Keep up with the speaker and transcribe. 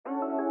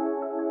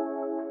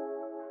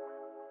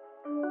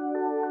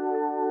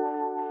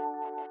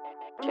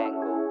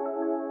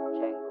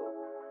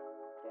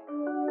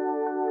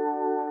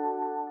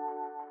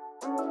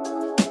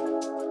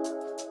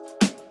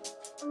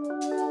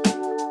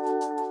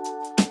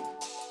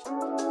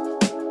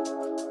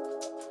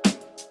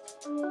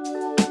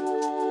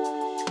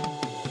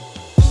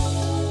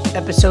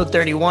Episode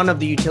 31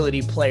 of the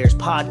Utility Players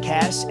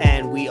Podcast,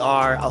 and we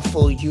are a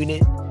full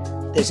unit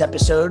this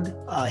episode.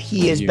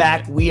 He is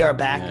back. We are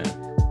back.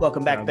 Yeah.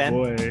 Welcome back, Ben.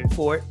 Boy.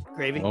 Fort,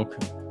 Gravy. Welcome.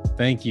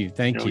 Thank you.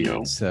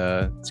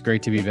 It's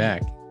great to be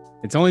back.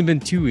 It's only been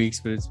 2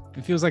 weeks, but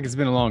it feels like it's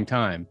been a long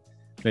time.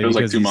 It feels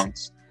like 2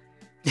 months.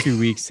 2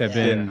 weeks have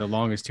been the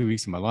longest 2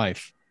 weeks of my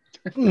life.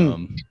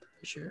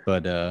 Sure.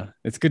 But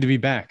it's good to be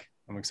back.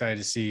 I'm excited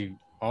to see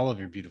all of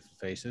your beautiful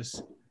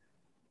faces.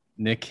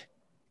 Nick,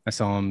 I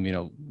saw him,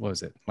 what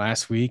was it,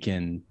 last week,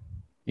 and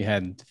you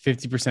had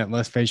 50%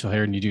 less facial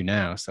hair than you do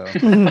now. So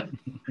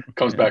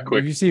comes back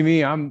quick. If you see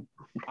me,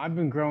 I've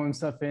been growing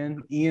stuff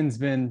in. Ian's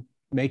been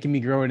making me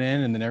grow it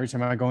in, and then every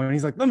time I go in,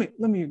 he's like, let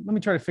me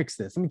try to fix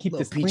this. Let me keep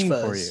this clean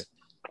for you.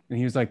 And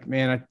he was like,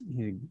 man,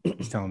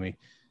 he's telling me,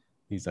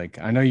 he's like,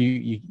 I know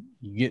you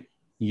get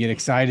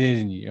excited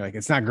and you're like,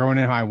 it's not growing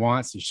in how I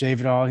want, so you shave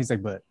it all. He's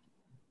like, but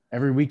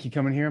every week you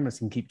come in here, I'm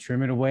just gonna keep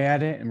trimming away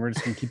at it, and we're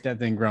just gonna keep that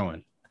thing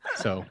growing.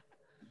 So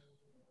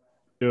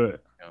do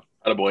it.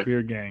 Attaboy.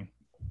 Beard gang.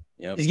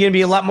 Yep. There's going to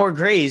be a lot more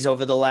grays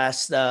over the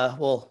last,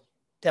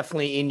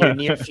 definitely in your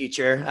near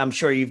future. I'm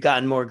sure you've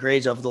gotten more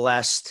grays over the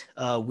last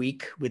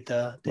week with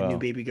the new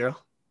baby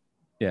girl.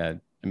 Yeah.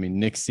 I mean,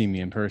 Nick's seen me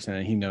in person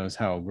and he knows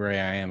how gray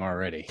I am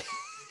already.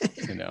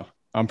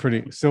 I'm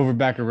pretty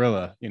silverback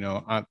gorilla.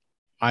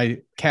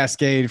 I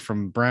cascade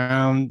from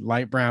brown,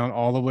 light brown,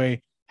 all the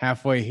way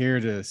halfway here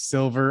to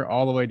silver,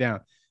 all the way down.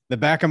 The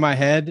back of my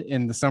head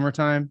in the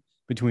summertime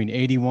between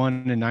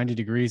 81 and 90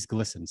 degrees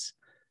glistens.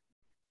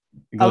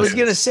 I was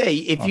going to say,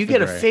 if you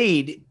get a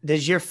fade,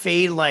 does your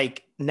fade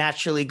like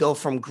naturally go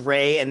from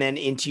gray and then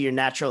into your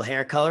natural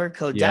hair color?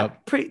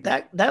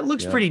 That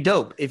looks pretty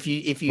dope if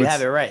you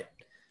have it right.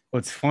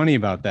 What's funny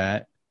about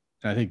that,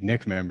 I think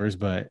Nick remembers,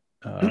 but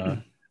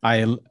I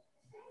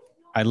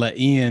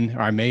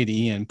made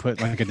Ian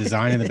put like a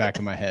design in the back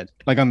of my head,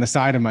 like on the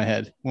side of my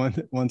head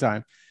one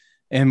time.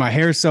 And my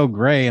hair is so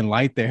gray and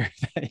light there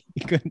that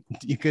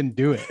you couldn't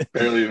do it.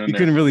 Barely even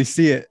couldn't really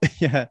see it.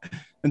 Yeah.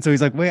 And so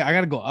he's like, wait, I got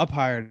to go up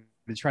higher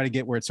to try to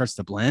get where it starts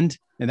to blend.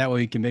 And that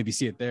way you can maybe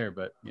see it there.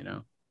 But,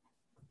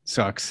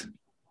 sucks,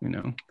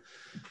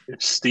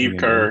 If Steve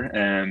Kerr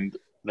and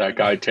that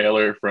guy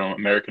Taylor from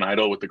American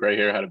Idol with the gray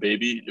hair had a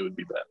baby, it would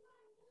be bad.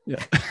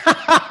 Yeah.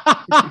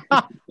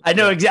 I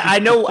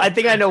know. I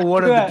think I know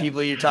one of the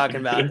people you're talking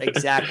about.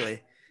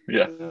 Exactly.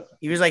 Yeah.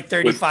 He was like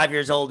 35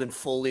 years old and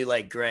fully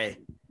like gray.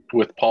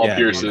 With Paul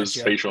Pierce's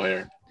facial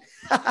hair.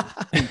 Paul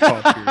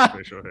Pierce's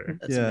facial hair.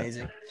 That's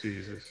amazing.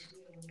 Jesus.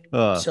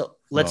 So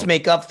let's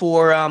make up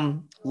for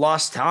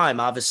lost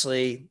time.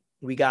 Obviously,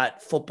 we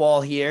got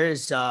football here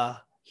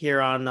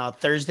on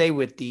Thursday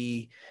with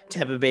the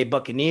Tampa Bay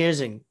Buccaneers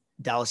and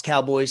Dallas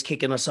Cowboys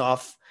kicking us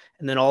off.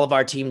 And then all of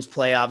our teams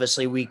play,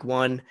 obviously, week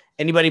one.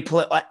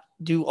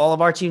 Do all of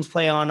our teams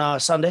play on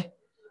Sunday?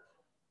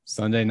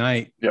 Sunday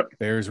night. Yep.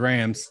 Bears,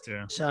 Rams.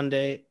 Yeah.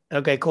 Sunday.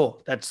 Okay,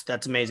 cool.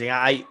 That's amazing.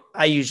 I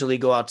usually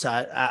go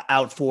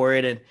out for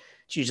it, and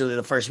it's usually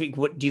the first week.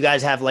 What do you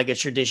guys have like a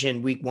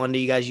tradition? Week one, do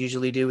you guys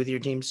usually do with your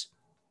teams?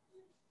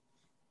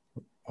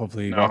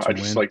 Hopefully, I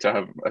just like to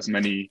have as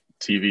many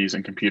TVs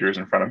and computers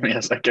in front of me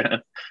as I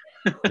can.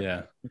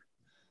 Yeah,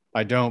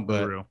 I don't,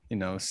 but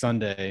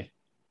Sunday,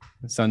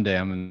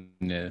 I'm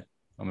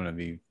gonna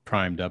be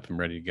primed up and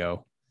ready to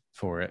go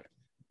for it.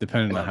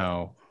 Depending on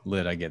how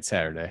lit I get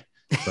Saturday,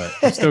 but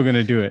I'm still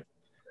gonna do it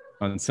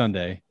on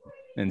Sunday.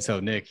 And so,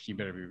 Nick, you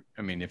better be.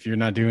 I mean, if you're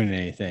not doing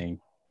anything,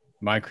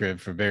 my crib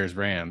for Bears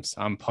Rams,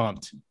 I'm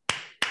pumped.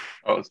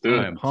 Oh, let's do it.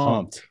 I'm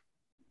pumped.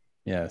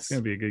 Yes, it's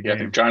gonna be a good game. I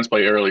think Giants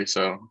play early,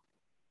 so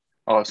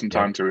I'll have some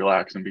time to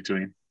relax in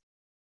between.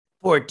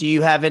 Fort, do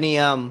you have any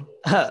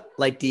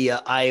like the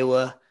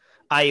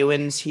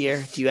Iowans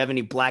here? Do you have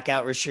any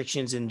blackout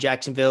restrictions in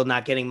Jacksonville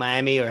not getting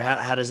Miami, or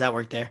how does that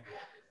work there?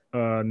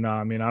 No,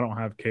 I mean I don't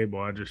have cable.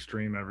 I just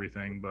stream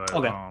everything, but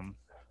okay.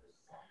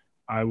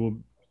 I will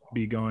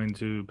be going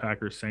to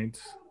Packers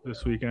Saints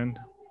this weekend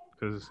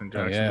because it's in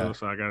Jacksonville.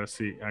 So I gotta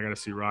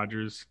see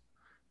Rodgers.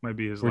 Might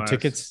be his last.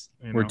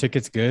 Were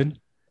tickets good?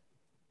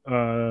 What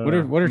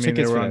are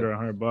tickets they were for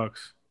under $100.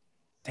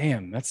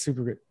 Damn, that's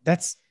super good.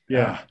 That's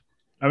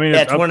I mean,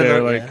 it's up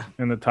there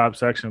in the top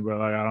section, but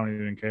like I don't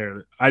even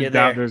care. I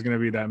doubt there's gonna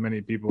be that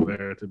many people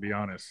there, to be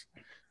honest,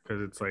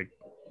 because it's like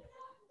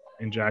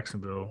in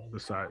Jacksonville, the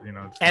side,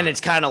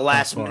 it's kind of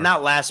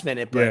not last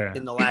minute, but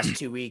in the last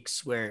 2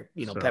 weeks where,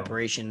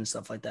 preparation and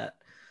stuff like that.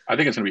 I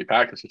think it's going to be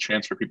packed. It's a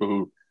chance for people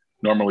who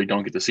normally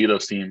don't get to see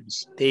those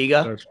teams. There you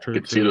go. That's true.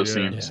 Get to see those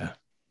teams. Yeah.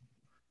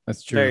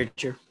 That's true. Very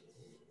true.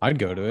 I'd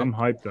go to it. I'm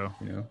hyped though.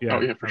 Yeah.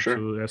 Oh yeah, for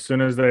absolutely. Sure. As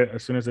soon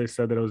as they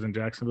said that it was in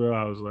Jacksonville,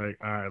 I was like,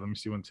 all right, let me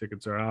see when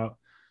tickets are out.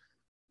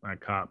 I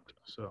copped.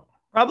 So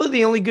probably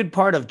the only good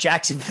part of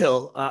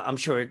Jacksonville, I'm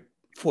sure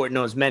Fort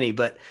knows many,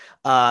 but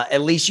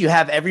at least you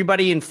have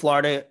everybody in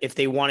Florida, if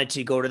they wanted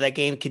to go to that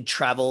game, could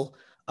travel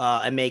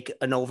and make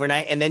an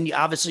overnight. And then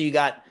obviously you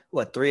got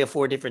 3 or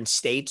 4 different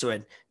states or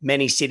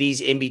many cities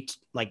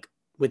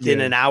within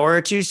an hour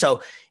or two.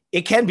 So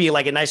it can be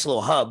like a nice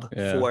little hub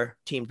for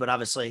teams, but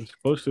obviously it's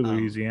close to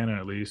Louisiana.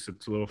 At least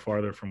it's a little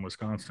farther from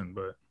Wisconsin,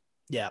 but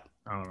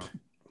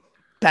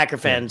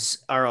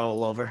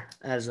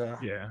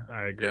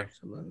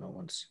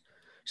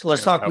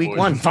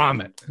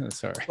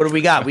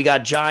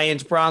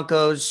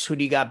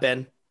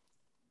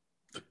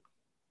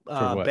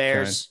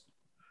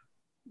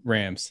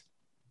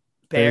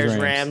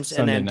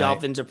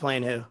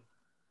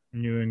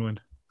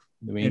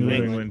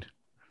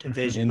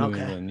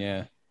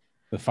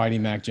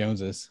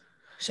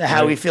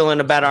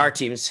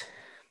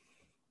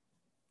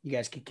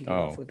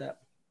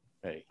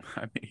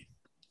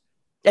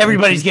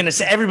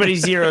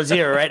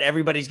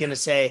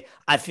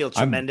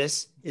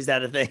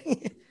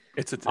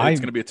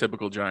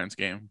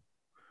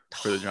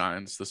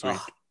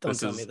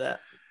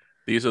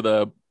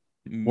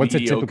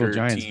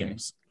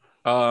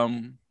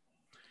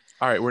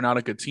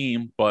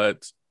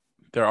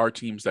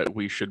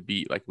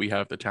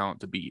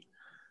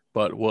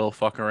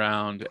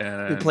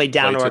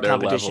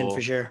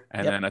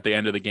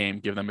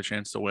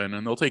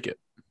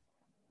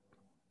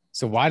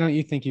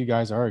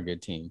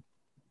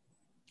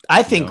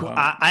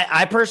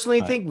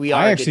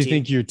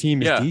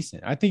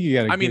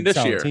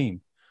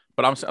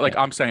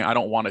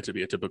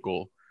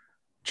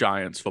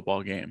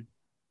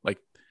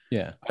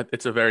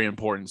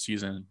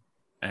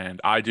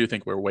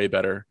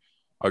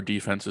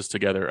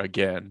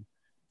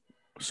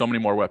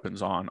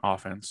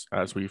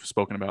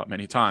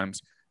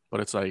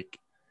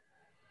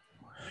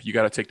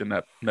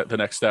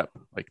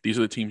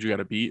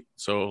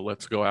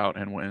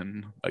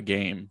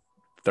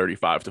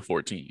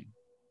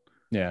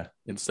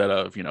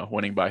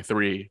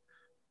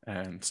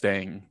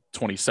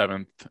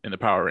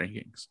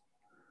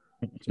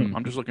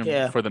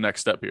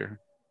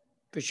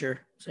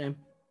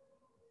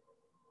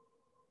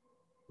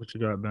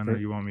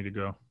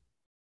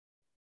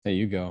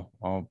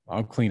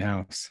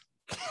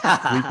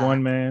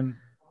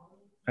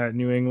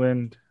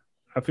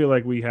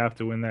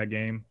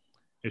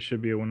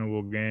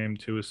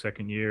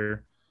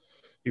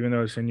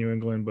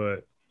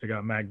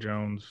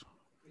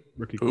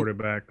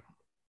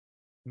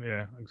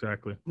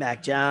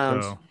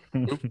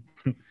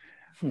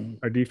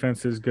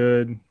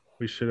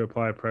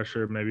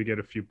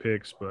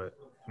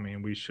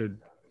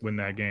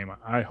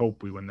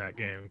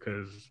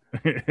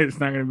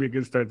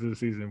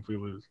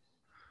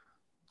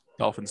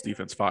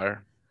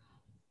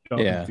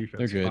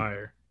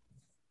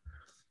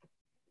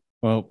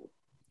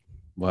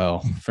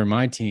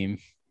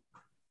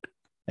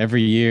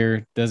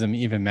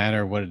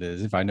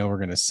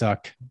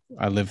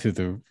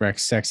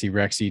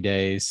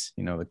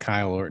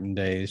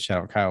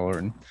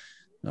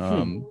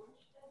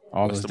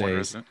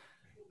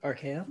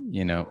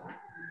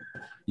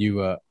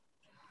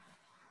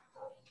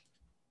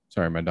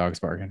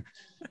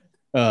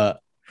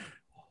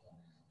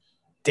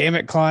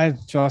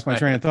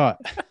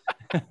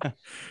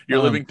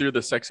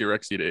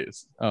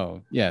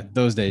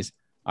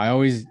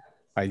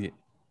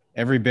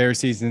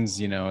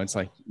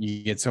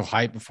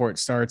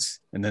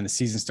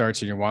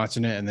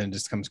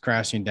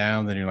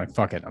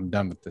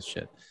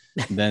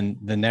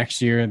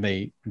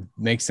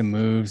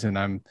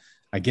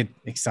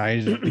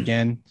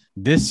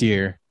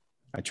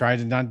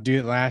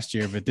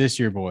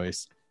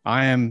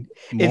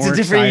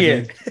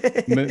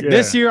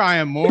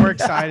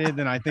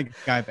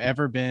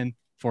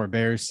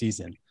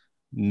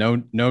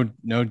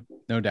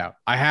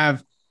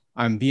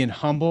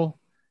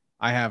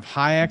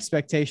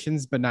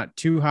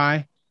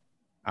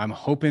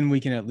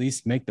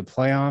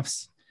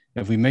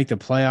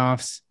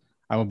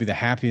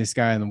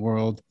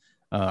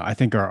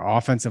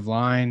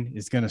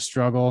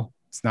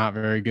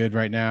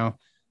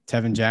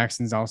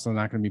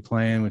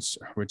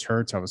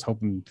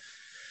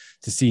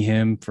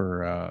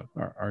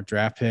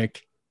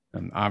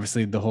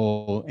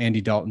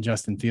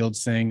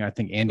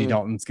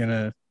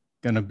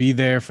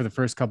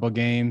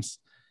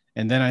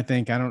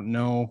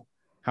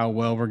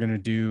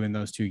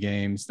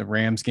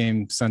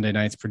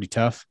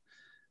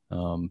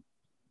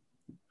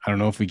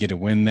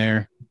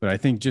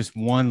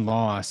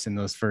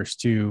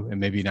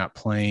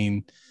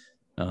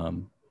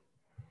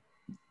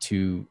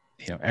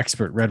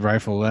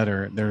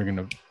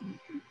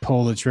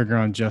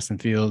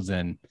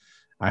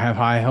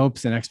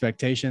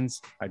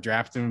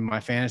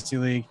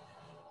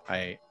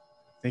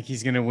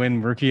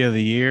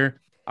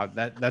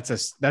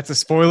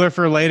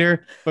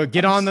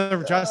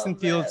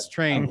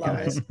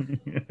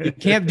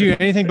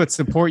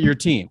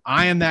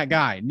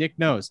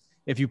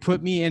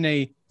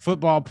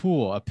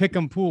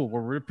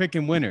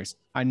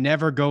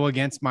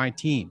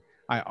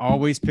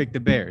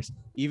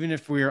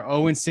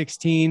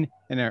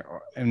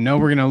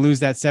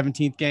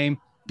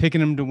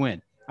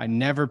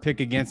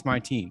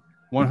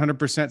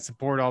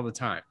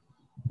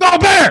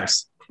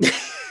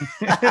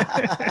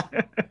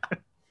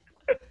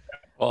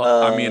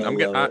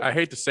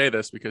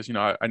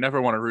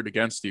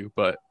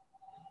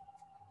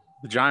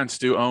The Giants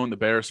do own the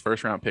Bears'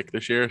 first-round pick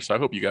this year, so I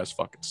hope you guys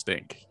fucking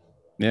stink.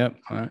 Yep,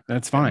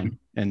 that's fine.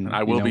 And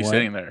I will be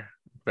sitting there,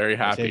 very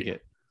happy.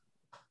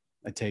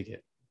 I take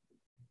it.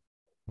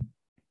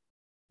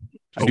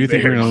 I do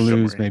think we're going to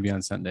lose maybe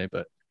on Sunday,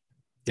 but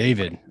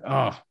David,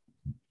 how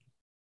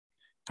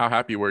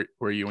happy were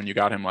you when you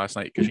got him last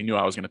night? Because you knew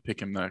I was going to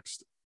pick him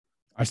next.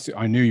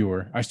 I knew you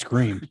were. I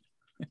screamed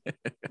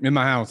in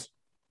my house.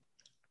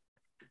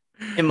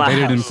 In my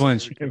house. Didn't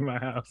flinch. In my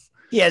house.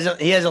 He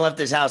hasn't left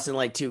his house in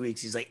like 2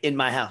 weeks. He's like, in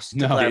my house.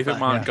 No, David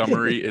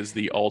Montgomery is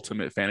the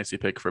ultimate fantasy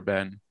pick for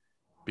Ben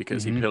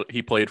because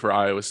he played for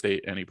Iowa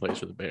State and he plays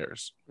for the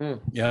Bears.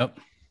 Yep.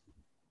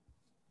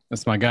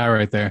 That's my guy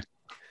right there.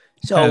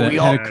 So we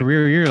all had a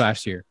career year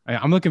last year.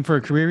 I'm looking for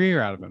a career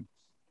year out of him.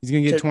 He's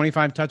going to get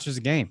 25 touches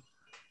a game.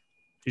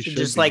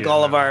 Just like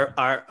all of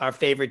our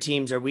favorite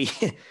teams, are we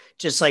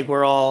just like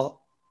we're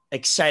all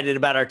excited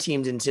about our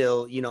teams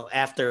until,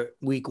 after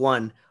week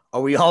 1. Are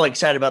we all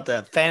excited about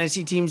the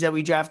fantasy teams that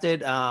we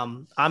drafted?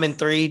 I'm in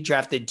 3,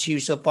 drafted 2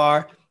 so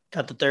far.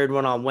 Got the 3rd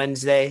one on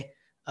Wednesday.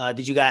 How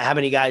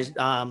many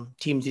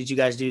teams did you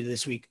guys do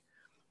this week?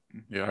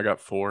 Yeah, I got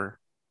 4.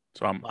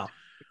 So I'm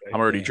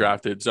already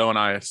drafted. Zoe and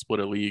I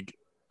split a league.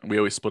 We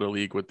always split a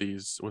league with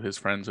his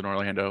friends in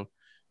Orlando.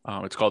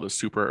 It's called the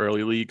Super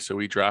Early League. So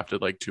we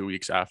drafted like 2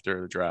 weeks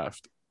after the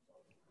draft.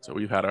 So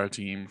we've had our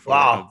team for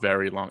a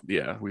very long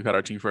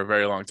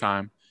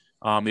time.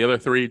 The other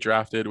 3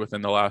 drafted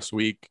within the last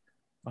week.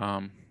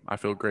 I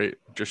feel great.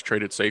 Just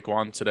traded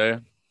Saquon today.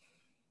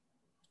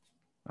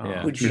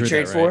 Who'd you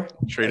trade for?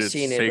 Traded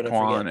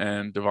Saquon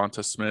and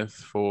Devonta Smith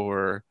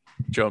for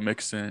Joe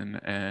Mixon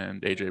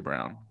and AJ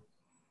Brown.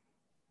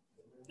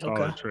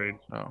 Okay. Trade.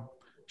 So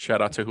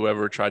shout out to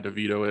whoever tried to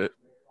veto it.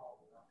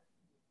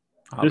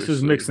 This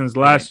is Mixon's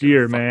last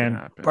year,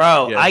 man.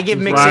 Bro, yeah. I give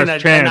Mixon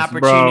an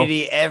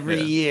opportunity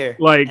every year.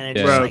 Like,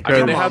 bro,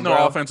 they have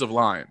no offensive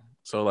line.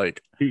 So,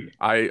 like,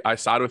 I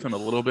side with him a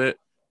little bit,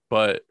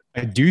 but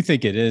I do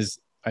think it is.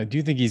 I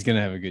do think he's going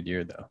to have a good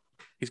year, though.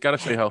 He's got to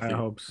stay healthy. I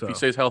hope so. If he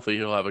stays healthy,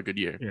 he'll have a good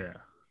year. Yeah.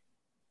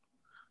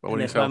 But when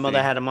if my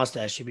mother had a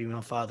mustache, she'd be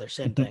my father.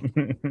 Same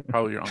thing.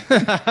 Probably your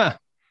uncle.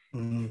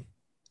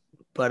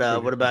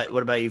 But what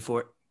about you,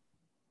 Fort?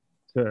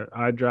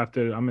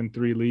 I'm in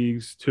 3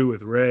 leagues, 2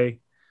 with Ray.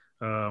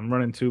 I'm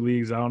running 2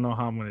 leagues. I don't know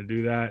how I'm going to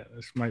do that.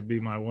 This might be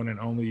my one and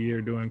only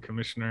year doing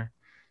commissioner.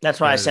 That's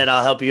why I said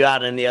I'll help you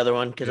out in the other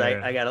one because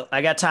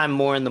I got time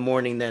more in the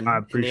morning than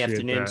in the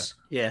afternoons.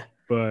 That. Yeah.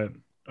 But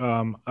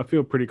I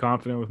feel pretty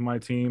confident with my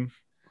team.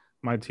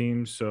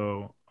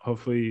 So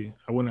hopefully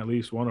I win at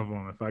least one of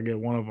them. If I get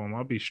one of them,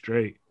 I'll be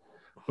straight.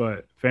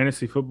 But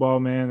fantasy football,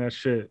 man,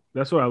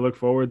 that's what I look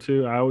forward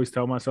to. I always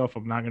tell myself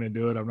I'm not going to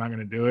do it.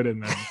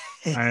 And then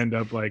I end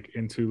up like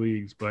in 2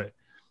 leagues. But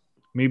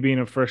me being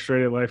a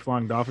frustrated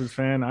lifelong Dolphins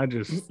fan, I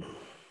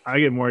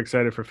get more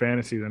excited for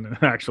fantasy than the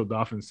actual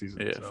Dolphins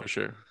season. Yeah, for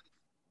sure.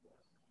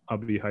 I'll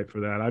be hyped for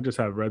that. I just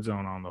have Red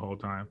Zone on the whole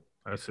time.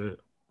 That's it.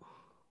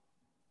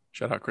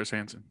 Shout out Chris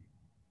Hansen.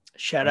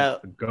 Shout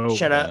out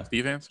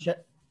Steve Hansen.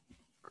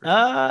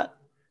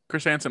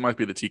 Chris Hansen might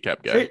be the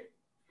TCAP guy.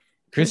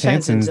 Chris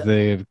Hansen's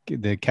the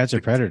catch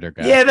a predator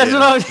guy. Yeah, that's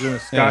what I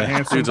was. Scott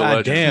Hansen's a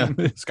legend.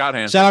 Damn. Scott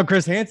Hansen. Shout out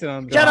Chris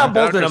Hansen. Shout out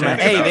both of them.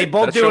 Hey, they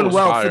both doing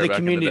well for the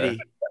community.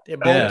 They're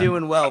both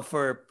doing well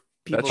for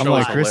people. I'm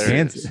like Chris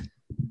Hansen.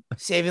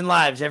 Saving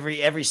lives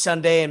every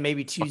Sunday and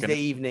maybe Tuesday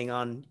evening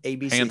on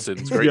ABC.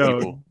 Hansen's great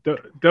people.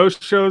 Those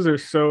shows are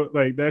so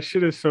like that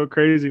shit is so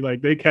crazy.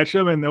 Like they catch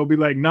them and they'll be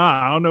like,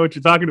 "Nah, I don't know what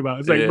you're talking about."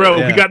 It's like,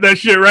 bro, we got that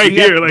shit right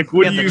here. Like,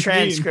 what do you the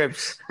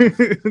transcripts? You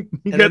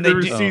got the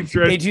receipts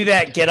right. They do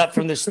that. Get up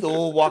from the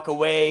stool, walk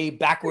away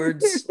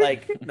backwards.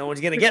 Like no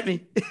one's gonna get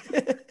me.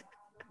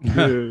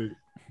 Dude.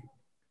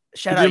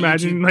 Shout Could you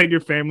imagine YouTube. Like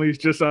your family's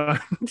just on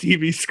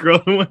TV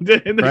scrolling one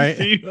day and they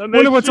see you on that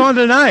Wonder what's on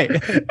tonight.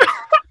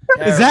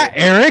 Is that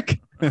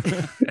Eric?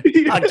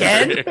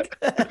 Again?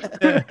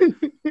 That's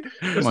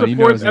the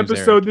 4th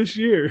episode this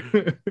year.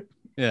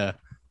 Yeah.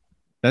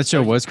 That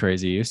show was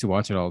crazy. I used to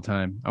watch it all the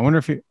time. I wonder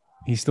if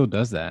he still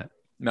does that.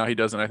 No, he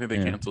doesn't. I think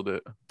they canceled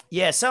it.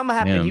 Yeah, something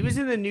happened. He was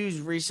in the news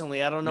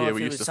recently. I don't know if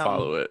we it used was to something.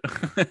 follow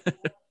it.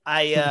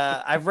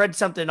 I've read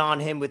something on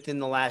him within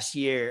the last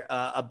year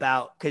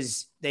about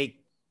because they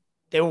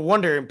were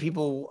wondering,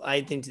 people,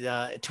 I think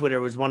Twitter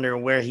was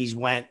wondering where he's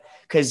went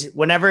because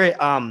whenever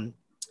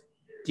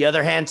the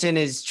other Hansen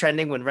is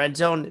trending when Red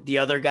Zone, the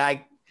other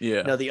guy,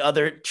 the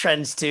other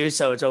trends too.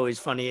 So it's always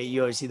funny.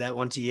 You always see that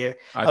once a year.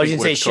 I was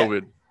going to say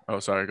COVID. Oh,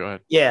 sorry. Go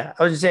ahead. Yeah.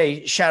 I was going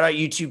to say, shout out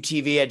YouTube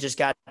TV. I just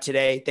got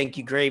today. Thank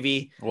you,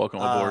 Gravy. Welcome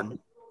aboard.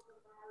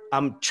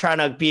 I'm trying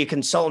to be a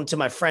consultant to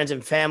my friends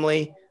and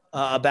family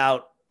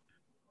about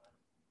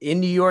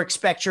in New York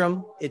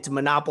Spectrum. It's a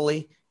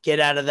monopoly. Get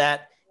out of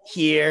that.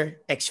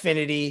 Here,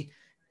 Xfinity.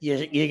 You're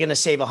going to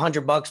save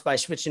 $100 by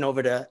switching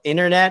over to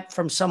internet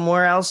from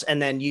somewhere else and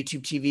then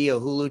YouTube TV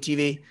or Hulu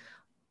TV.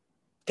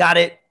 Got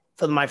it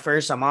for my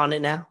first. I'm on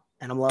it now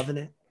and I'm loving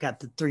it. Got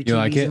the 3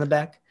 TVs in the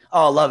back.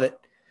 Oh, I love it.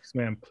 This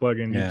man, plug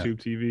in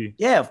YouTube TV.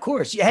 Yeah, of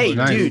course. Hey,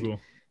 nice. dude.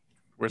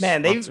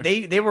 Man,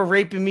 they were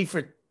raping me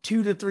for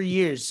 2 to 3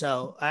 years.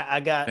 So I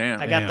got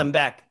Damn. them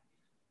back.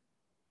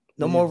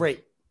 No more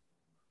rape.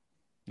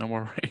 No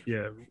more rape.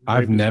 Yeah.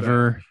 I've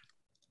never.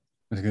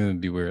 It's gonna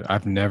be weird.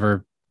 I've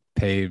never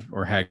paid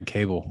or had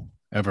cable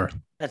ever.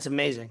 That's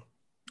amazing.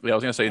 Yeah, I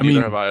was gonna say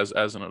neither have I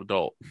as an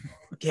adult.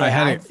 Yeah, I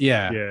had it.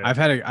 Yeah, I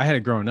had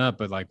it growing up,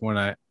 but like when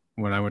I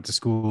went to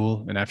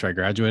school and after I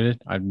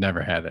graduated, I've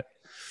never had it.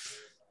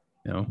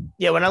 You know.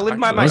 Yeah, when I lived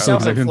by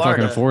myself in Florida, I couldn't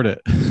fucking afford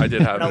it. I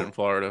did have it in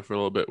Florida for a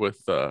little bit with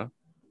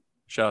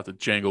shout out to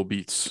Jangle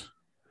Beats.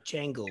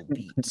 Jangle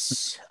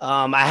Beats.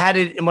 I had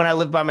it when I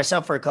lived by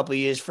myself for a couple of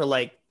years for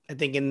like I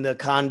think in the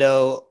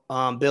condo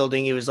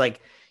building it was like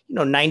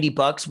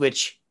 $90,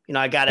 which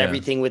I got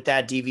everything with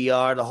that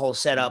DVR, the whole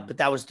setup, but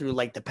that was through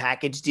like the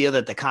package deal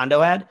that the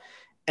condo had.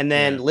 And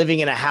then living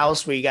in a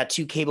house where you got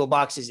 2 cable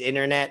boxes,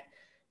 internet,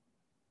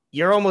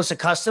 you're almost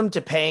accustomed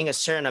to paying a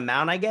certain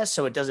amount, I guess,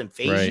 so it doesn't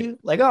phase you.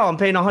 Like, oh, I'm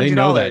paying $100. They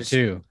know that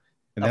too,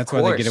 and that's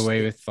why they get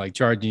away with like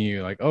charging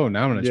you. Like, oh,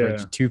 now I'm going to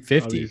charge you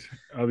 $250.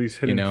 All these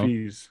hidden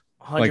fees.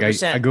 100%. Like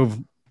I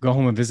go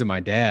home and visit my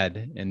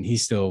dad, and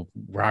he's still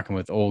rocking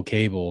with old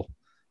cable.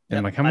 And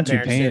I'm like, how much are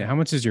you paying? How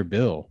much is your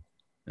bill?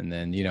 And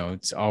then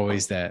it's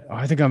always that. Oh,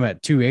 I think I'm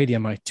at $280.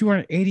 I'm like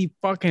 $280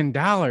 fucking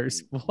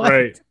dollars. What?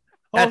 Right.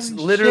 That's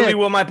literally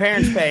what my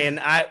parents pay, and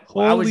I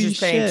was just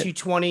paying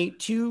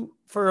 $222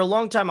 for a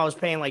long time. I was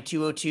paying like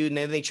 $202, and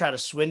then they try to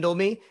swindle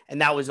me,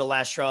 and that was the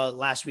last straw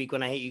last week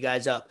when I hit you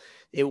guys up.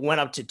 It went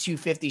up to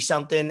 $250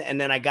 something,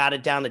 and then I got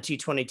it down to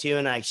 $222,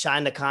 and I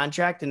signed the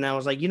contract, and I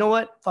was like, you know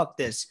what, fuck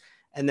this,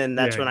 and then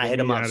that's when I hit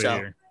them up. So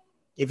here.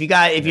 If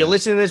you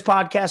listen to this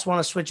podcast, want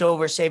to switch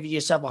over, save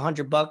yourself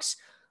 $100,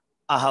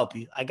 I'll help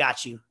you. I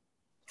got you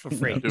for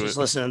free. Just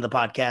listen to the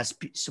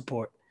podcast,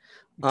 support.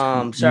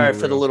 Sorry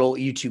for the little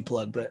YouTube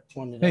plug, but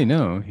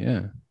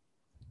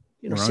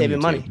saving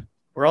money.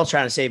 We're all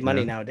trying to save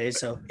money nowadays,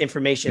 so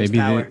information is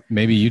power.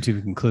 Maybe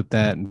YouTube can clip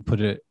that and put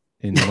it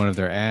in one of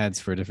their ads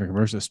for a different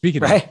commercial.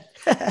 Speaking of,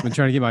 I've been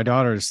trying to get my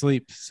daughter to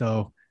sleep,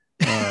 so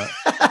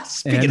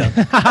speaking of,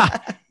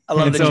 I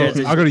love the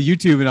transition. I'll go to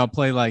YouTube and I'll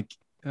play like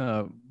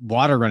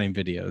water running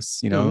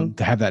videos,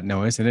 to have that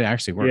noise, and it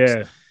actually works.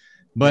 Yeah,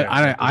 but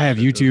I have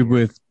YouTube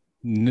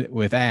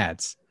with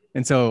ads.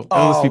 And so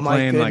I'll just be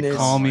playing like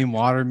calming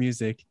water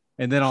music.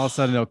 And then all of a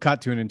sudden it'll cut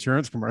to an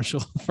insurance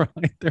commercial for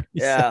like 30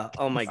 seconds.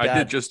 Oh my God. I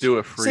did just do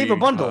a free save a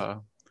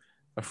bundle.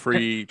 A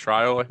free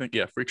trial, I think.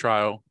 Yeah, free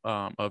trial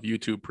of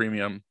YouTube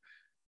Premium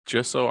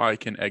just so I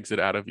can exit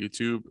out of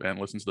YouTube and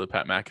listen to the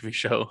Pat McAfee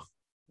show.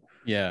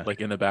 Yeah. Like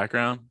in the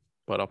background.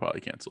 But I'll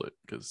probably cancel it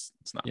because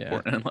it's not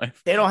important in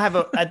life. They don't have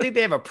I think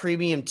they have a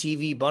premium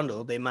TV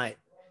bundle. They might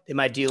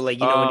do like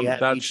when you have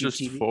that's YouTube just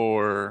TV.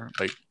 For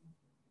like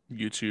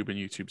YouTube, and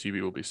YouTube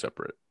TV will be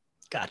separate.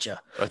 Gotcha.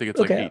 I think it's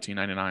like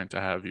 $18.99 to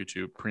have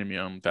YouTube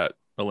Premium that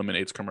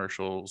eliminates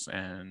commercials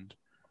and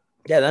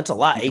that's a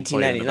lot.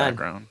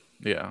 $18.99.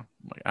 Yeah,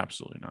 like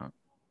absolutely not.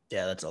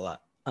 Yeah, that's a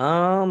lot.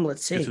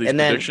 Let's see. And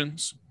then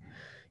predictions.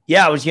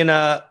 Yeah, I was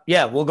gonna.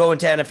 Yeah, we'll go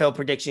into NFL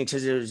predictions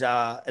because it was.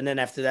 And then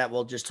after that,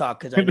 we'll just talk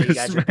because I know you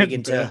guys are big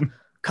into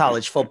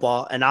college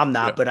football, and I'm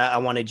not. But I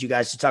wanted you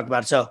guys to talk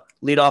about it. So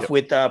lead off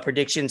with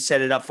predictions.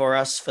 Set it up for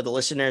us for the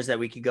listeners that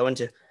we could go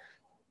into.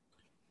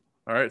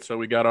 All right, so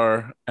we got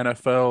our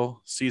NFL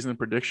season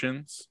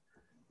predictions.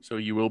 So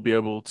you will be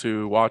able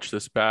to watch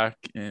this back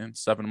in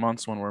 7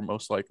 months when we're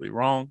most likely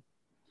wrong.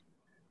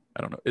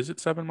 I don't know. Is it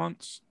 7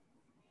 months?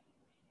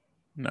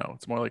 No,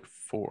 it's more like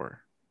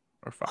 4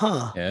 or 5.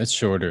 Huh. Yeah, it's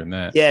shorter than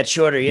that. Yeah, it's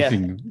shorter. Yeah.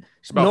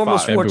 It's about normal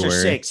 5. sports February.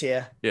 Are 6.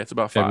 Yeah. Yeah, it's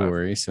about 5.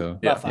 February. So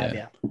about 5.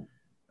 Yeah.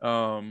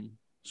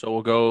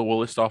 So we'll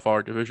list off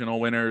our divisional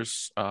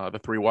winners, the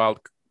 3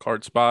 wild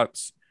card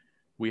spots.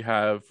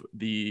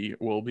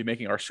 We'll be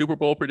making our Super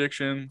Bowl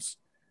predictions,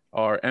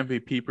 our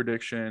MVP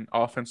prediction,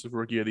 offensive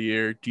rookie of the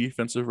year,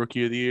 defensive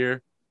rookie of the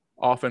year,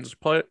 offensive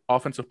player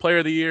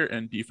of the year,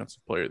 and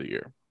defensive player of the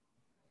year.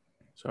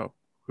 So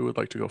who would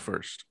like to go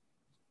first?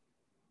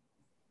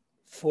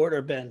 Ford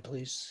or Ben,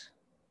 please.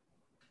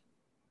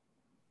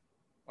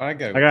 I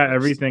got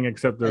everything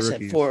except the rookies.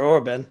 Said Ford or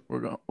Ben.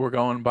 We're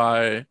going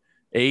by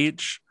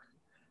age.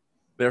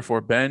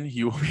 Therefore, Ben,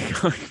 you will be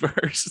going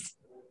first.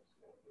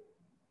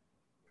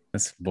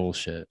 That's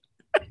bullshit.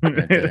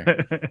 Right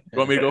there. You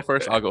want me to go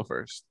first? I'll go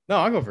first. No,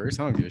 I'll go first.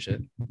 I don't give a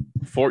shit.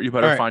 Fort, you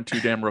better find 2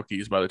 damn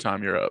rookies by the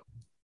time you're up.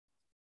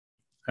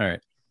 All right.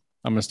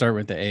 I'm going to start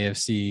with the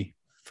AFC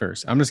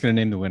first. I'm just going to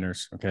name the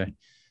winners, okay?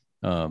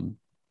 And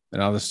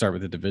I'll just start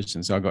with the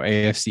division. So I'll go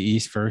AFC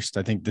East first.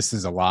 I think this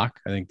is a lock.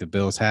 I think the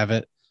Bills have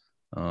it.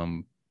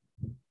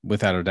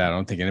 Without a doubt. I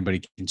don't think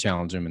anybody can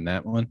challenge them in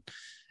that one.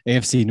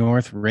 AFC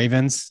North,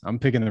 Ravens. I'm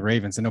picking the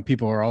Ravens. I know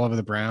people are all over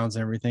the Browns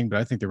and everything, but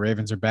I think the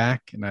Ravens are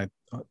back, and I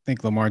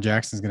think Lamar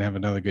Jackson's going to have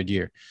another good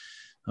year.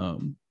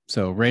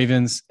 So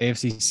Ravens,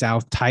 AFC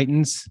South,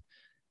 Titans,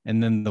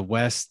 and then the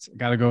West,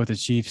 got to go with the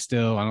Chiefs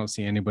still. I don't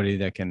see anybody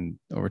that can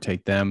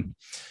overtake them.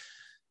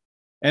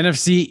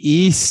 NFC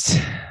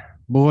East,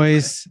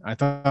 boys, I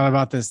thought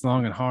about this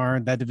long and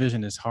hard. That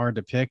division is hard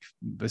to pick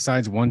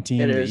besides one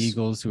team, the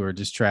Eagles, who are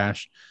just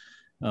trash.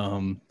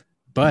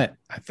 But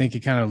I think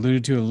you kind of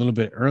alluded to a little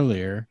bit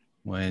earlier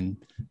when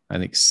I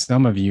think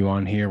some of you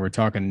on here were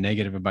talking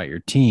negative about your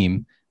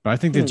team. But I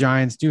think the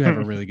Giants do have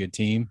a really good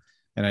team.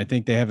 And I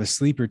think they have a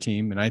sleeper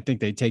team. And I think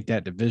they take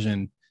that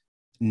division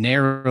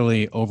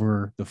narrowly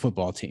over the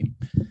football team.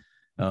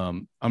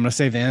 I'm going to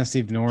save the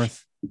NFC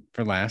North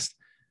for last.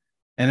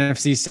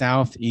 NFC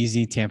South,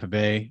 easy, Tampa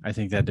Bay. I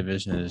think that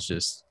division is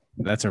just –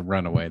 that's a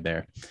runaway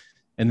there.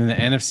 And then the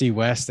NFC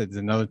West, that's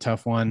another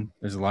tough one.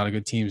 There's a lot of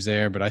good teams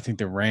there, but I think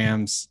the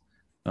Rams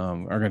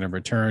are going to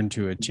return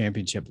to a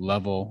championship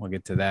level. We'll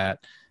get to that.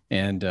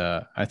 And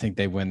I think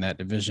they win that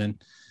division.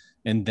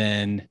 And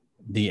then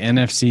the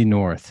NFC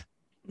North,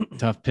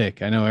 tough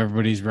pick. I know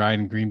everybody's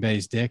riding Green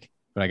Bay's dick,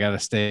 but I got to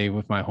stay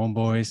with my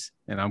homeboys,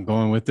 and I'm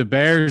going with the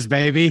Bears,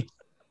 baby.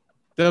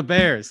 The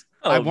Bears.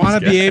 I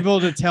want to be able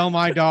to tell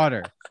my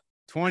daughter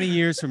 20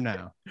 years from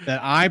now that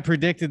I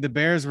predicted the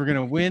Bears were going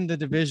to win the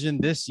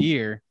division this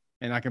year,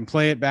 and I can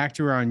play it back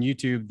to her on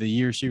YouTube the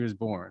year she was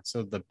born.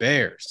 So the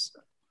Bears.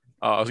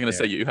 I was going to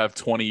say you have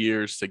 20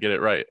 years to get it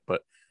right,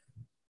 but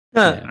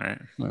all right.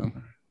 Well,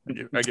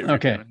 I get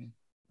okay.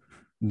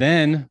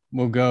 Then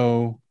we'll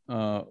go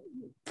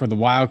for the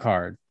wild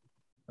card.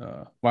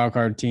 Wild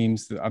card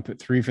teams. I put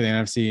 3 for the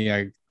NFC.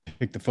 I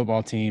picked the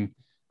football team,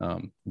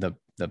 the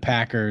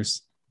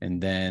Packers,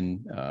 and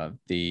then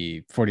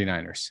the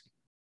 49ers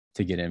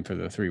to get in for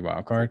the 3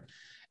 wild card.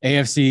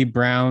 AFC,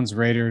 Browns,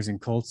 Raiders,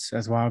 and Colts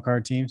as wild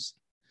card teams.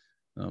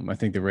 I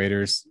think the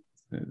Raiders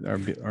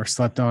are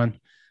slept on.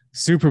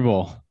 Super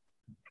Bowl.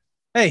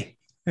 Hey.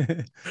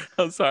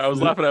 I'm sorry. I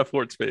was laughing at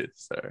Fort's face.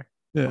 Sorry.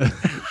 Yeah.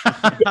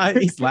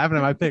 He's laughing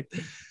at my pick.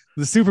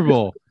 The Super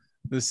Bowl.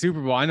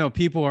 I know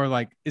people are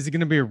like, is it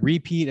going to be a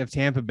repeat of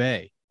Tampa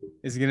Bay?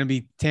 Is it going to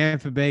be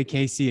Tampa Bay,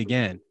 KC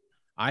again?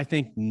 I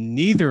think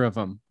neither of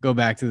them go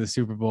back to the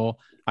Super Bowl.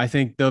 I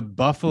think the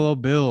Buffalo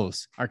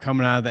Bills are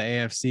coming out of the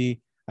AFC.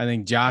 I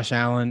think Josh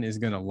Allen is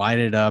going to light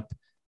it up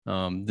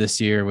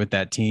this year with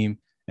that team,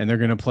 and they're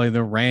going to play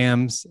the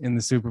Rams in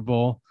the Super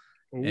Bowl.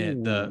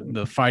 And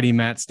the fighting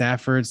Matt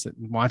Staffords.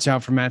 Watch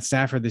out for Matt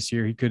Stafford this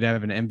year. He could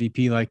have an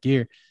MVP-like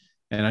year.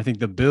 And I think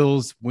the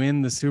Bills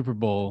win the Super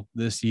Bowl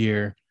this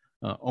year.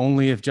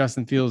 Only if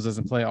Justin Fields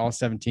doesn't play all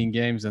 17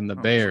 games, and the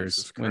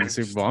Bears win the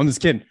Super Bowl. I'm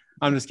just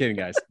kidding,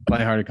 guys.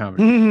 Lighthearted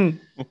comedy.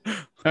 All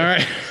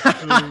right.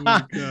 Oh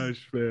my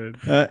gosh,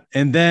 man.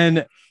 And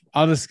then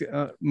I'll just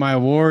my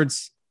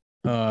awards.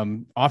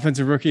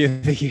 Offensive Rookie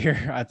of the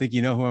Year. I think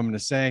you know who I'm going to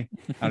say.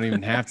 I don't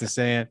even have to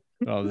say it,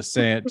 but I'll just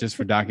say it just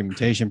for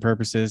documentation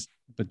purposes.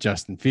 But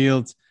Justin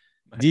Fields.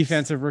 Nice.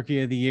 Defensive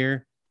Rookie of the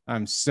Year. I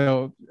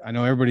know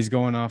everybody's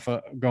going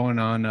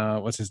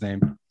on. What's his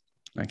name?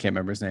 I can't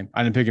remember his name.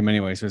 I didn't pick him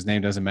anyway, so his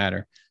name doesn't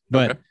matter.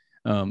 But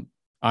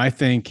I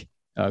think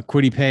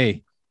Kwity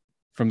Paye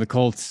from the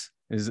Colts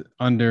is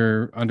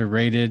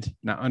underrated,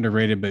 not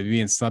underrated, but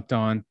being slept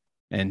on.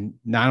 And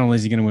not only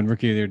is he going to win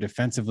Rookie of the Year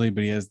defensively,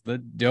 but he has the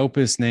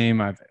dopest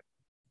name I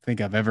think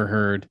I've ever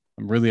heard.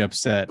 I'm really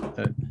upset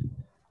that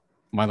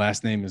my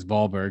last name is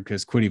Wahlberg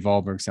because Kwity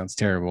Wahlberg sounds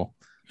terrible,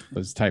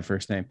 but it's a tight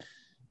first name.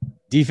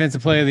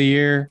 Defensive Player of the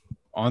Year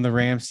on the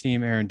Rams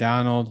team, Aaron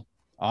Donald.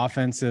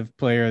 Offensive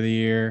Player of the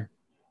Year,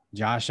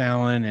 Josh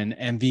Allen, and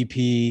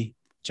MVP,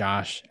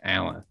 Josh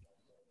Allen.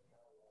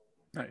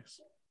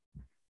 Nice.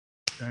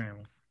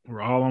 Damn.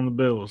 We're all on the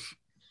Bills.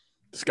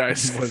 This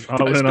guy's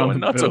going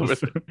nuts over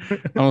there.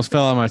 I almost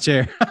fell out of my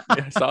chair. Yeah,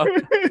 I saw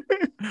it.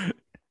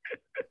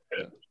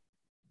 Yeah.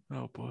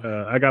 Oh, boy.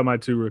 I got my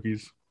 2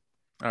 rookies.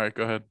 All right,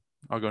 go ahead.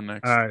 I'll go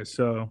next. All right,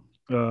 so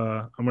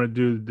I'm going to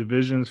do the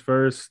divisions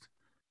first.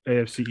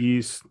 AFC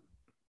East.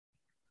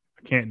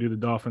 I can't do the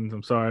Dolphins.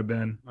 I'm sorry,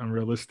 Ben. I'm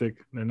realistic.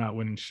 They're not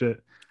winning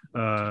shit.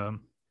 So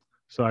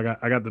I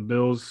got the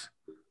Bills,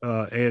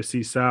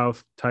 AFC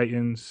South,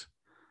 Titans,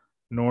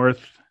 North.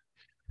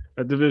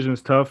 That division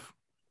is tough.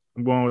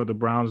 I'm going with the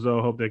Browns,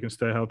 though. Hope they can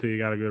stay healthy. You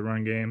got a good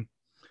run game.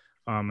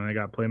 And they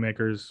got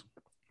playmakers.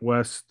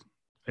 West,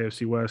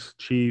 AFC West,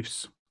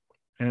 Chiefs,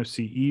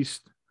 NFC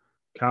East,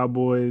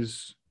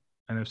 Cowboys,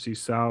 NFC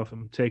South.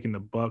 I'm taking the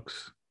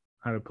Bucks.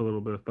 I had to put a little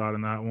bit of thought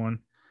in that one.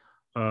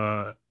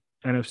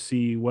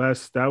 NFC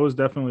West, that was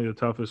definitely the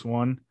toughest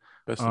one.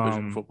 Best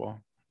division in football.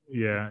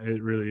 Yeah,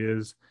 it really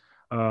is.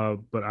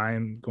 But I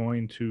am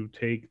going to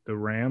take the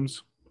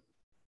Rams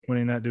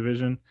winning that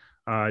division.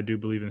 I do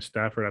believe in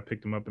Stafford. I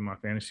picked him up in my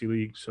fantasy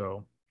league,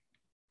 so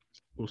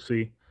we'll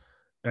see.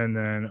 And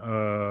then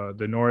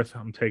the North,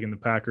 I'm taking the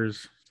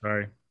Packers.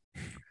 Sorry.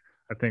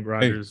 I think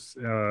Rodgers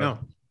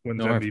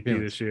wins MVP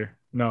this year.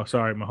 No,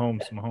 sorry,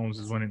 Mahomes. Mahomes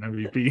is winning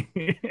MVP.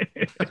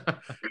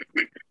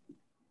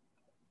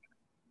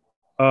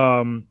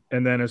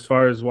 And then as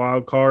far as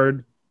wild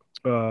card,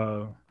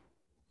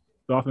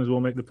 Dolphins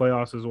will make the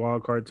playoffs as a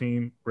wild card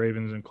team,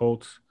 Ravens and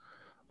Colts.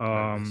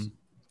 Nice.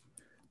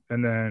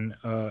 And then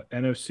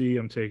NFC,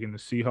 I'm taking the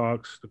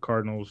Seahawks, the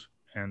Cardinals,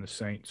 and the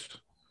Saints.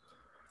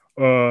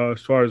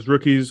 As far as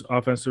rookies,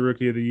 offensive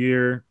rookie of the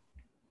year,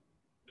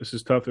 this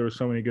is tough. There were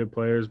so many good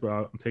players, but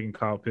I'm taking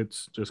Kyle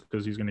Pitts just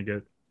because he's going to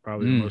get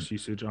probably the most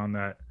usage on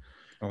that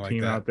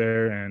team out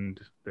there, and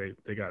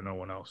they got no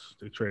one else.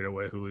 They traded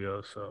away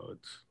Julio, so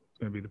it's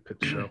going to be the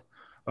Pitts show.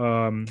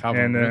 And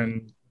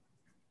then,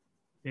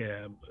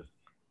 and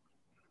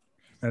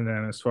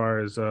then as far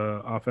as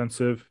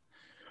offensive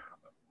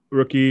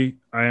rookie,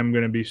 I am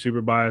going to be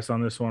super biased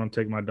on this one. I'm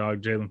taking my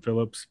dog Jalen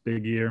Phillips,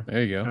 big year.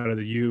 There you go. Out of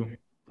the U,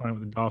 playing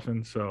with the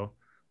Dolphins, so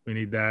we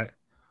need that.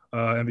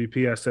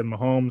 MVP, I said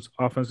Mahomes.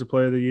 Offensive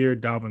Player of the Year,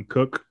 Dalvin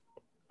Cook.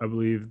 I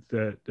believe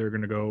that they're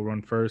going to go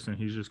run first, and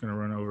he's just going to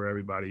run over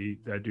everybody.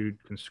 That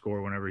dude can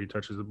score whenever he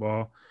touches the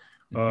ball.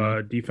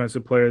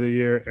 Defensive Player of the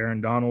Year, Aaron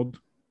Donald.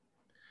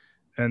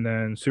 And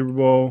then Super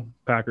Bowl,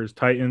 Packers,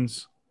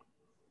 Titans.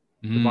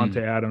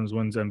 Devontae Adams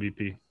wins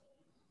MVP.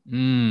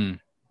 Going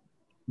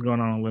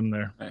on a limb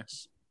there.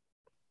 Nice.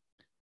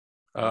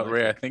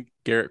 Ray, I think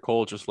Garrett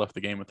Cole just left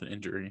the game with an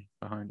injury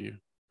behind you.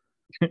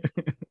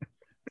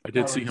 I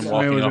did see him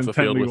walking off the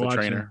field with a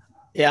trainer.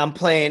 Yeah, I'm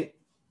playing.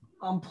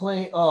 Oh,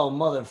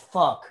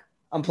 motherfuck.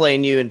 I'm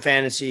playing you in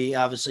fantasy,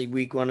 obviously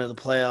week 1 of the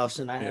playoffs.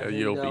 And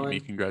you'll beat me.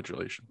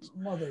 Congratulations.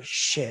 Mother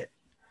shit.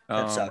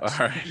 That sucks.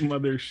 All right.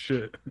 Mother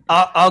shit.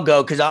 I'll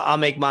go because I'll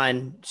make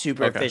mine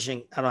super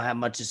efficient. I don't have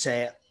much to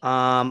say.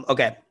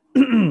 Okay.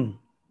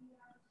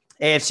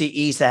 AFC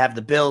East, I have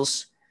the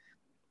Bills.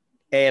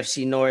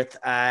 AFC North,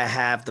 I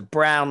have the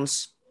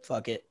Browns.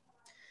 Fuck it.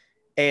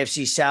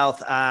 AFC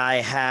South, I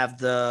have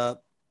the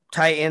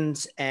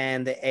Titans.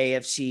 And the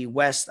AFC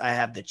West, I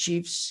have the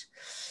Chiefs.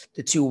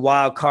 The 2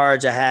 wild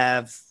cards, I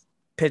have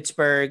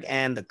Pittsburgh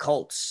and the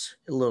Colts.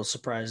 A little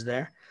surprise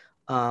there.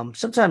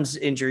 Sometimes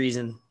injuries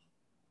and,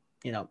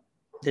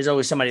 there's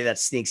always somebody that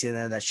sneaks in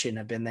there that shouldn't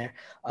have been there.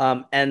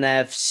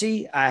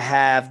 NFC, I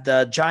have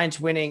the Giants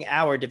winning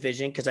our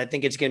division because I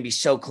think it's going to be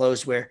so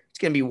close where it's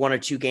going to be 1 or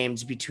 2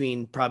 games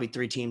between probably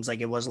 3 teams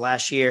like it was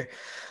last year.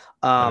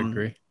 I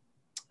agree.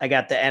 I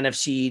got the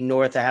NFC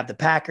North. I have the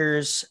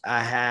Packers.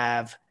 I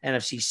have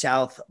NFC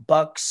South,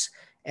 Bucks.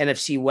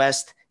 NFC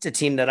West, it's a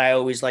team that I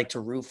always like to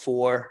root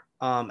for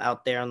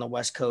out there on the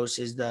West Coast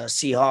is the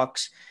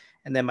Seahawks.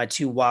 And then my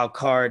 2 wild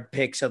card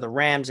picks are the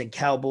Rams and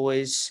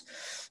Cowboys.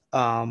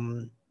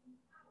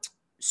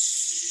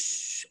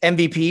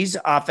 MVPs,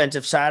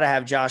 offensive side, I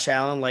have Josh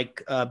Allen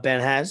like Ben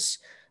has.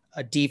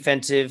 A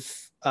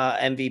defensive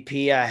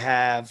MVP, I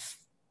have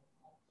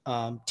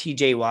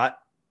TJ Watt,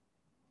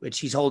 which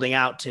he's holding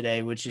out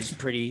today, which is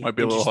pretty might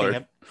be a little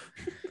hard.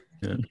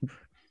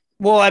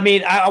 Well, I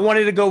mean, I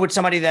wanted to go with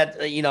somebody that,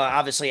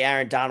 obviously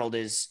Aaron Donald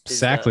is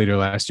sack leader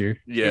last year.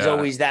 Yeah. He's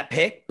always that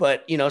pick,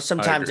 but,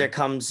 sometimes there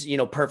comes,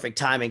 perfect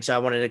timing. So I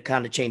wanted to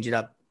kind of change it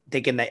up,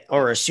 thinking that,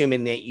 or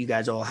assuming that you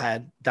guys all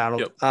had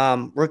Donald.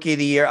 Yep. Rookie of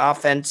the year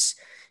offense,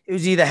 it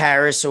was either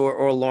Harris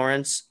or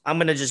Lawrence. I'm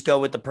going to just go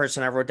with the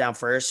person I wrote down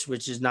first,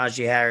 which is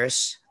Najee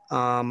Harris.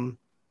 And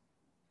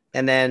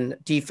then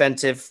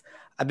defensive,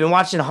 I've been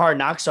watching Hard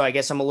Knocks, so I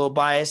guess I'm a little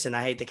biased, and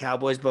I hate the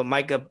Cowboys, but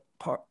Micah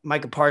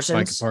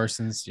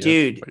Parsons. Yeah.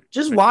 Dude,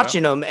 just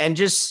watching him and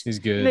just he's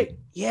good.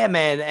 Yeah,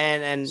 man.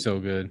 And so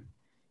good.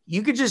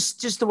 You could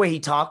just the way he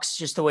talks,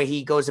 just the way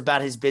he goes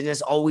about his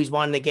business, always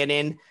wanting to get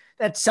in.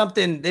 That's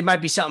something. There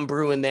might be something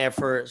brewing there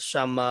for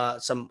some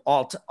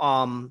alt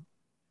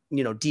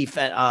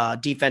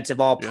defensive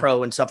all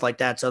pro and stuff like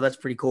that. So that's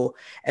pretty cool.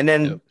 And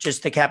then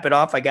just to cap it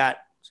off, I got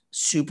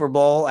Super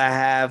Bowl. I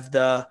have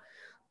the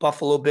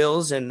Buffalo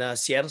Bills and the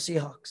Seattle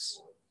Seahawks.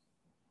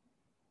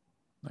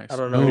 Nice. I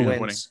don't know who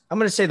wins. I'm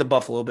going to say the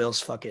Buffalo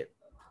Bills. Fuck it.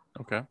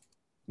 Okay.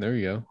 There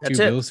you go. That's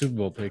 2 it. Bills Super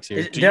Bowl picks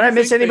here. Did I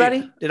miss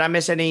anybody? Did I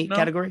miss any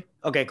category?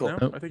 Okay, cool.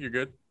 No, I think you're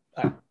good.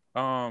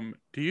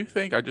 Do you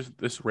think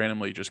this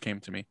randomly just came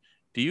to me?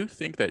 Do you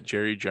think that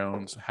Jerry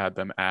Jones had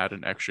them add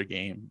an extra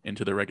game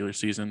into the regular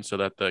season so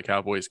that the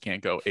Cowboys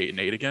can't go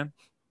 8-8 again?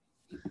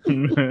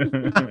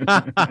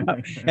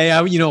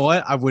 Hey, you know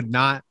what? I would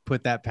not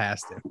put that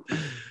past him.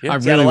 Yeah, I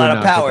really would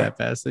not put that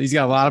past him. He's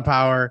got a lot of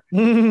power.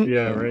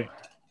 Yeah, right.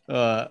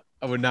 I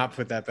would not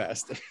put that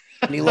past him.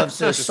 And he loves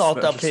to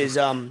salt up his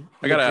I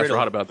gotta ask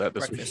Rod about that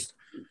this week.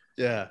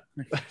 Yeah,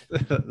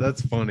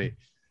 that's funny.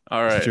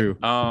 All right, it's true.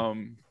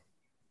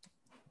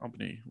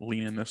 Company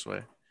lean in this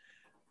way.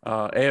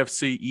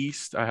 AFC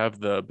East, I have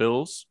the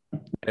Bills.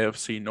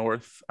 AFC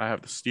North, I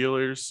have the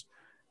Steelers.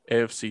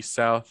 AFC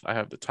South, I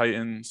have the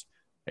Titans.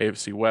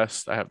 AFC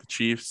West, I have the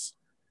Chiefs.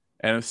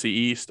 NFC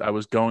East, I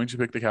was going to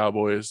pick the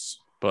Cowboys,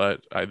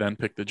 but I then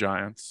picked the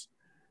Giants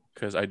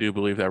because I do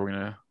believe that we're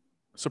gonna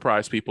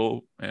surprise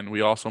people, and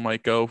we also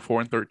might go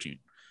 4-13.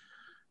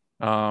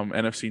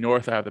 NFC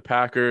North, I have the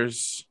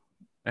Packers.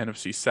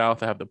 NFC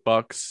South, I have the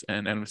Bucks,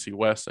 and NFC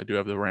West, I do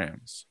have the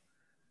Rams.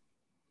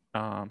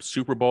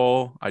 Super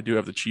Bowl, I do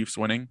have the Chiefs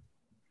winning.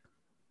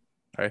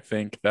 I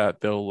think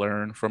that they'll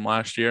learn from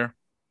last year,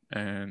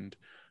 and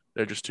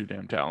they're just too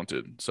damn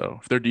talented. So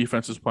if their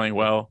defense is playing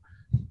well,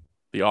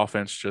 the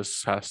offense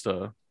just has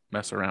to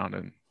mess around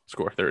and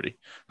score 30.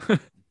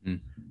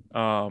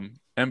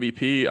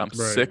 MVP, I'm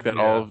sick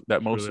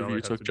that most of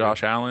you took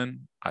Josh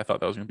Allen. I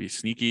thought that was going to be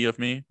sneaky of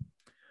me,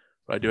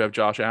 but I do have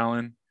Josh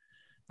Allen.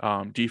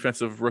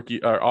 Offensive rookie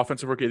of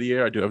the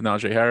year, I do have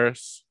Najee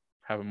Harris.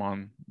 Have him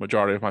on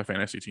majority of my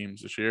fantasy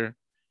teams this year.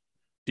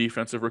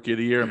 Defensive Rookie of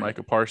the Year,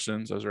 Micah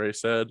Parsons, as Ray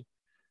said.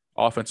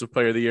 Offensive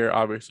Player of the Year,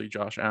 obviously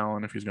Josh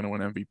Allen, if he's going to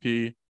win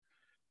MVP.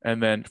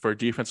 And then for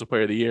Defensive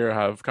Player of the Year,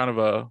 I have kind of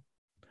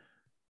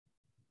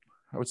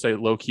I would say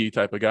low-key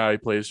type of guy. He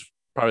plays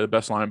probably the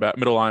best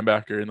middle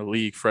linebacker in the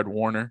league, Fred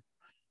Warner,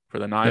 for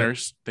the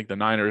Niners. I think the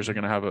Niners are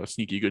going to have a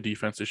sneaky good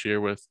defense this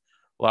year with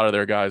a lot of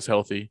their guys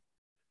healthy.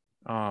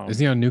 Is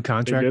he on a new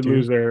contract? They did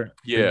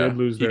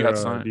lose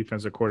their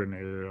defensive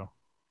coordinator, though.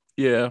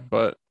 Yeah,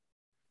 but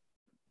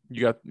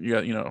you got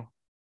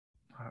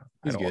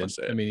I don't want to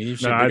say it. I mean,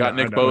 they got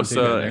Nick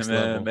Bosa, and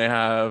then they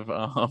have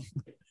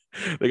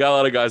they got a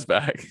lot of guys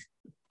back.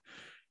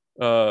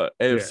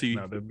 AFC.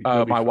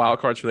 My wild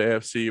cards for the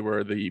AFC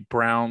were the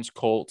Browns,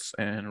 Colts,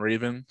 and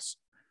Ravens,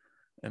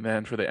 and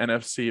then for the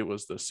NFC, it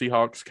was the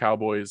Seahawks,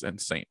 Cowboys, and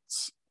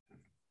Saints.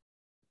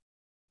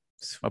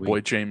 Sweet. My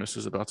boy Jameis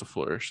is about to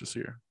flourish this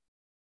year.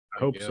 I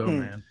hope so,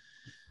 man.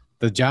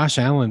 The Josh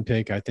Allen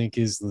pick, I think,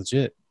 is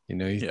legit.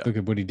 Look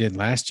at what he did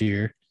last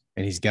year,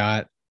 and he's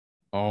got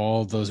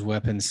all those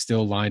weapons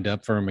still lined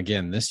up for him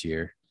again this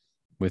year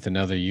with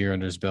another year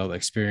under his belt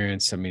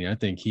experience. I mean, I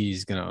think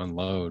he's going to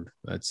unload.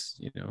 That's,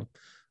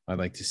 I'd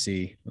like to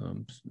see.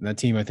 That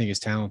team, I think, is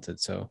talented.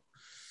 So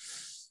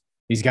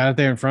he's got it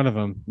there in front of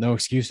him. No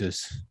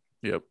excuses.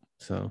 Yep.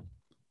 So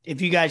if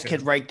you guys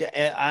could write,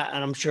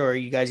 and I'm sure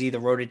you guys either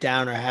wrote it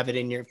down or have it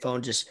in your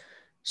phone, just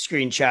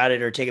screenshot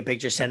it or take a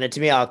picture, send it to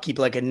me. I'll keep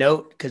like a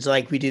note because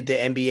like we did the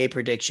NBA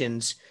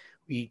predictions.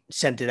 We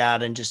sent it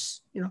out and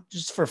just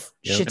for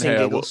shits and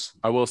giggles.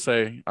 I will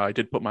say I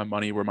did put my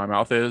money where my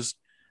mouth is.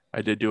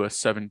 I did do a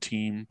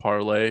 7-team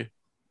parlay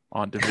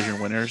on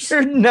division winners.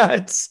 You're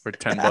nuts. For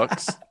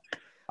 $10.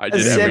 I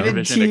did every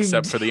division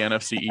except for the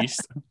NFC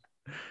East.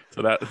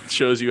 So that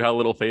shows you how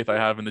little faith I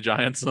have in the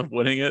Giants of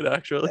winning it,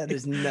 actually. That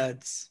is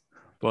nuts.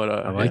 But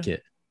I like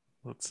it.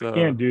 I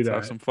can't do that.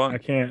 Have some fun. I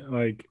can't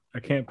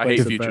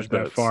place a bet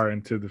that far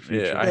into the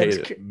future. Yeah, I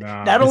hate it.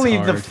 Not only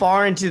the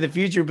far into the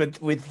future, but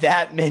with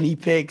that many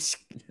picks,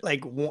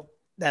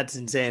 that's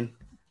insane.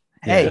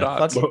 Hey,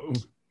 fuck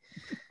it.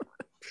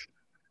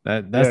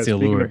 That's the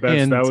allure.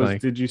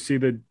 Did you see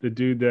the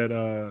dude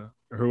that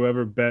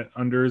whoever bet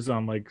unders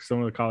on like some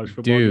of the college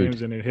football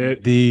games and it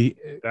hit?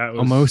 That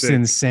was most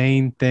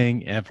insane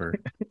thing ever.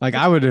 Like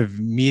I would have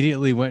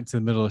immediately went to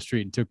the middle of the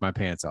street and took my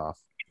pants off.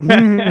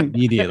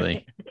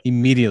 Immediately.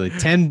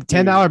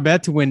 $10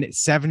 bet to win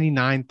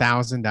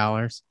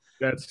 $79,000.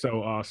 That's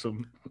so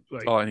awesome.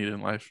 That's all I need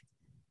in life.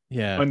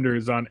 Yeah.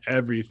 Unders on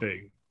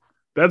everything.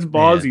 That's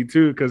ballsy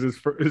too, because it's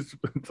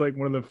like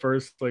one of the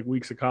first like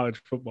weeks of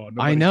college football.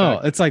 I know.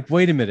 It's like,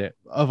 wait a minute.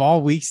 Of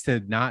all weeks to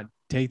not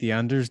take the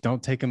unders,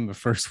 don't take them the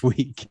first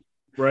week.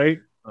 Right.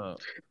 But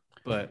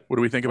what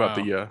do we think about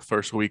the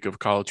first week of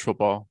college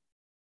football?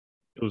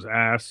 It was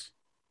ass.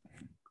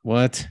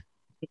 What?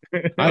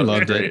 I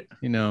loved it.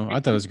 I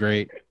thought it was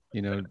great,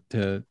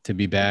 to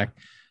be back.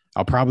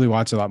 I'll probably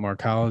watch a lot more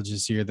college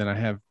this year than I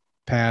have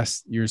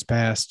years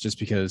past, just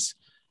because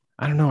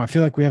I don't know. I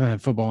feel like we haven't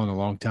had football in a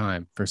long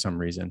time for some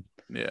reason.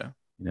 Yeah.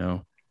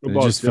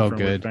 It just felt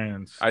good.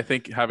 Fans. I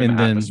think having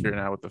the atmosphere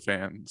now with the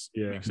fans.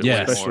 Yeah.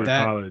 Especially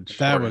college.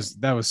 That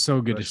was so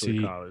good to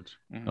see. College.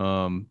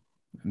 Mm-hmm.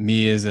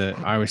 Me as a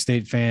Iowa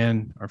State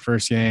fan, our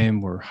first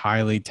game, we're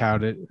highly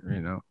touted,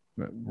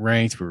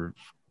 ranked. We're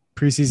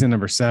preseason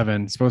number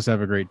 7, supposed to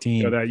have a great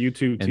team. That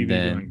YouTube TV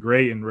doing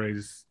great and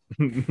Ray's.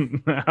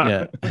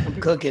 Yeah,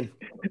 I'm cooking.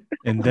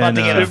 And then I'm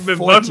about to get a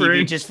 4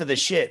 TV just for the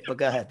shit. But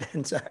go ahead.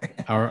 I'm sorry.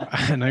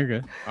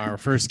 Our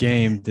first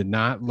game did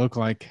not look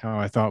like how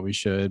I thought we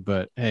should.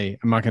 But hey,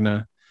 I'm not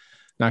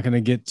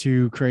gonna get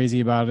too crazy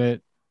about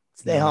it.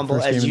 Stay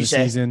humble, as you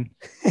say. Season.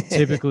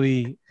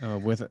 Typically,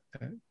 with a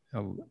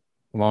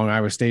long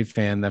Iowa State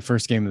fan, that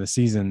first game of the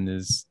season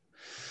is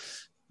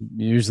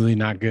usually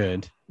not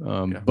good.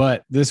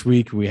 But this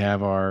week we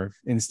have our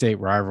in-state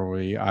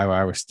rivalry,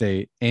 Iowa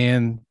State,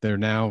 and they're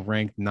now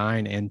ranked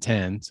 9 and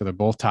 10. So they're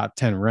both top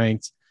 10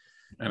 ranked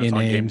in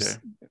Ames.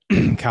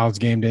 College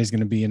game day is going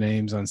to be in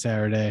Ames on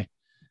Saturday.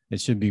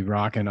 It should be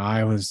rocking.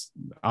 Iowa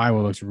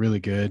looks really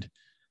good.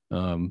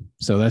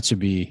 So that should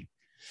be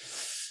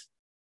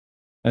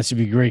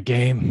a great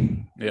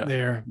game. Yeah.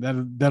 There.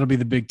 That'll be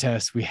the big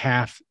test. We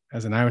have,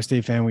 as an Iowa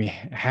State fan, we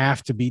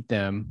have to beat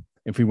them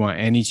if we want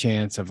any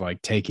chance of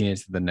like taking it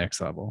to the next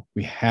level.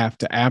 We have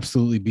to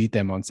absolutely beat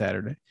them on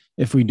Saturday.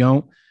 If we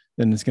don't,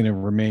 then it's going to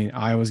remain,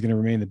 Iowa's going to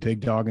remain the big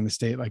dog in the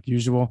state like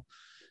usual.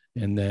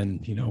 And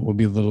then, we'll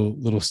be a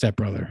little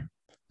stepbrother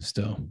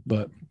still.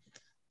 But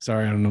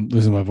sorry, I'm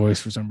losing my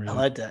voice for some reason.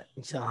 I like that.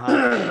 You sound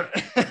hot.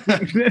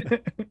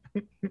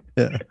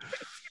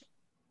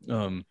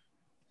 Yeah.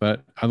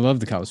 But I love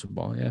the college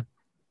football. Yeah.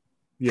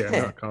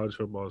 Yeah. College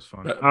football is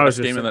fun. I was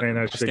just saying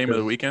that game of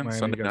the weekend,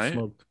 Sunday night.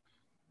 Smoked.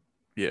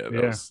 Yeah,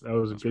 that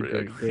was a big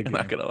game. I'm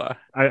not gonna lie.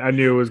 I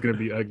knew it was gonna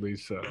be ugly,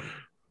 so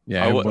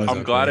yeah.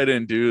 I'm glad I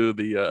didn't do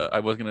the. I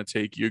was gonna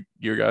take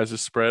your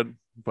guys' spread,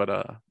 but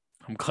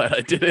I'm glad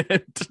I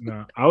didn't.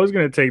 No, I was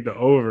gonna take the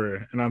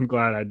over, and I'm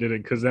glad I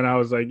didn't, because then I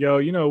was like, yo,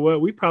 you know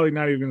what? We probably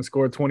not even gonna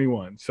score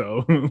 21.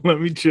 So let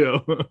me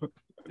chill.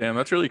 Damn,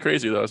 that's really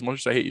crazy though. As much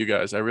as I hate you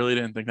guys, I really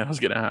didn't think that was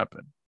gonna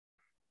happen.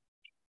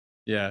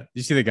 Yeah. Did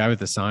you see the guy with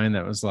the sign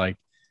that was like,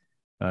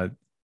 and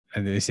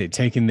they say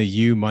taking the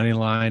U money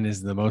line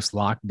is the most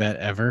locked bet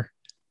ever?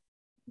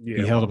 Yeah,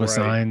 he held up a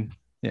sign.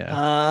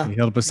 Yeah. He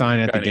held up a sign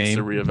at the game. Needs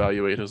to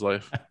reevaluate his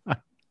life.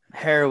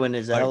 Heroin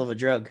is a hell of a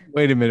drug.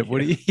 Wait a minute. What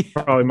do you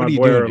probably my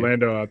boy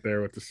Orlando out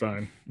there with the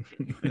sign?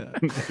 Yeah.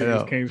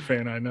 Biggest Kings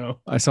fan I know.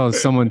 I saw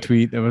someone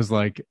tweet that was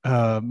like,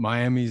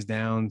 Miami's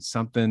down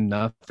something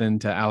nothing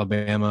to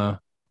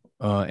Alabama,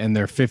 and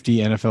there are 50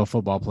 NFL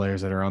football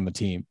players that are on the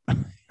team.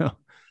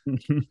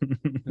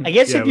 I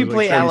guess if you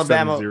play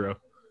Alabama, 0.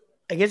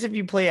 I guess if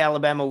you play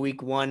Alabama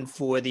week 1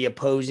 for the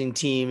opposing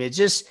team,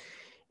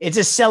 it's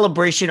a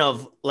celebration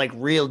of like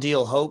real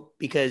deal hope,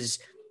 because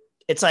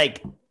it's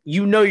like,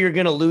 you know, you're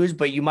going to lose,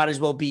 but you might as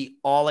well be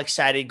all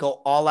excited,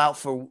 go all out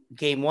for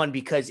game 1,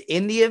 because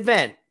in the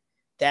event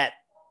that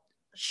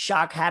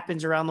shock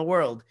happens around the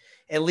world,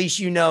 at least,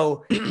 you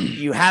know,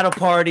 you had a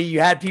party, you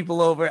had people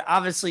over.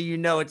 Obviously, you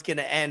know, it's going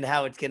to end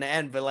how it's going to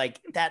end, but like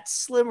that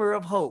slimmer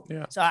of hope.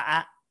 Yeah. So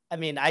I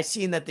mean, I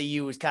seen that the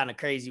U was kind of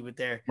crazy with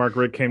their Mark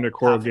Richt came to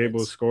Coral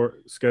Gables,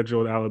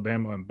 scheduled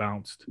Alabama, and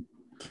bounced.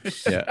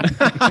 Yeah.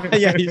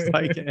 Yeah, he's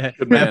like,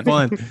 good man. Have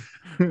fun.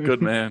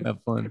 Good man.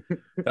 Have fun.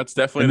 That's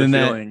definitely the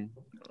feeling.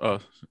 Oh,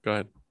 go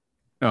ahead.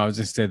 No, I was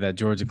just saying that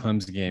Georgia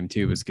Clemson game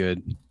too was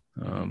good.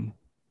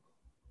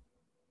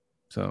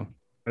 So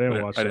I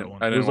didn't watch that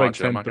one. I didn't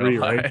watch like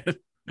 10-3, right?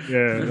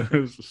 Yeah,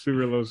 it was a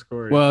super low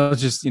score. Well, it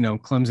was just, you know,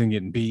 Clemson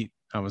getting beat.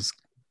 I was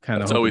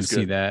kind of hoping to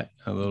see that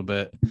a little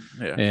bit.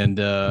 Yeah.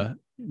 And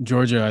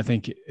Georgia, I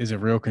think, is a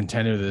real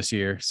contender this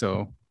year.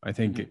 So I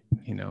think,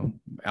 you know,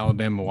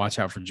 Alabama, watch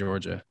out for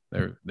Georgia.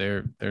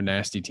 They're a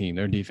nasty team.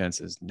 Their defense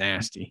is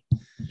nasty.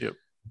 Yep.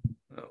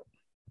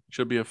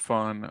 Should be a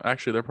fun.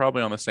 Actually, they're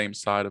probably on the same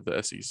side of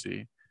the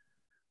SEC.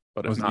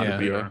 But if not,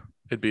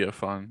 it'd be a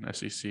fun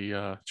SEC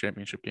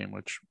championship game,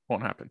 which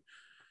won't happen.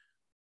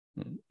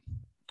 I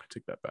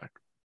take that back.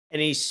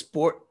 Any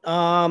sport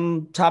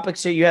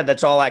topics that you had?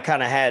 That's all I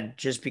kind of had,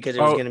 just because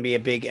it was going to be a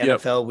big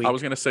NFL week. I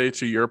was going to say,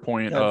 to your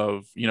point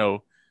of, you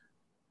know,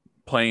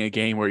 playing a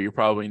game where you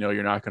probably know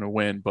you're not going to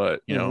win,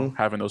 but, you know,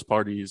 having those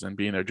parties and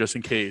being there just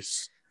in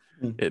case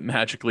it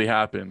magically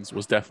happens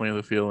was definitely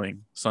the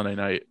feeling Sunday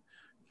night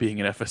being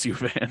an FSU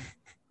fan.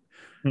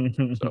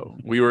 So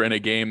we were in a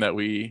game that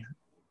we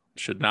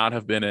should not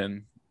have been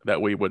in,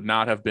 that we would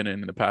not have been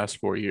in the past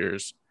 4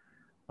 years.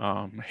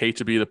 Hate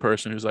to be the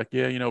person who's like,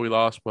 yeah, you know, we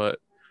lost, but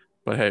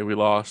hey, we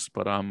lost,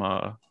 but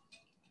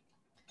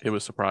it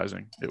was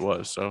surprising. It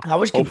was. So I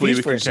was hopefully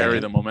we can carry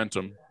the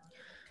momentum.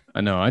 I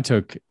know. I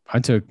took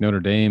Notre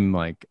Dame,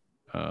 like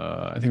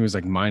I think it was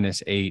like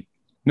 -8.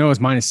 No, it was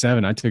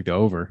 -7. I took the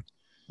over.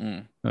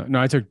 No,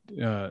 I took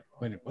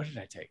wait, what did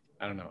I take?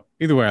 I don't know.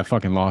 Either way, I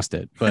fucking lost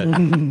it. But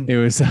it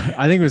was,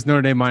 I think it was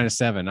Notre Dame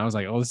 -7. I was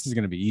like, oh, this is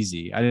going to be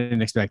easy. I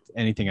didn't expect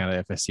anything out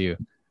of FSU.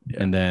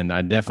 Yeah. And then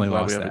I definitely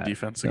lost we have that. A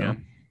defense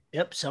again.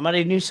 Yep.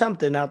 Somebody knew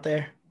something out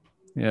there.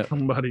 Yeah.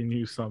 Somebody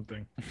knew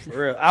something.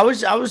 For real. I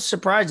was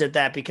surprised at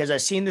that, because I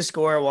seen the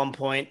score at one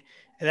point,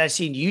 and I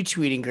seen you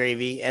tweeting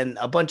Gravy and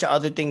a bunch of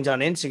other things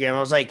on Instagram. I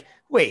was like,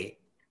 wait,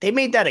 they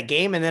made that a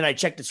game? And then I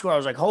checked the score. I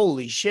was like,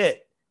 holy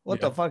shit. What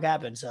the fuck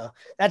happened? So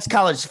that's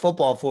college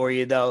football for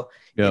you, though.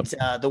 Yep. It's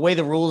the way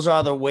the rules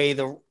are, the way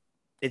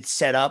it's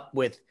set up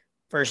with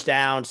first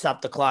down,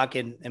 stop the clock,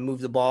 and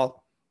move the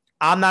ball.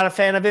 I'm not a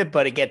fan of it,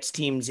 but it gets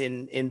teams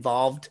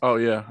involved. Oh,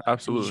 yeah,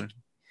 absolutely.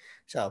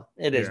 So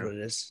it is what it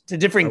is. It's a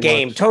different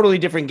game, totally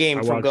different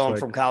game from going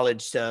from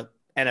college to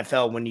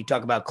NFL when you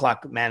talk about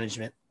clock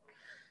management.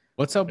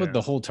 What's up with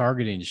the whole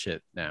targeting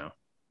shit now?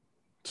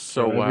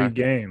 So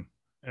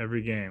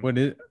every game. What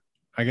is?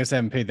 I guess I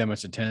haven't paid that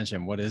much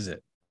attention. What is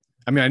it?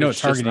 I mean, I know what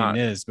targeting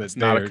is, but it's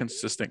not a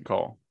consistent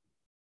call.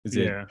 Is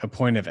it a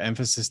point of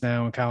emphasis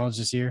now in college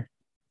this year?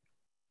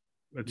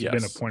 It's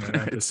been a point of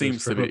emphasis it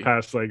seems for to be the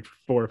past like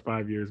 4 or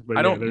 5 years. But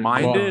I don't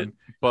mind it,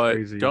 but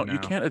you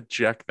can't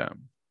eject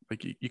them.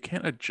 Like you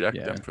can't eject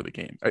them for the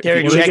game.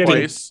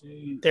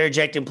 They're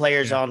ejecting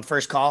players on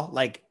first call.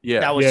 Like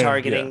that was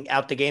targeting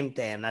out the game.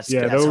 Damn, that's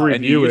they'll review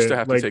and you used to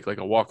have to take like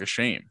a walk of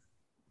shame.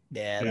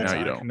 Yeah, now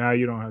you don't. Now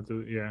you don't have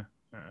to. Yeah.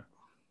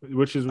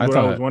 Which is what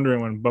I was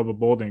wondering when Bubba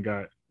Bolden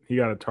got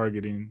a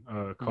targeting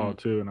call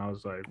too, and I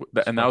was like,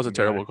 and that was a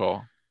terrible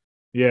call.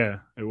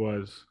 Yeah, it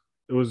was.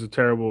 It was a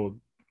terrible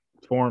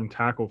form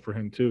tackle for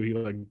him too. He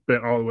like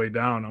bent all the way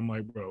down. I'm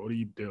like, bro, what are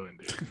you doing,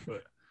 dude?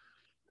 But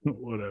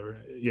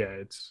whatever.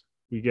 Yeah,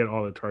 we get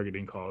all the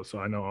targeting calls, so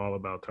I know all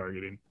about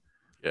targeting.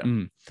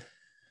 Yeah.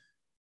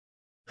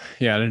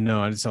 Yeah, I didn't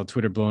know. I just saw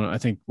Twitter blowing up. I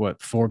think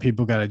 4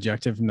 people got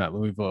ejected from that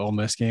Louisville Ole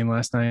Miss game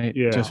last night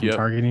just from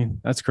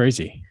targeting. That's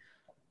crazy.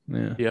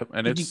 Yeah. Yep.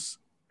 And it's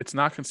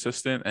not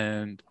consistent,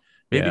 and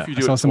maybe if you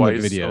do it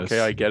twice, okay,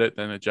 I get it,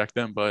 then eject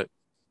them, but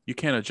you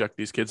can't eject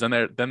these kids. And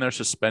they're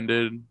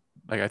suspended.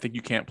 Like I think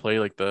you can't play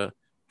like the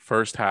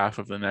first half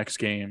of the next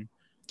game.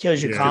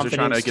 Kills your confidence.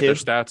 They're trying to get too. their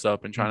stats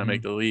up and trying to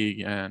make the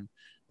league, and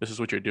this is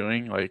what you're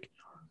doing. Like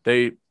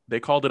they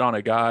called it on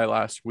a guy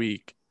last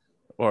week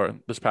or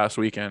this past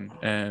weekend,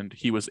 and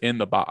he was in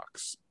the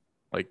box,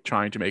 like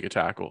trying to make a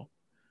tackle,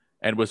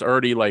 and was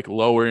already like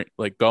lower,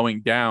 like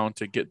going down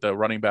to get the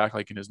running back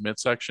like in his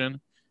midsection,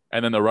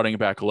 and then the running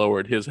back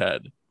lowered his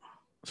head.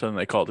 So then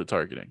they called it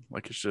targeting.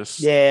 Like it's just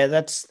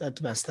that's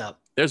messed up.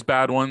 There's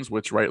bad ones,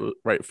 which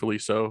rightfully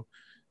so,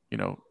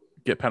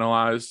 get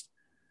penalized,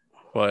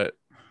 but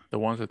the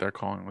ones that they're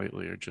calling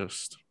lately are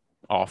just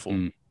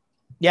awful.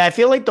 Yeah, I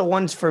feel like the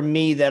ones for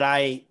me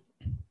that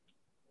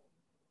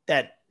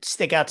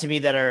stick out to me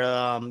that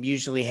are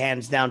usually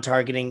hands down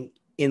targeting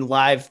in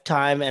live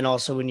time, and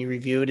also when you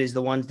review it, is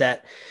the ones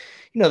that,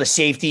 the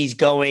safety's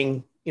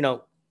going,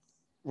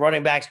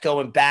 running back's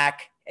going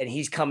back and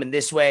he's coming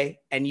this way,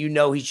 and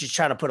he's just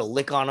trying to put a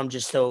lick on him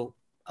just so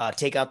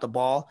take out the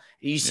ball.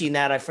 You seen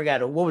that? I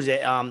forgot, what was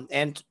it?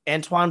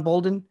 Antoine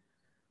Bolden.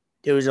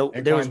 There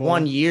was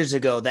one years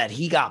ago that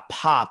he got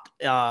popped.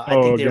 I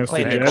think they were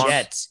playing the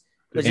Jets.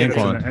 Was it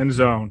the end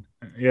zone?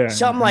 Yeah,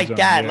 something like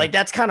that. Yeah. Like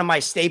that's kind of my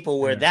staple.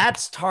 Where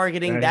that's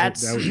targeting.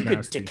 That you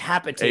could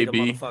decapitate a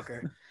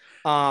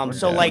motherfucker.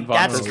 So like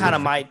that's kind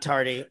of my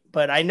target.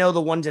 But I know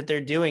the ones that they're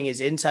doing is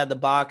inside the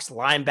box,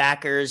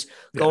 linebackers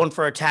going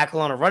for a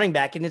tackle on a running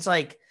back, and it's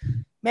like,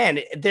 man,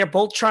 they're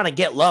both trying to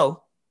get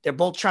low. They're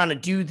both trying to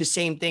do the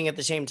same thing at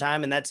the same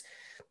time, and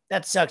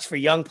that sucks for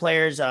young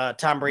players.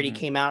 Tom Brady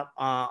came out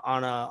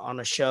on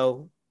a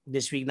show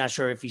this week. Not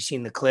sure if you've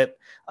seen the clip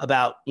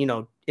about,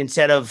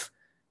 instead of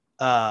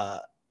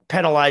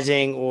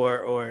penalizing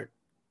or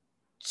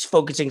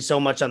focusing so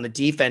much on the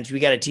defense, we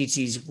got to teach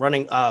these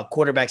running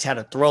quarterbacks how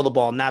to throw the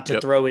ball, not to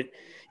throw it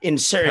in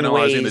certain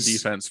penalizing ways. The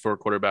defense for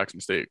quarterbacks'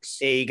 mistakes.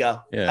 There you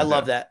go. Yeah, I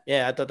love that.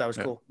 Yeah, I thought that was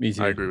cool. Me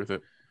too. I agree with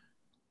it.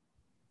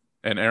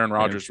 And Aaron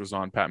Rodgers was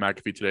on Pat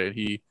McAfee today.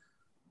 He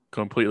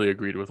completely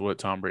agreed with what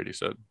Tom Brady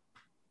said.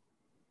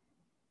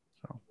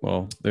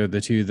 Well, they're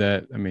the two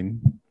that, I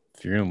mean,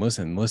 if you're going to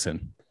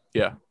listen.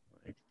 Yeah.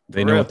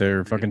 They know what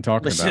they're fucking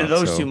talking about. Listen to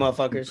those two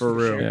motherfuckers. For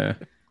real. Sure. Yeah.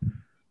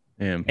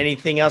 Damn.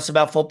 Anything else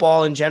about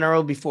football in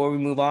general before we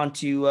move on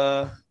to,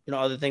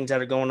 other things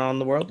that are going on in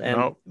the world?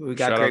 And we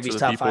got Gravy's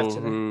top five today. Shout out to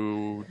the people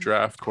who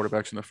draft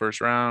quarterbacks in the first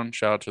round.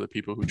 Shout out to the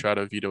people who try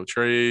to veto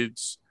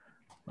trades.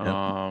 Yep.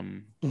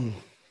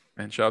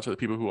 And shout out to the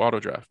people who auto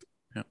draft.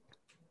 Yeah.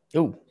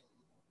 Ooh.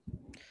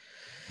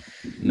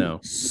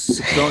 No.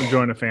 Don't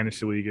join a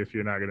fantasy league if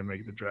you're not going to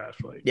make the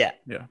draft. Yeah.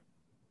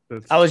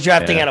 That's, I was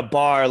drafting at a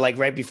bar like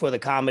right before the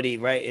comedy,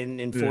 right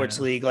in Ford's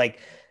league, like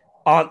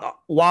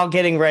while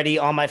getting ready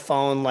on my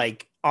phone,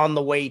 like on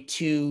the way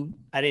to.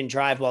 I didn't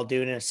drive while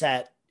doing it. I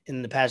sat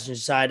in the passenger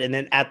side, and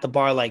then at the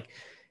bar, like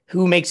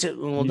who makes it?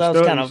 Well, that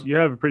was kind of you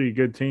have a pretty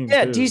good team.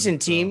 Yeah, too,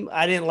 decent team.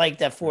 I didn't like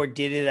that Ford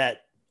did it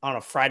on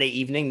a Friday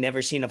evening.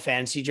 Never seen a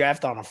fantasy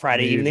draft on a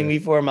Friday evening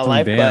before in my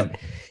life. But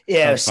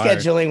yeah,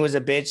 scheduling was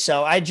a bitch.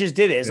 So I just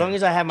did it. As long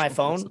as I have my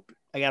phone,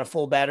 I got a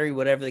full battery,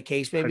 whatever the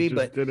case may be.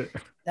 But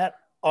that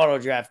auto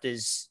draft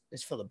is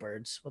for the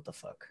birds. What the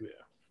fuck? Yeah,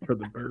 for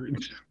the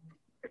birds.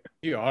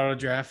 You auto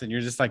draft and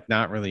you're just like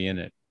not really in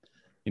it.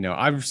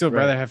 I'd still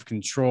rather have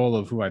control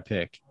of who I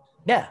pick.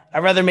 Yeah,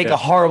 I'd rather make a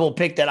horrible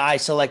pick that I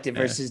selected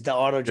versus the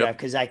auto draft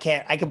because I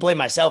can blame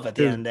myself at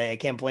the end of the day. I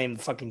can't blame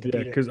the fucking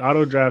computer. Yeah, because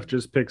auto draft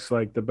just picks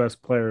like the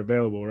best player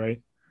available,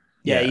 right?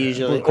 Yeah,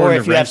 usually. Or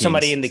if you have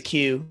somebody in the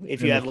queue,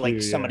 if you have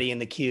like somebody in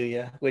the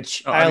queue,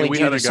 which I only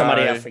do to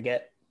somebody I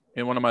forget.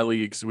 In one of my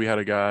leagues, we had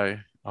a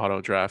guy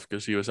auto draft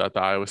because he was at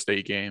the Iowa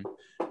State game.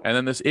 And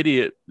then this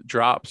idiot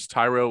drops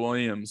Tyrell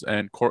Williams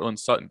and Cortland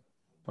Sutton,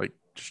 like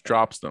just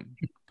drops them.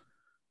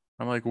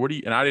 I'm like,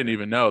 and I didn't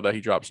even know that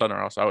he dropped Sutton,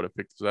 or else I would have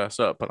picked his ass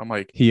up. But I'm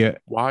like,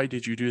 why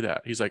did you do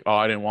that? He's like,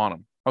 I didn't want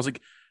him. I was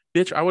like,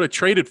 bitch, I would have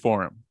traded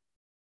for him.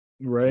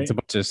 Right. It's a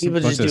bunch of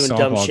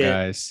softball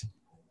guys.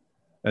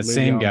 That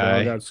same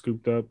guy got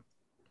scooped up.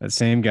 That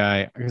same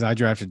guy, because I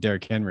drafted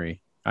Derrick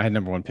Henry. I had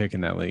number one pick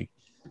in that league.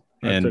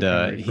 And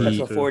that's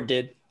what Ford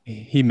did.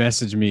 He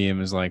messaged me and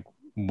was like,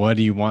 what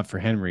do you want for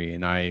Henry?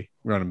 And I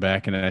wrote him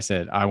back and I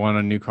said, I want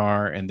a new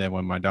car. And then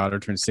when my daughter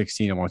turns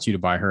 16, I want you to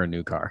buy her a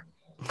new car.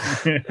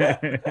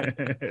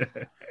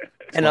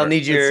 And I'll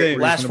need your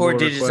last four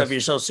digits of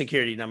your social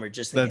security number.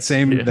 Just that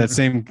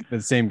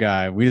same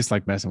guy. We just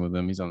like messing with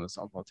him. He's on the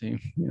softball team.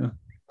 Yeah.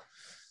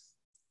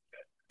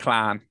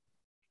 Clan.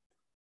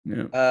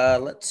 Yeah.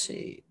 Let's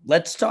see.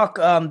 Let's talk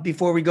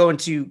before we go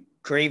into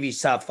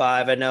Gravy's top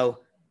five. I know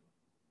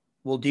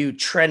we'll do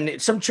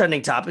some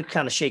trending topic,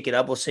 kind of shake it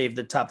up. We'll save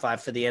the top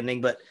five for the ending,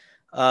 but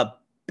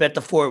Bet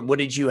the Fort, what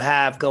did you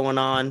have going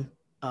on?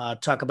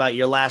 Talk about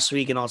your last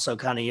week and also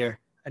kind of your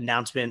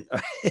announcement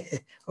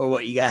or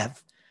what you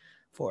have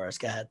for us.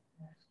 Go ahead.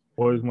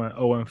 What was my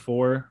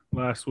 0-4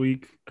 last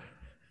week?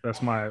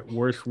 That's my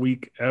worst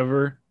week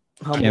ever.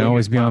 Can't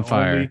always be on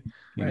fire.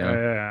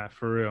 Yeah,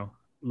 for real.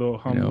 A little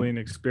humbling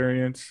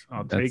experience.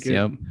 I'll take it.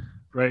 Yep.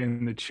 Right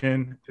in the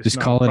chin. Just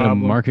call it a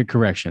market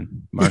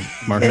correction.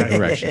 Market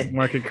correction.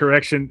 Market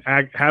correction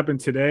happened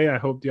today. I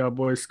hope y'all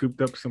boys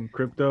scooped up some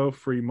crypto,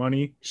 free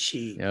money.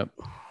 Shit. Yep.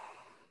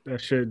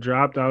 that shit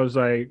dropped, I was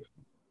like,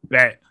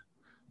 bet.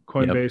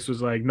 Coinbase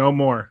was like, no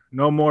more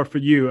for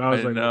you. I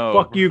was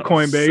fuck you,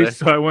 Coinbase.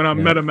 So I went on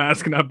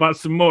MetaMask and I bought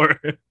some more.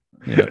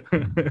 But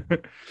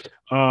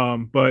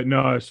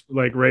no, it's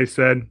like Ray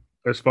said,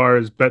 as far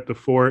as bet the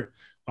fort,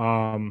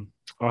 I'll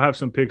have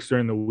some picks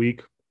during the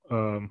week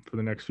for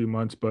the next few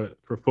months. But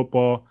for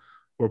football,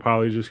 we're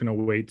probably just gonna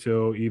wait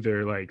till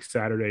either like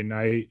Saturday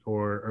night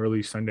or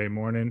early Sunday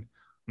morning.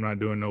 I'm not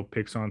doing no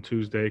picks on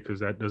Tuesday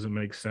because that doesn't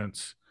make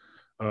sense.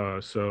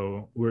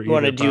 So we're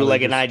want to do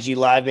like an IG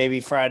live maybe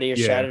Friday or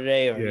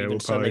Saturday or even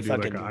we'll Sunday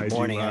fucking like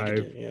morning.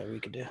 We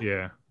could do.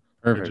 Yeah.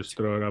 Perfect. Just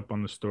throw it up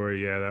on the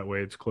story. Yeah, that way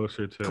it's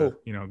closer to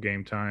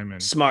game time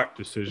and smart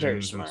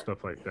decisions and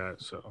stuff like that.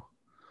 So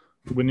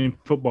winning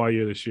football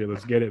year this year.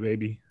 Let's get it,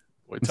 baby.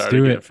 We're tired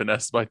of getting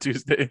finessed by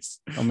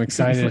Tuesdays. I'm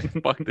excited.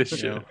 Fuck this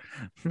shit.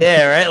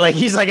 Yeah, right. Like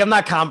he's like, I'm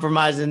not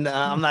compromising.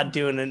 I'm not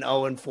doing an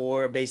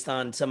 0-4 based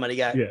on somebody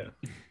got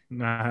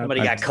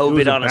somebody got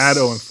COVID on a bad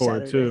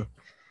 0-4 too.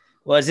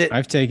 Was it?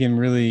 I've taken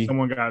really.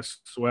 Someone got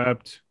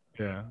swept.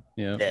 Yeah.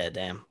 Yeah.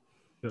 Damn.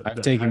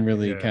 I've taken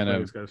really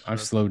I've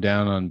slowed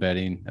down on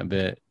betting a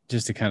bit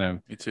just to kind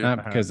of. Me too.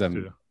 Not because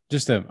I'm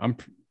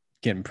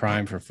getting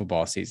primed for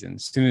football season.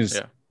 As soon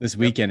as this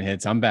weekend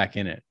hits, I'm back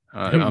in it.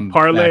 I'm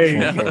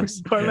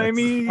parlay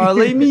me. I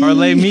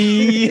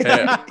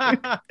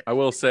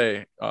will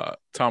say,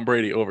 Tom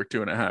Brady over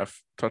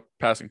 2.5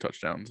 passing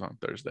touchdowns on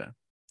Thursday.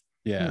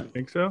 Yeah, I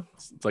think so.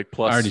 It's like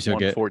plus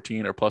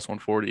 114 or plus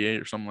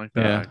 148 or something like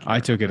that. Yeah, I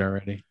took it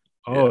already.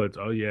 Oh, that's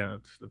a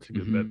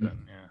good bet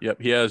then. Yeah.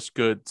 Yep, he has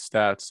good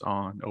stats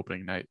on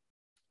opening night.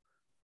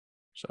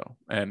 So,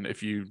 and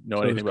if you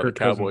know anything about the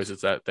Cowboys,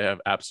 it's that they have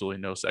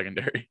absolutely no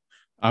secondary.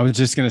 I was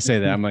just gonna say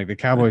that. I'm like, the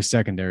Cowboys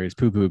secondary is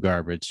poo-poo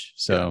garbage.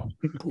 So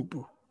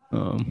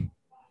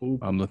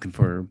I'm looking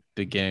for a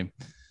big game.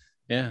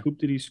 Yeah.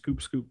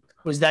 Scoop.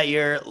 Was that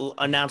your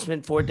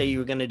announcement for it that you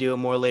were gonna do it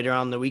more later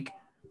on in the week?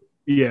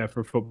 Yeah,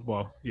 for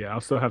football. Yeah,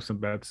 I'll still have some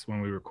bets when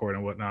we record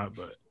and whatnot,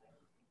 but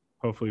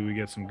hopefully we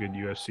get some good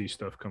UFC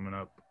stuff coming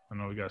up. I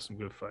know we got some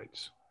good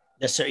fights.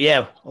 Yes, sir.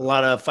 Yeah, a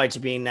lot of fights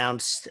are being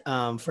announced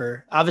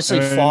for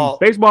obviously fall.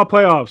 Baseball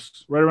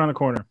playoffs right around the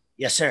corner.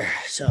 Yes, sir.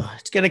 So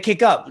it's going to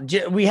kick up.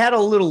 We had a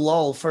little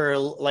lull for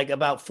like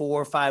about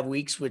 4 or 5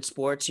 weeks with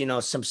sports,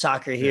 some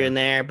soccer here and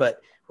there,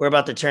 but we're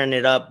about to turn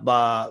it up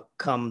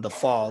come the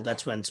fall.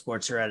 That's when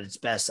sports are at its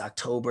best.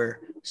 October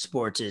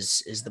sports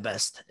is the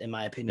best, in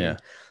my opinion.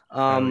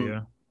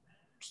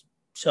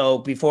 So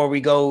before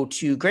we go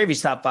to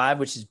Gravy's top 5,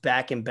 which is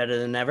back and better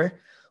than ever,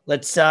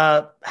 let's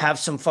have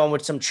some fun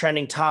with some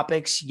trending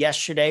topics.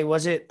 Yesterday,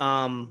 was it?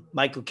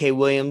 Michael K.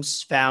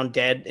 Williams found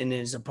dead in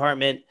his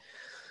apartment.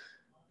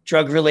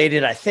 Drug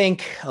related, I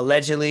think,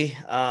 allegedly.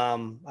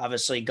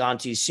 Obviously gone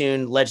too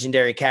soon.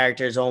 Legendary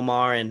characters,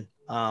 Omar and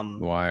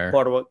Wire.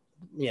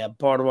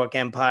 Boardwalk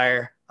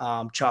Empire,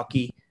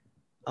 Chalky.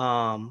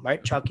 Right?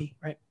 Chalky,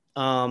 right?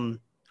 I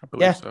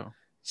believe so.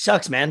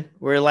 Sucks, man.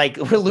 We're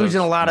losing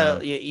a lot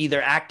of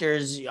either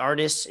actors,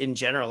 artists in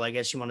general. I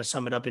guess you want to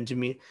sum it up into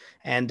me.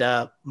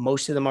 And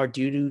most of them are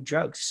due to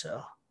drugs.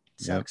 So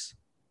it sucks.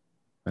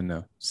 I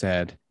know.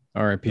 Sad.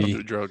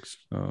 R.I.P. Drugs.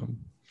 All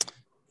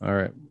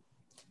right.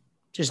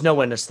 Just know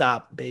when to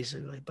stop,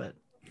 basically. But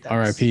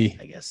R.I.P.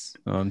 I guess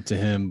to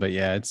him. But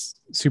yeah, it's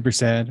super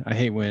sad. I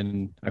hate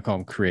when I call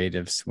them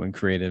creatives. When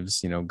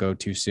creatives, go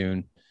too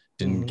soon,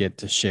 didn't get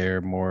to share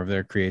more of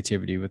their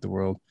creativity with the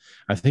world.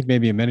 I think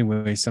maybe in many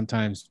ways,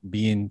 sometimes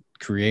being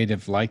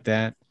creative like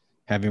that,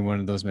 having one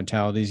of those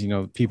mentalities,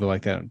 people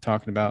like that I'm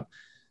talking about,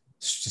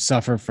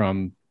 suffer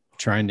from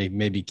trying to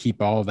maybe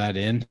keep all of that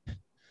in,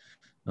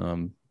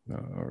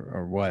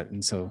 or what.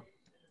 And so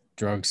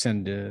drugs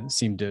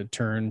seem to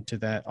turn to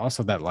that,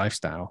 also that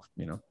lifestyle,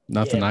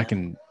 nothing I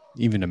can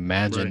even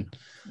imagine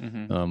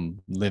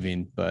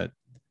living, but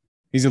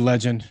he's a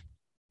legend.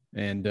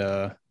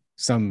 And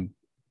some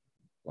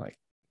like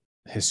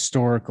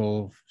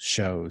historical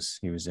shows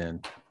he was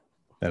in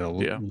that'll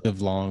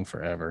live long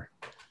forever.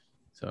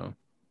 So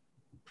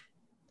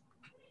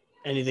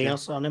anything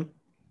else on him?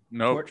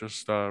 Nope,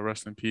 just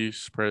rest in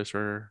peace, prayers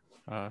for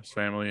his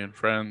family and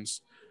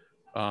friends.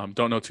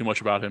 Don't know too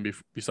much about him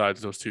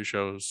besides those 2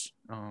 shows.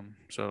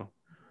 So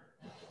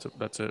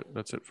that's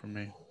it from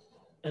me.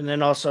 And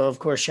then also, of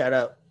course, shout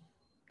out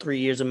 3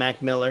 years of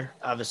Mac Miller.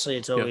 Obviously,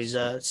 it's always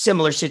a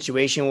similar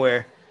situation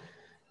where,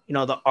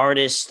 the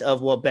artist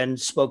of what Ben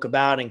spoke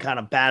about and kind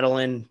of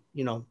battling,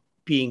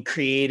 being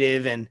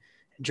creative and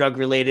drug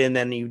related. And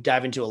then you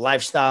dive into a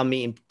lifestyle,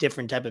 meeting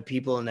different type of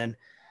people. And then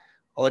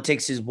all it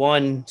takes is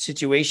one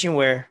situation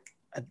where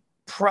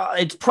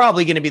it's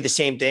probably going to be the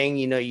same thing.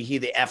 You hear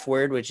the F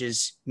word, which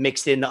is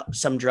mixed in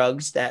some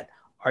drugs that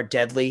are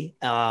deadly.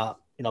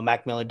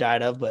 Mac Miller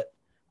died of, but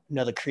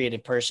another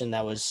creative person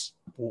that was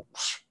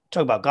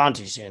talk about gone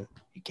too soon.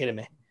 You kidding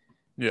me?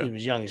 Yeah. He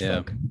was young as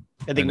fuck.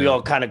 I think we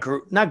all kind of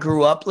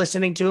grew up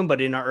listening to him, but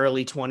in our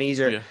early 20s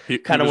or he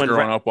kind of was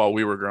growing up while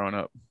we were growing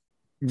up.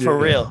 For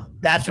real.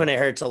 That's when it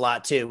hurts a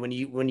lot too. When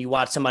you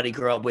watch somebody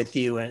grow up with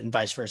you and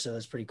vice versa.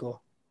 That's pretty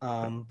cool.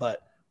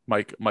 But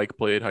Mike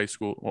played high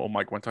school. Well,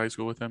 Mike went to high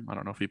school with him. I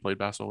don't know if he played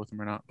basketball with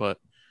him or not, but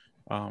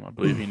I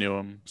believe he knew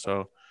him.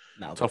 So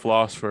tough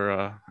loss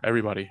for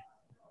everybody.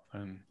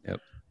 And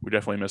we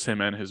definitely miss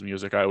him and his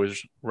music. I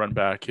always run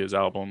back his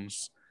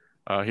albums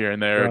here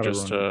and there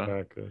just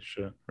to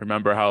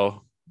remember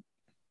how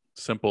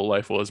simple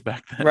life was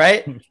back then.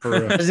 Right?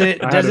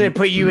 Doesn't it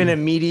put you in an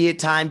immediate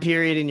time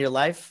period in your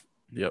life?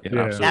 Yep. Yeah.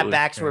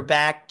 Snapbacks were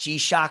back.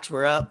 G-Shocks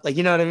were up. Like,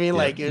 you know what I mean?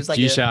 Like, it was like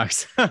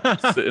G-Shocks.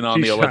 Sitting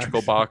on the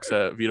electrical box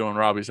at Vito and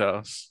Robbie's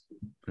house.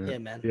 Yeah,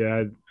 man.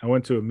 Yeah, I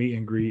went to a meet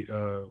and greet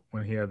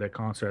when he had that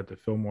concert at the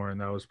Fillmore,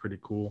 and that was pretty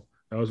cool.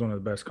 That was one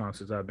of the best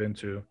concerts I've been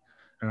to.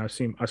 And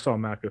I saw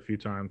Mac a few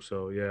times.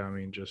 So, yeah, I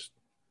mean, just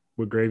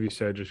what Gravy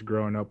said, just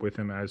growing up with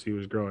him as he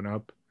was growing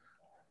up,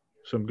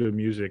 some good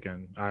music.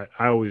 And I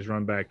always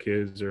run back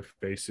Kids or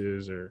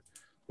Faces or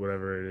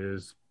whatever it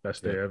is,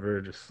 Best Day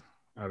Ever, just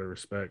out of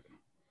respect.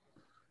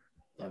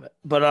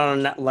 But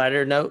on a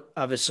lighter note,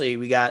 obviously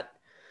we got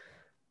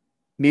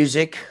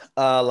music.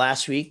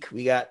 Last week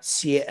we got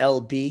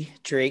CLB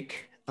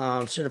Drake,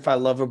 Certified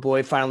Lover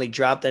Boy, finally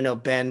dropped. I know,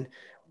 Ben,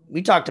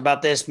 we talked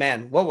about this,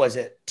 man. What was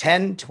it?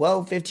 10,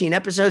 12, 15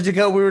 episodes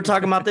ago we were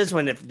talking about this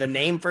when the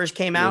name first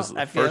came out.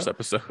 First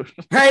episode.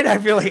 Right? I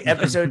feel like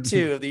episode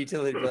 2 of the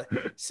Utility Play.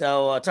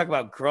 So talk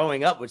about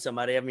growing up with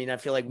somebody. I mean, I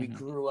feel like we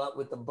grew up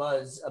with the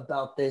buzz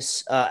about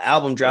this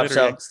album drop.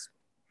 So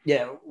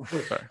yeah.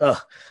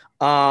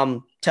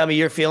 Tell me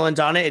your feelings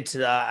on it. It's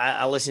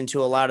I listened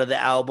to a lot of the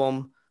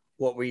album.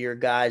 What were your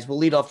guys? We'll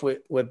lead off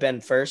with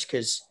Ben first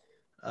because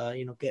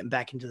getting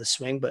back into the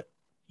swing. But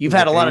you've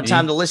had a lot of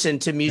time to listen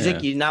to music.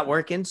 Yeah. You're not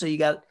working, so you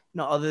got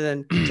other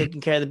than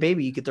taking care of the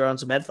baby, you could throw on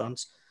some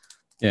headphones.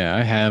 Yeah,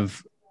 I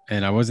have,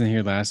 and I wasn't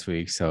here last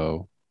week,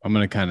 so I'm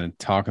gonna kind of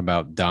talk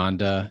about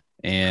Donda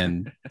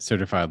and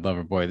Certified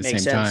Lover Boy at the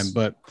same time.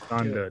 But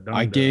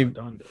I gave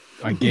them.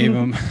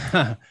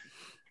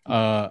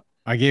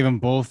 I gave them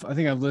both. I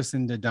think I've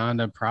listened to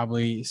Donda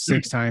probably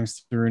 6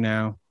 times through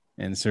now,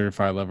 and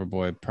Certified Lover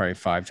Boy probably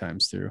 5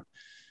 times through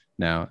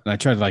now. And I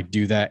try to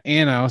do that.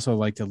 And I also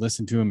like to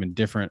listen to them in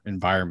different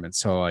environments.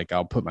 So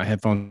I'll put my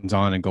headphones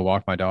on and go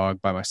walk my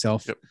dog by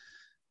myself,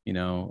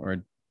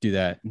 or do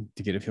that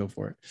to get a feel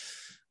for it.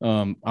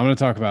 I'm going to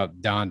talk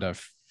about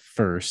Donda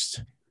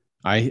first.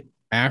 I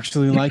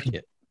actually like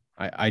it.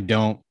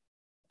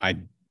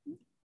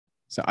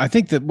 So I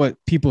think that what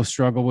people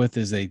struggle with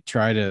is they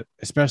try to,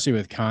 especially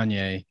with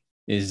Kanye,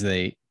 is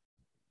they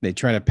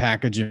try to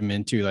package him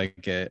into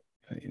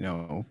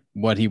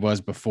what he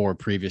was before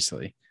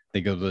previously. They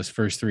go to those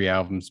first 3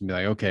 albums and be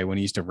like, okay, when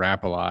he used to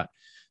rap a lot,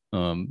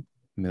 and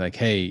be like,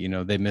 hey,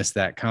 they missed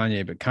that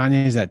Kanye. But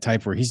Kanye is that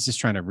type where he's just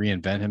trying to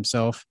reinvent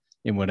himself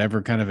in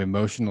whatever kind of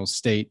emotional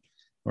state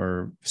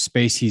or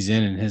space he's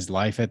in his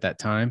life at that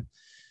time.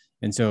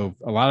 And so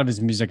a lot of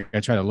his music, I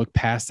try to look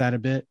past that a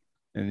bit.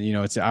 And,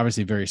 it's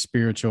obviously very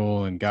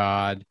spiritual and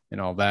God and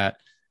all that.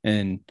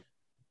 And,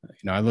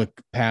 I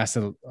look past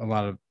a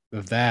lot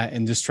of that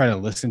and just try to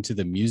listen to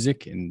the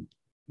music and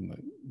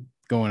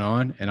going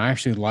on. And I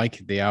actually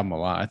like the album a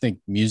lot. I think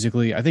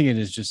musically, it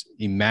is just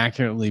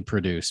immaculately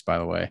produced, by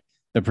the way.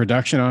 The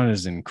production on it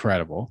is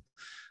incredible.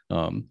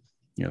 Some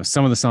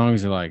of the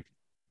songs are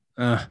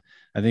I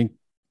think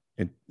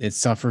it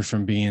suffers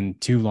from being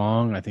too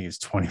long. I think it's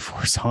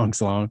 24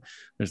 songs long.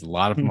 There's a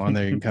lot of them on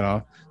there you can cut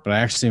off. But I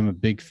actually am a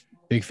big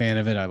fan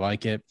of it. I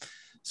like it.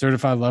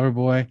 Certified Lover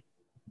Boy,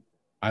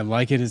 I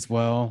like it as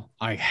well.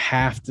 I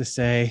have to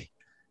say,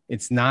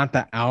 it's not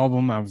the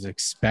album I was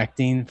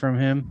expecting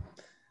from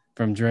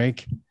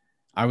Drake.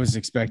 I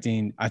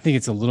think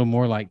it's a little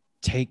more like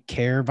Take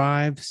Care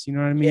vibes. You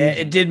know what I mean? Yeah,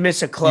 it did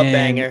miss a club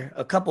banger,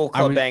 a couple of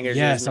club bangers.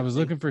 Yes, I was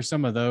looking for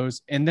some of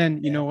those. And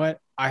then, you know what?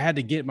 I had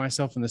to get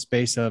myself in the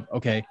space of,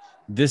 okay,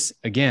 this,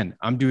 again,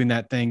 I'm doing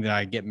that thing that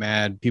I get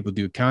mad people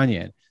do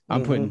Kanye.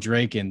 I'm putting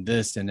Drake in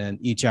this, and then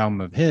each album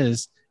of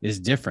his is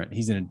different.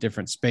 He's in a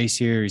different space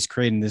here. He's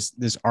creating this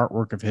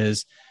artwork of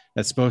his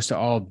that's supposed to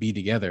all be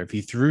together. If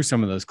he threw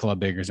some of those club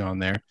bangers on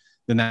there,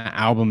 then that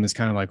album is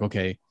kind of like,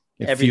 okay,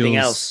 it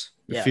feels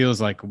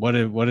like what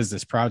is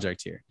this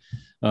project here?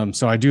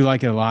 So I do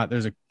like it a lot.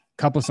 There's a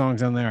couple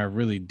songs on there I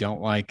really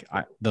don't like.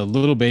 The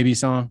Little Baby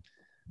song,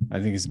 I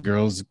think it's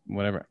Girls,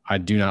 whatever. I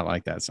do not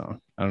like that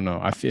song. I don't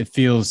know. It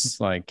feels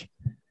like,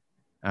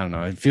 I don't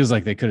know. It feels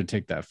like they could have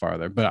taken that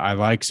farther, but I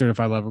like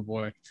Certified Lover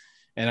Boy.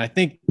 And I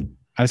think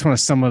I just want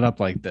to sum it up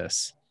like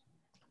this.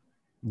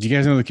 Do you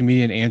guys know the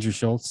comedian Andrew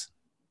Schultz?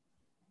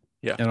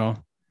 Yeah. At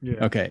all?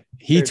 Yeah. Okay.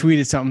 He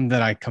tweeted something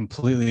that I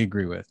completely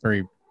agree with, or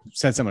he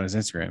said something on his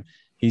Instagram.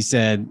 He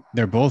said,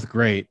 they're both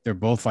great. They're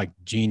both like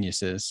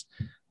geniuses.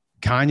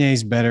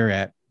 Kanye's better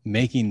at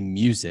making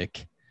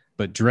music,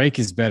 but Drake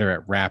is better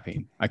at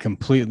rapping. I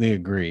completely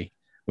agree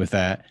with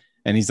that.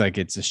 And he's like,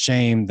 it's a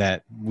shame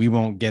that we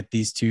won't get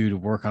these two to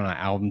work on an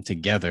album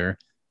together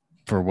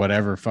for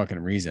whatever fucking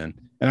reason.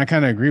 And I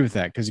kind of agree with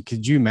that, because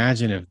could you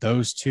imagine if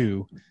those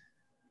two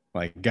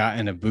got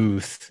in a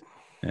booth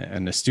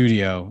in the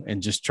studio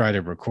and just try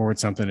to record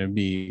something? It'd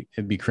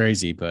be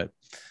crazy. But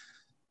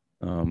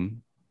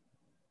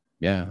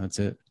yeah, that's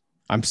it.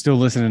 I'm still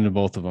listening to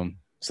both of them.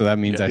 So that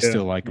means I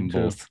still like them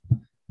both.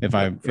 If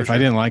I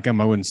didn't like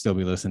them, I wouldn't still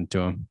be listening to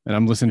them. And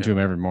I'm listening to them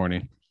every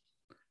morning.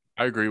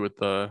 I agree with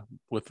the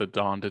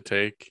Donda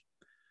take.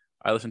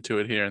 I listen to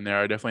it here and there.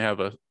 I definitely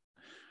have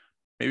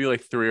maybe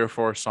like 3 or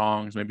 4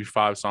 songs, maybe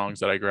 5 songs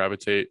that I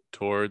gravitate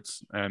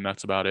towards, and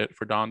that's about it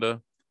for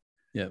Donda.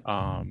 Yeah.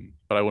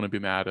 But I wouldn't be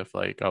mad if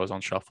like I was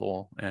on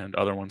shuffle and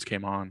other ones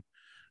came on.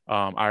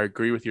 I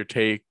agree with your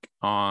take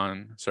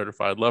on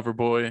Certified Lover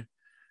Boy.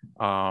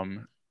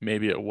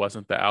 Maybe it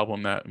wasn't the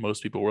album that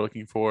most people were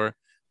looking for,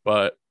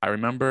 but I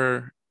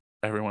remember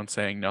everyone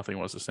saying Nothing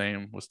Was the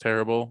Same was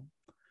terrible.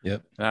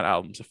 Yep. And that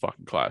album's a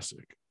fucking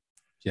classic.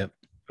 Yep.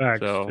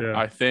 Facts, so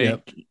I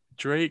think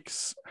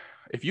Drake's,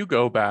 if you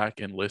go back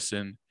and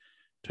listen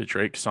to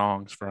Drake's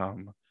songs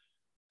from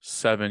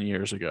 7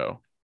 years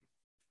ago,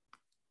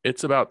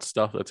 it's about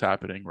stuff that's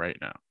happening right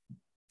now.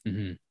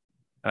 Mm-hmm.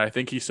 And I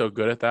think he's so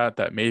good at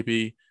that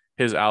maybe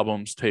his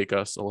albums take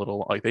us a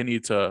little, like they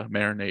need to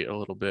marinate a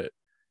little bit.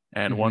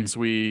 And once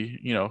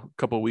we, a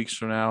couple of weeks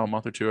from now, a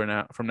month or two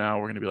from now,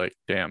 we're going to be like,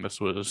 damn, this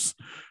was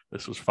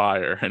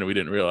fire. And we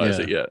didn't realize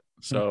it yet.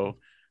 So,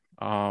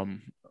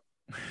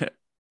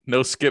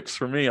 no skips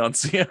for me on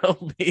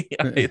CLB.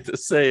 I hate to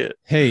say it.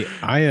 Hey,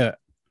 I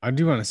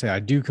do want to say, I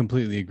do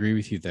completely agree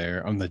with you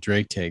there on the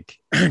Drake take,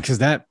 because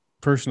that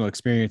personal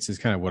experience is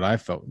kind of what I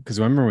felt. Because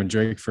I remember when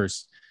Drake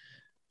first,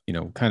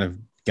 kind of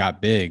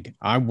got big,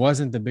 I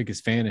wasn't the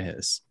biggest fan of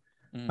his.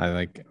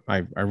 I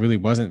really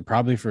wasn't.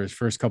 Probably for his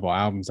first couple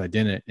albums I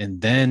didn't,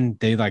 and then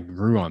they like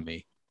grew on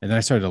me, and then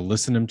I started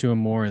listening to him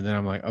more, and then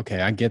I'm like,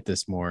 okay, I get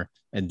this more,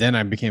 and then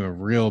I became a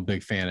real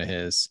big fan of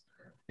his.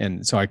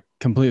 And so I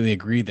completely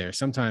agree there.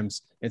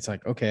 Sometimes it's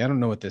like, okay, I don't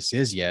know what this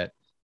is yet,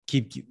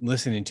 keep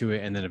listening to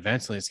it, and then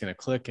eventually it's going to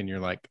click and you're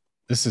like,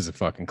 this is a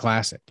fucking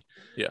classic.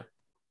 Yeah.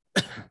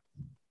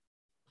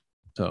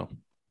 So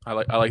I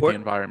like the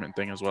environment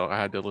thing as well. I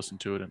had to listen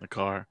to it in the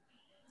car.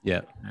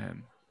 Yeah.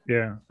 And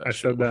yeah, I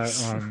said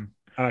that.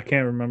 I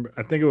can't remember.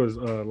 I think it was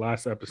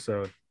last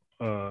episode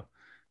that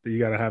you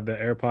got to have the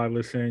AirPod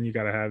listen. You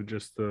got to have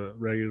just the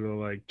regular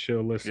like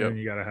chill listen. Yep.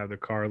 You got to have the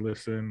car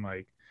listen.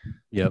 Like,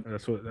 yep,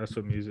 that's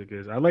what music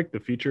is. I like the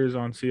features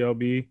on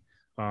CLB.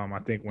 I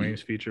think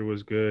Wayne's feature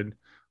was good.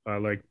 I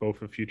like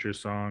both of Future's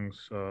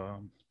songs.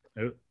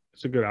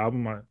 It's a good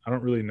album. I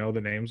don't really know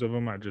the names of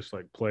them. I just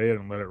like play it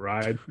and let it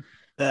ride.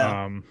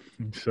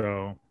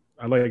 So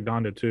I like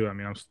Donda too. I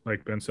mean, I'm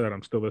like Ben said,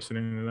 I'm still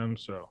listening to them.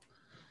 So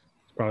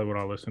it's probably what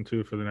I'll listen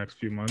to for the next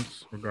few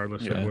months,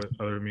 regardless of what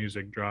other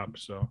music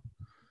drops. So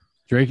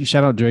Drake,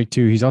 shout out Drake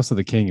too. He's also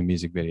the king of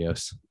music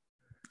videos.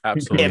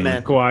 Absolutely. Yeah,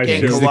 man.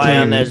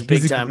 Kawhi on there's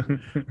big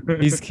time.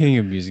 He's king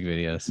of music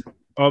videos.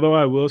 Although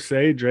I will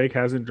say Drake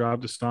hasn't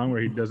dropped a song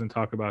where he doesn't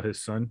talk about his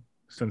son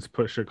since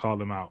Pusha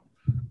called him out.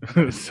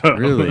 So,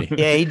 really?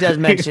 Yeah, he does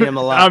mention him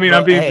a lot. I mean,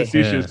 I'm being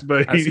facetious,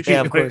 but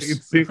of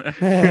course.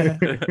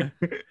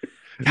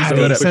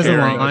 God, he says a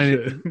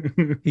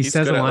line. He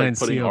says a line in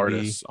putting CLB.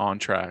 artists on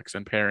tracks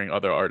and pairing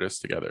other artists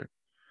together.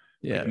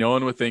 Yeah, like, no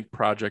one would think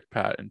Project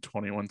Pat and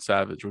 21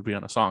 Savage would be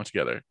on a song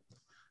together.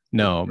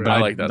 No, but I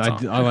like that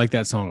song. I like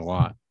that song a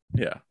lot.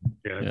 Yeah,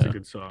 it's a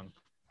good song.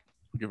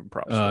 I'll give him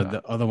props.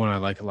 The other one I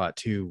like a lot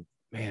too.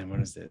 Man,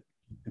 what is it?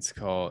 It's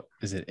called.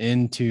 Is it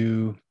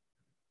Into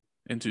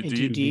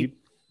Deep?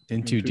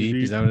 Into Deep?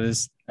 Is that what it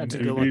is? That's a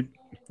good one.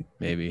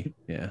 Maybe.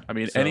 Yeah. I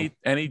mean,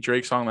 any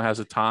Drake song that has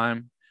a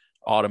time,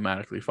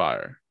 automatically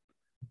fire.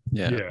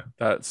 Yeah.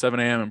 That 7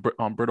 a.m.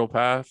 on Brittle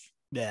Path.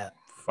 Yeah.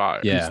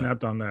 Fire. He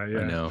snapped on that. Yeah.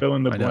 I know. Fill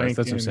in the blank.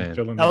 That's what I'm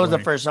saying. That was the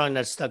first song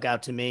that stuck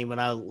out to me when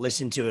I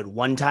listened to it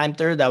one time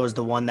through. That was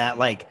the one that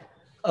like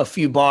a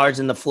few bars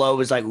in the flow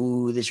was like,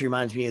 ooh, this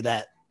reminds me of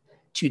that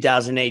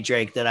 2008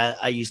 Drake that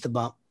I used to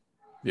bump.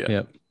 Yeah.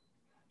 Yep.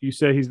 You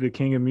say he's the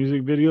king of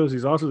music videos.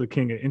 He's also the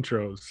king of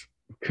intros.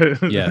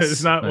 Yes.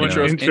 It's not one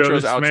intros, intro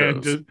this outros.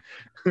 man just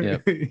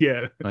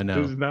yeah. I know.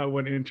 There's not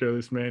one intro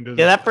this man does.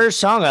 Yeah, that first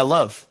song I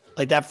love.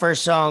 Like that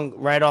first song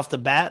right off the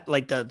bat,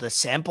 like the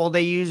sample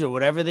they use or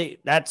whatever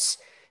that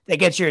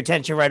gets your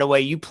attention right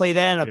away. You play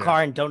that in a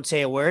car and don't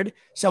say a word,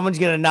 someone's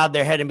gonna nod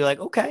their head and be like,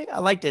 okay, I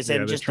like this.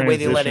 And just the way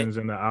they let it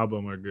in the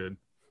album are good.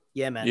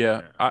 Yeah, man.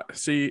 Yeah. I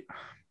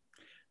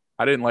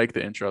didn't like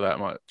the intro that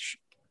much.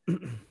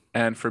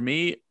 And for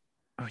me,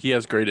 he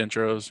has great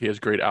intros. He has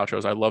great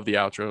outros. I love the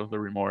outro, the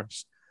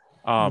Remorse.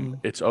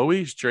 It's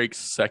always Drake's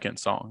second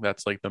song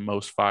that's like the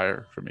most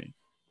fire for me.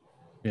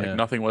 Yeah. Like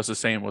Nothing Was the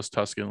Same was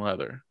Tuscan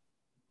Leather.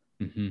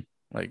 Mm-hmm.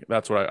 Like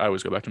that's what I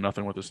always go back to.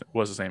 Nothing was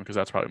the same because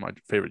that's probably my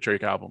favorite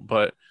Drake album.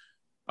 But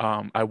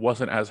I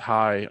wasn't as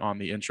high on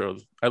the intro.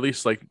 At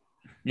least like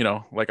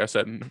I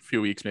said, in a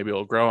few weeks maybe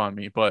it'll grow on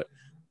me. But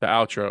the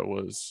outro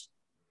was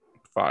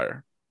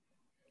fire.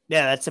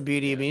 Yeah, that's the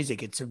beauty of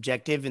music. It's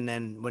subjective, and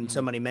then when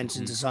somebody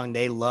mentions a song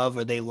they love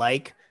or they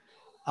like,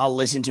 I'll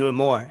listen to it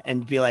more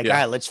and be like, all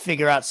right, let's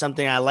figure out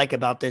something I like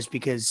about this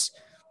because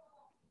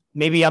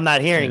maybe I'm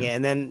not hearing it.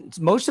 And then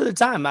most of the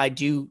time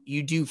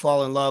you do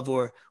fall in love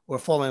or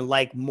fall in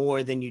like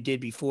more than you did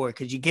before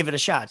because you give it a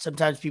shot.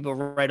 Sometimes people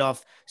write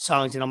off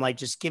songs and I'm like,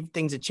 just give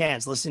things a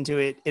chance. Listen to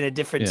it in a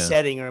different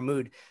setting or a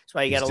mood. That's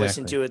why you got to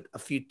listen to it a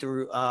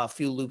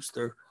few loops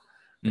through.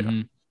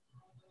 Mm-hmm.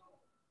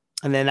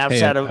 And then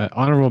outside of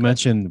honorable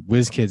mention,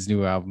 WizKid's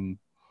new album,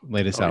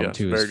 latest album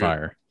too, is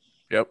fire.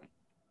 Yep.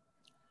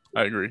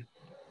 I agree.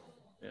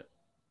 Yeah.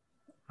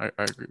 I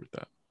agree with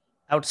that.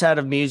 Outside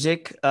of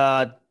music,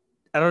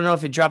 I don't know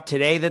if it dropped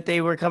today that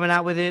they were coming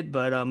out with it,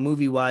 but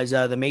movie-wise,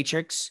 The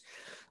Matrix.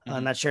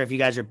 I'm not sure if you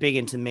guys are big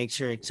into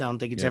Matrix. I don't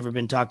think it's ever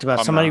been talked about.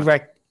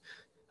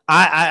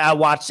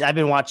 I've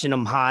been watching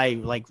them high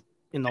like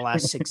in the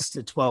last 6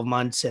 to 12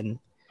 months, and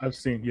I've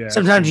seen.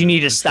 Sometimes you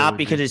need to stop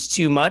because it's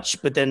too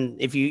much, but then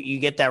if you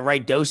get that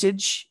right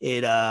dosage,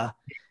 it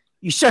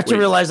you start to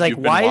realize like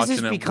why is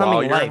this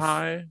becoming life?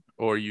 High,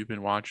 or you've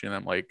been watching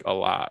them like a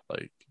lot,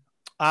 like.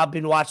 I've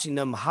been watching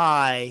them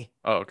high.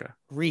 Oh, okay.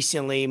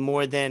 Recently,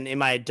 more than in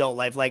my adult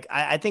life. Like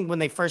I think when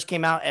they first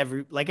came out,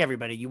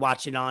 everybody, you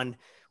watch it on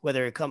when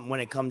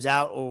it comes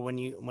out or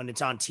when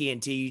it's on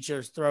TNT, you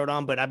just throw it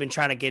on. But I've been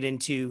trying to get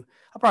into.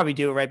 I'll probably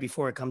do it right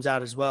before it comes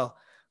out as well.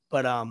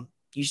 But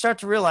you start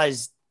to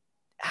realize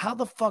how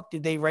the fuck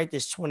did they write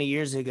this 20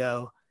 years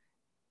ago,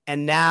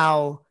 and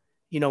now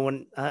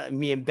when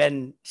me and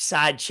Ben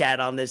side chat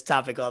on this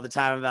topic all the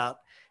time about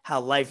how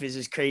life is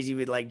just crazy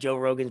with like Joe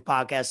Rogan's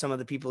podcast, some of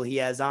the people he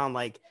has on,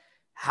 like,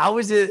 how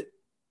is it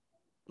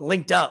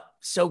linked up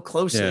so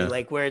closely? Yeah.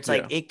 Like where it's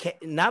like, it can,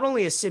 not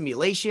only a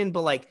simulation,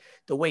 but like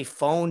the way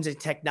phones and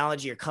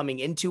technology are coming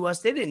into us.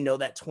 They didn't know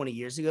that 20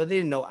 years ago. They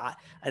didn't know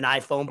an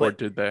iPhone, but or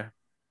did they?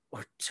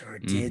 Or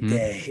did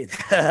they?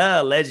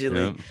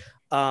 Allegedly.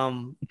 Yeah.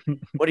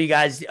 What are you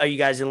guys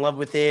in love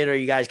with it? Or are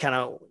you guys kind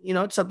of,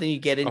 it's something you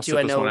get into?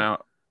 I know.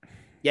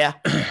 Yeah.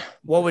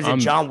 What was it?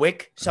 John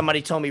Wick?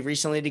 Somebody told me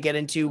recently to get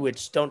into,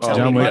 which don't tell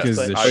John me Wick much. Is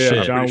the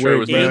shit. John Wick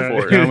was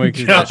John Wick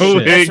is the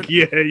shit.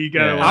 Yeah, you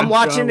gotta. I'm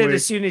watching it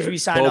as soon as we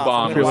sign off.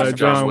 I'm gonna watch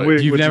John Wick.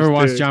 If you've never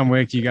watched John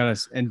Wick, you gotta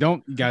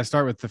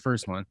start with the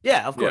first one.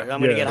 Yeah, of course. I'm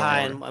gonna get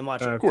high and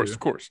watch it. Of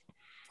course.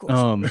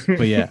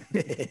 But yeah,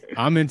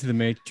 I'm into the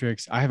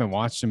Matrix. I haven't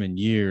watched them in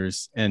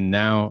years, and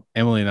now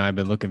Emily and I have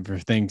been looking for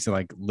things to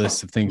like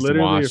lists of things to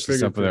watch and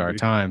stuff with our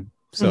time.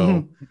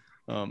 So,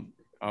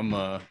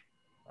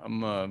 I'm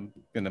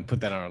gonna put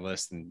that on our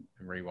list and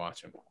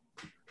rewatch them.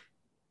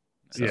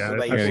 So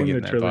I've seen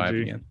the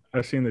trilogy.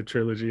 I've seen the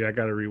trilogy. I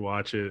gotta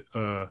rewatch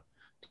it,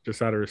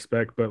 just out of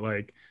respect. But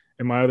like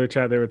in my other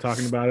chat, they were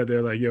talking about it.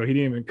 They're like, "Yo, he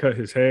didn't even cut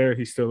his hair.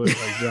 He still looks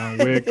like John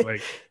Wick.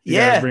 Like, you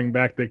gotta bring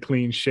back the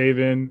clean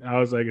shaven." I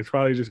was like, "It's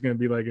probably just gonna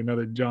be like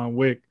another John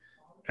Wick."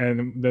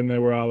 And then they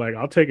were all like,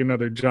 "I'll take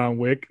another John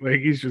Wick. Like,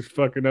 he's just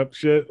fucking up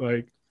shit."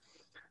 Like.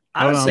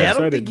 Honestly, I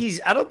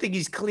don't think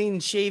he's clean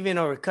shaven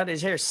or cut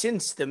his hair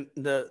since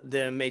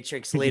the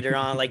Matrix later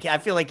on. Like I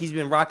feel like he's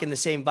been rocking the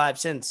same vibe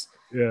since.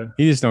 Yeah.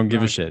 He just don't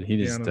give a shit.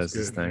 He just does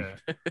his thing.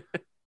 Yeah.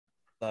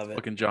 Love it.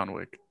 Fucking John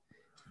Wick.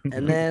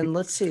 And then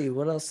let's see,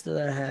 what else did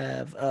I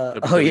have? Well,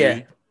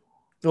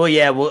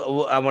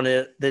 I want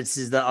to. This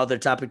is the other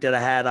topic that I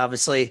had.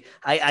 Obviously,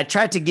 I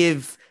tried to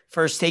give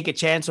First Take a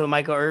chance with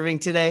Michael Irving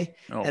today,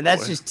 and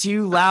that's just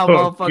two loud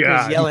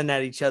motherfuckers yelling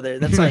at each other.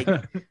 That's like.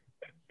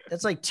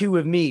 That's like two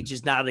of me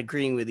just not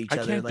agreeing with each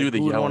other. I can't like, do the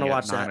yelling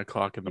watch at 9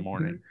 o'clock in the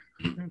morning.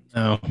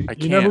 No, I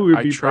can't. You know who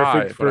would be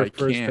perfect for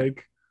First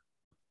Take?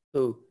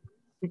 Who?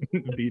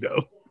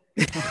 Vito.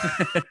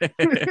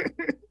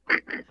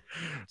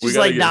 Just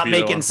like not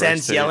making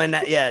sense, yelling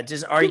at,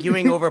 just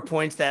arguing over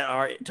points that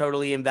are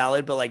totally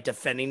invalid, but like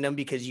defending them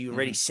because you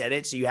already said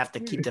it, so you have to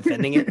keep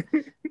defending it.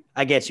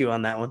 I get you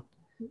on that one.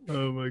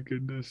 Oh my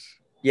goodness.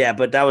 Yeah,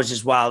 but that was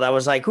just wild. I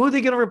was like, who are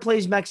they going to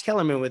replace Max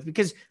Kellerman with?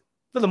 Because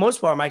for the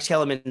most part, Max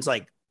Kellerman's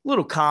like a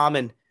little calm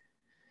and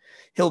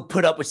he'll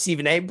put up with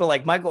Stephen A. But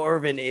like Michael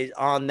Irvin is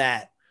on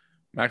that.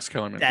 Max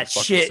Kellerman. That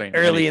shit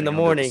early in the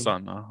morning.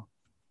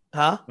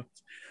 Huh?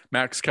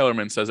 Max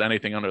Kellerman says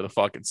anything under the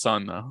fucking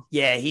sun, though.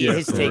 Yeah,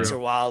 his takes are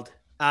wild.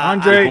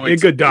 Andre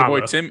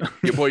Iguodala.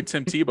 Your boy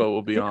Tim Tebow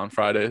will be on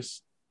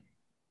Fridays.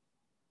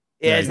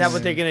 Yeah, is that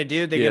what they're gonna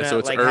do? They're gonna so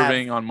it's like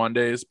Irving on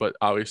Mondays, but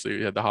obviously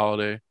we had the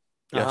holiday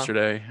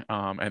yesterday,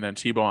 and then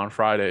Tebow on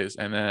Fridays,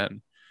 and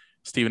then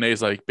Stephen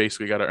A's like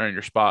basically got to earn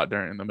your spot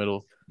during the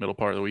middle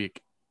part of the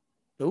week.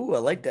 Ooh, I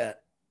like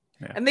that.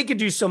 Yeah. And they could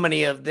do so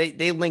many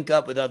they link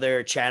up with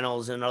other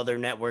channels and other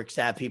networks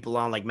to have people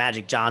on like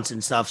Magic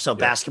Johnson stuff. So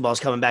basketball's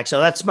coming back. So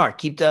that's smart.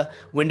 Keep the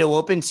window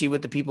open, see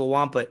what the people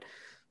want, but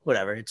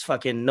whatever. It's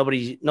fucking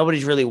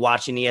nobody's really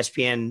watching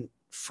ESPN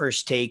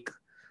First Take,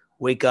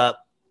 Wake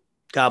Up,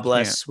 God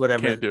Bless,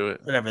 whatever. Can't do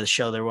it. Whatever the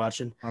show they're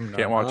watching.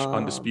 Can't watch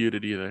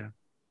Undisputed either.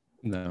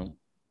 No.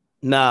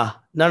 Nah,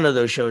 none of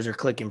those shows are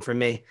clicking for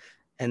me.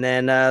 And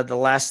then the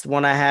last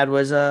one I had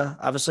was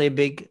obviously a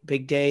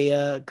big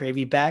day.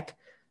 Gravy back.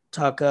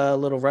 Talk a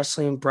little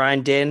wrestling.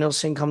 Bryan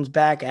Danielson comes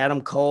back.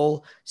 Adam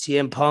Cole,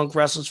 CM Punk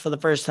wrestles for the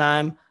first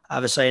time.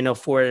 Obviously, I know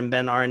Ford and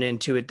Ben aren't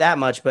into it that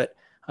much, but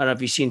I don't know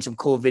if you've seen some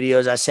cool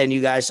videos I send you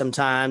guys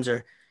sometimes,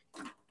 or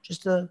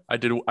Just a. I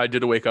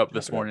did wake up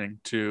this morning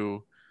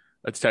to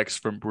a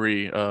text from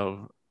Bree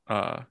of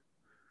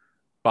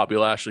Bobby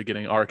Lashley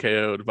getting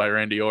RKO'd by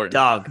Randy Orton.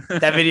 Dog,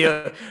 that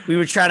video, we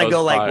were trying to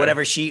go like fire.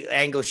 whatever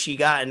angle she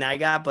got and I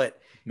got,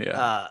 but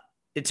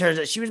it turns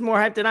out she was more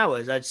hyped than I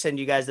was. I'd send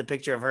you guys the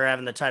picture of her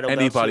having the title.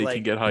 Anybody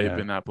can get hype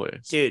in that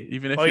place, dude.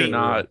 Even if you're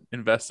not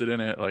invested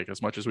in it like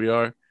as much as we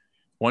are,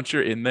 once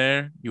you're in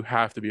there, you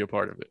have to be a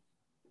part of it.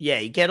 Yeah,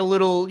 you get a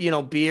little,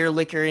 beer,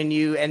 liquor in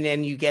you, and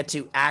then you get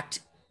to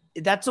act.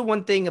 That's the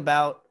one thing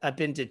about I've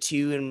been to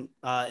 2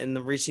 in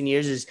the recent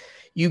years is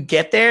you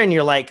get there and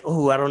you're like,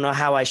 oh, I don't know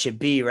how I should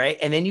be, right?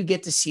 And then you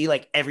get to see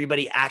like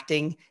everybody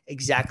acting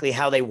exactly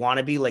how they want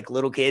to be, like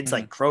little kids,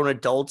 like grown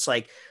adults.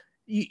 Like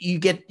you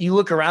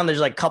look around, there's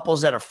like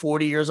couples that are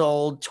 40 years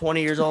old,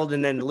 20 years old,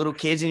 and then little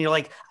kids, and you're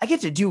like, I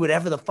get to do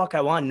whatever the fuck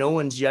I want. No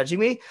one's judging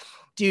me.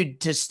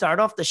 Dude, to start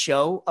off the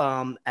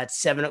show at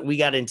 7, we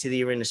got into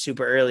the arena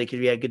super early because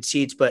we had good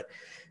seats, but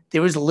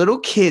there was little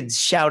kids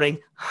shouting,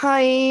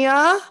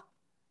 hiya,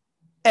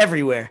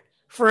 everywhere.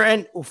 For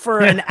an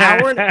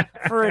hour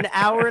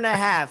and a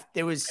half,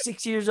 there was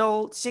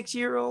 6-year-old,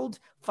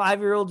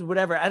 5-year-olds,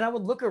 whatever. And I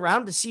would look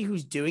around to see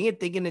who's doing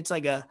it, thinking it's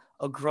like a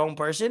grown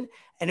person.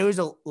 And it was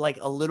like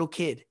a little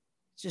kid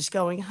just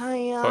going,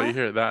 hi. Oh, you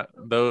hear that?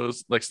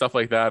 Those like stuff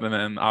like that. And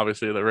then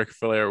obviously the Ric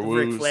Flair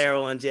woos. Ric Flair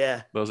ones,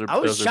 yeah. I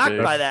was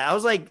shocked by that. I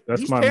was like,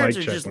 these parents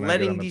are just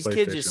letting these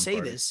kids just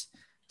say this.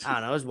 I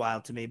don't know. It was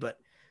wild to me, but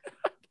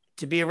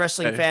to be a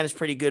wrestling fan is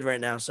pretty good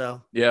right now.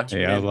 So yeah,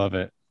 I love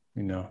it.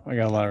 I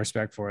got a lot of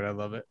respect for it. I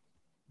love it.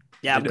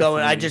 Yeah, I'm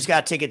going. I just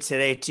got tickets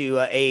today to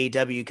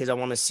AEW because I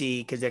want to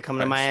see, because they're coming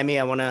to Miami.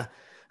 I want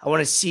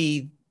to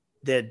see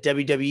the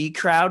WWE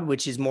crowd,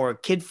 which is more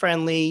kid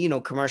friendly,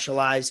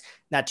 commercialized,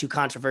 not too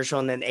controversial.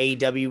 And then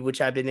AEW,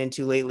 which I've been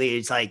into lately,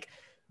 it's like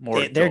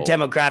their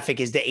demographic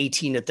is the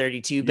 18 to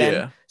 32, Ben.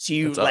 Yeah, so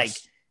you like,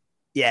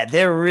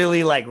 they're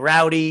really like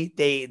rowdy.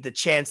 The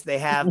chance they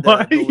have.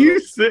 Why are you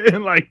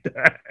sitting like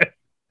that?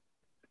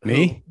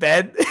 Me,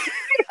 Ben?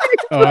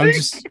 Oh, I'm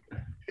just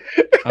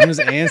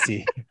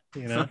antsy,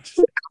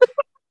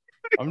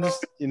 I'm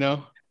just,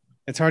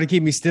 it's hard to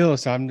keep me still.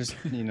 So I'm just,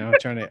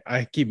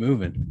 I keep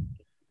moving.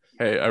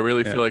 Hey, I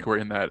really feel like we're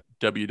in that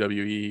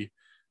WWE,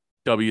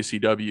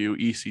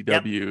 WCW,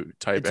 ECW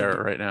type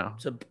era right now.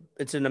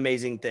 It's an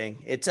amazing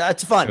thing. It's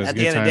fun. So at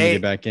the end of the day,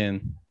 get back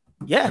in.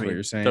 Yeah. What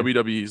you're saying.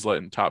 WWE's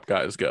letting top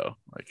guys go.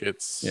 Like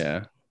it's.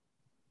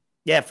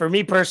 Yeah. For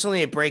me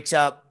personally, it breaks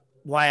up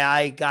why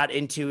I got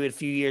into it a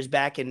few years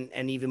back and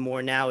even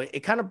more now.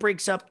 It kind of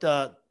breaks up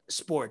the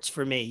sports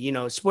for me.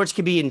 Sports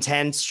can be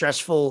intense,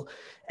 stressful.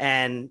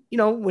 And,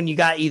 when you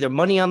got either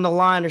money on the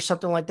line or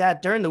something like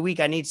that during the week,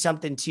 I need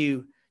something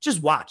to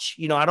just watch.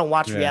 I don't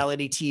watch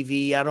reality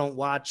TV. I don't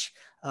watch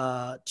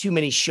too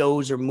many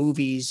shows or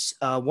movies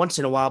once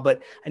in a while,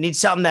 but I need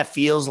something that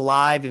feels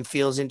live and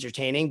feels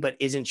entertaining, but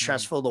isn't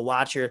stressful to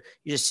watch, or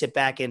you just sit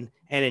back and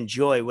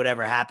enjoy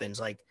whatever happens.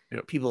 Like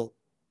people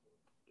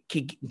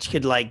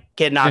could like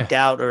get knocked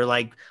out or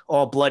like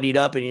all bloodied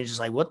up, and you're just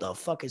like, what the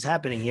fuck is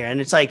happening here?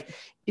 And it's like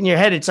in your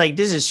head, it's like,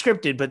 this is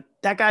scripted, but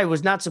that guy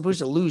was not supposed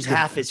to lose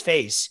half his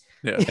face.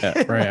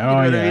 Yeah. Right.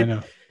 I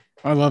know.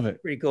 I love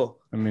it. Pretty cool.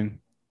 I mean,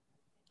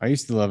 I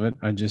used to love it.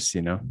 I just,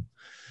 got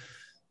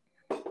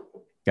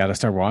to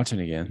start watching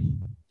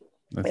again.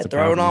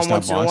 Throw it on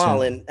once in a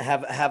while and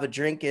have a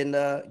drink and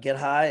get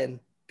high and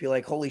be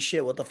like, holy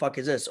shit, what the fuck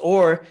is this?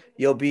 Or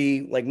you'll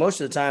be like,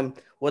 most of the time,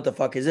 what the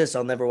fuck is this?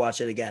 I'll never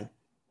watch it again.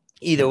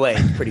 Either way,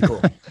 it's pretty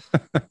cool.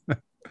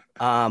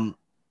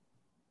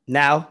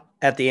 Now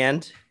at the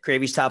end,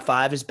 Gravy's top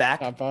 5 is back.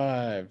 Top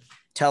 5.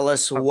 Tell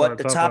us what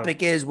the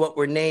topic is, what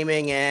we're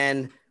naming,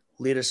 and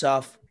lead us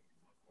off.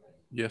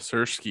 Yes,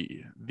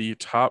 Sirski. The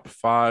top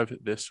 5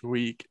 this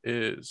week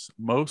is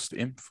most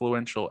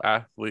influential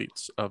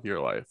athletes of your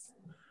life.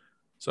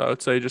 So I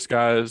would say just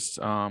guys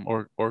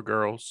or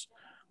girls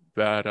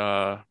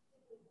that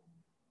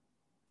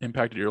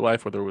impacted your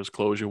life, whether it was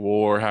clothes you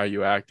wore, how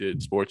you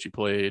acted, sports you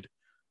played,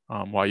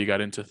 why you you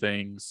into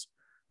things.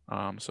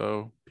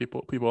 So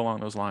people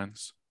along those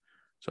lines.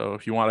 So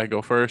if you want to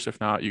go first, if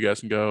not, you guys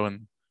can go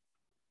and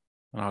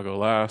I'll go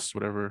last,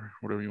 whatever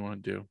you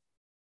want to do.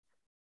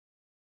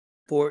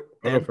 I'll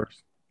go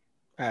first.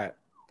 All right.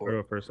 I'll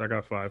go first. I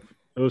got 5.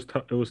 It was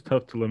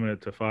tough to limit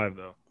it to 5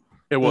 though.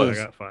 It was.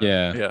 I got 5.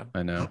 Yeah.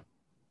 I know.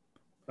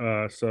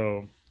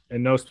 So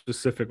in no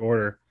specific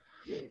order,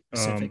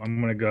 I'm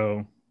gonna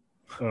go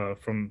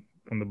from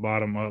the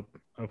bottom up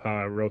of how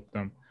I wrote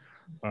them.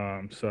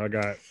 So I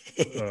got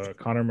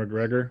Conor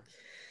McGregor,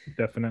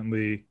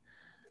 definitely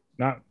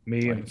not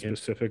me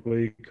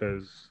specifically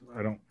because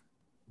I don't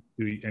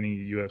do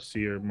any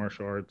UFC or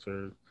martial arts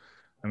or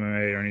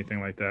MMA or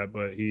anything like that,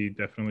 but he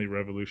definitely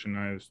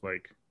revolutionized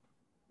like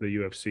the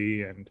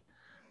UFC and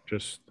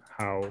just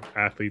how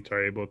athletes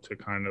are able to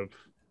kind of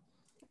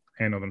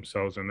handle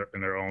themselves in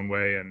their own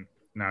way. And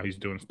now he's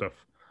doing stuff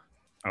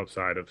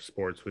outside of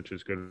sports, which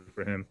is good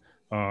for him.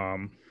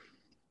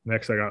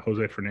 Next, I got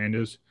Jose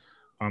Fernandez.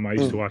 I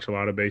used to watch a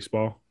lot of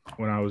baseball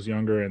when I was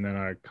younger, and then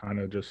I kind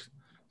of just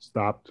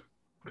stopped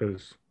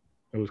because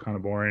it was kind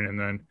of boring. And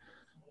then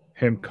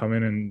him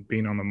coming and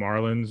being on the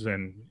Marlins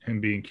and him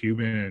being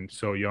Cuban and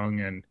so young,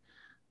 and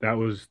that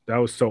was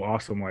so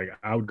awesome. Like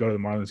I would go to the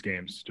Marlins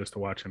games just to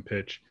watch him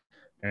pitch.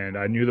 And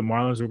I knew the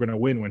Marlins were going to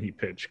win when he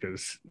pitched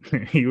because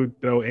he would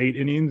throw 8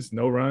 innings,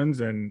 no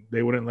runs, and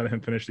they wouldn't let him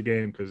finish the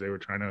game because they were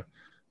trying to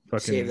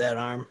fucking save that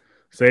arm,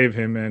 save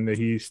him, and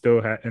he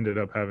still ended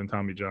up having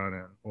Tommy John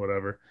and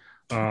whatever.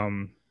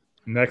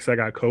 Next, I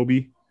got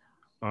Kobe,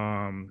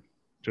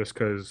 just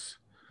because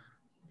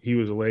he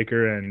was a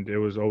Laker and it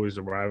was always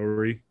a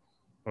rivalry.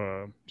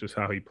 Just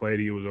how he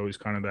played, he was always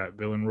kind of that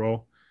villain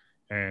role,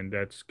 and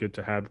that's good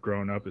to have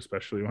growing up,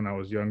 especially when I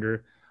was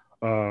younger.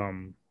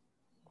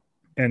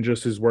 And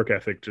just his work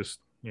ethic,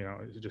 just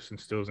it just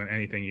instills in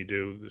anything you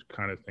do, the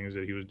kind of things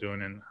that he was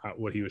doing and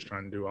what he was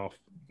trying to do off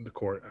the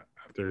court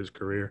after his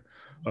career.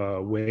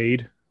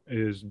 Wade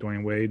is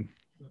Dwayne Wade,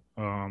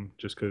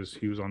 just because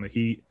he was on the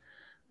Heat,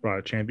 brought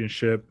a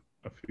championship,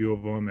 a few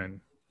of them,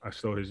 and I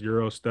stole his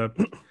Euro step.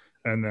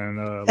 And then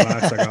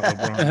last, I got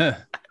LeBron.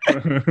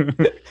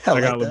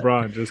 I got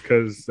LeBron just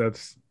because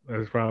that's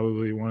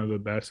probably one of the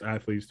best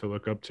athletes to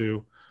look up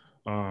to.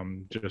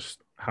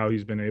 Just how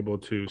he's been able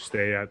to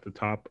stay at the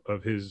top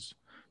of his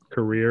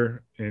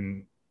career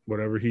in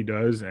whatever he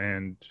does,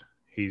 and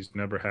he's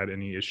never had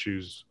any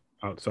issues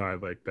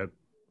outside like that.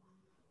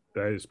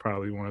 That is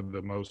probably one of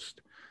the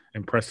most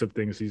impressive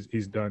things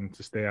he's done,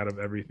 to stay out of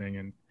everything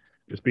and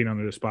just being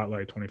under the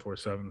spotlight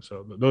 24/7.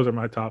 So those are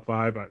my top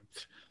 5.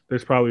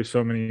 There's probably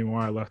so many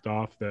more I left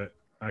off that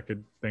I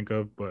could think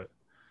of, but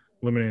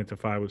limiting it to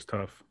 5 was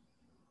tough.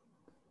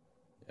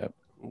 Yep.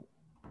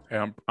 Hey,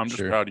 I'm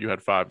just proud you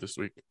had 5 this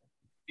week.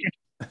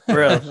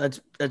 Bro,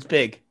 that's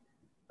big.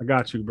 I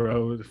got you,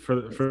 bro. For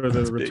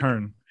the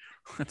return.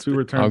 2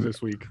 returns this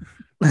week.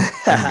 There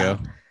you go.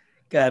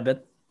 Go ahead,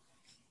 Ben.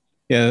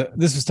 Yeah,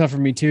 this was tough for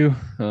me too.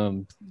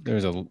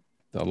 There's a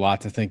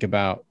lot to think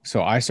about.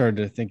 So I started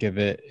to think of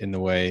it in the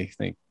way I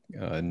think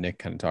Nick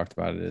kind of talked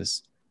about it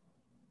is,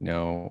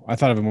 I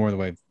thought of it more the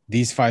way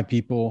these 5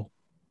 people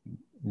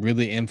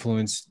really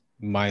influenced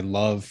my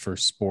love for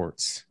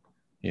sports,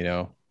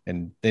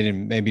 and they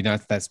didn't, maybe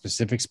not that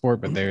specific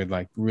sport, but they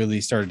like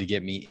really started to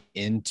get me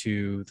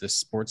into the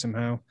sport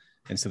somehow.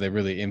 And so they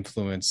really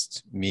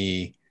influenced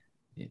me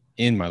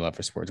in my love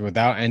for sports.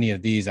 Without any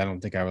of these, I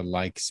don't think I would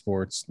like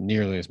sports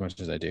nearly as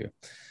much as I do.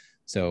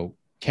 So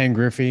Ken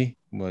Griffey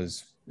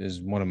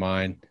is one of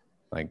mine.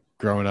 Like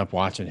growing up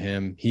watching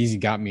him, he's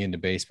got me into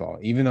baseball.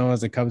 Even though I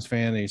was a Cubs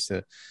fan, I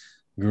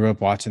grew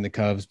up watching the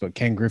Cubs, but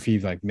Ken Griffey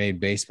like made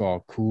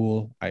baseball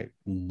cool. I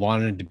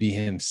wanted to be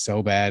him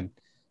so bad.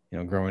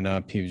 Growing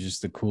up, he was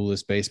just the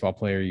coolest baseball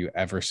player you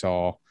ever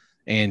saw,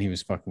 and he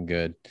was fucking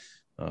good.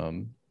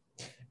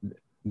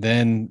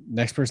 Then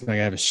next person I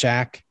have is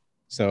Shaq.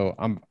 So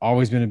I'm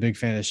always been a big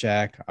fan of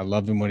Shaq. I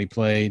loved him when he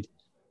played,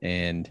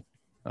 and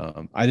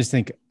I just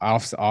think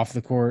off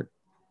the court,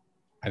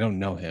 I don't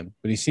know him,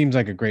 but he seems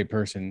like a great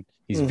person.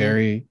 He's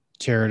very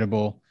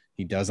charitable.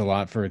 He does a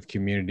lot for the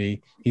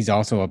community. He's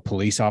also a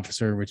police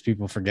officer, which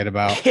people forget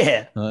about.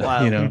 Yeah,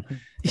 wow.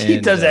 He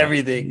does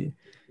everything.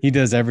 He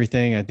does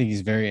everything. I think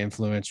he's very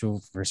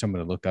influential for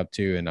someone to look up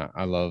to, and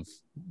I love,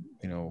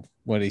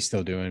 what he's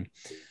still doing.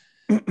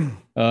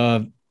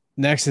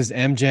 Next is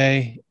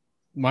MJ.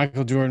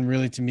 Michael Jordan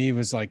really, to me,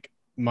 was like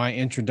my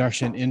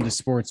introduction into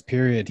sports,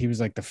 period. He was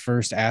like the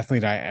first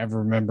athlete I ever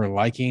remember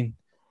liking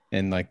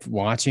and like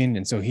watching.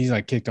 And so he's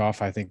like kicked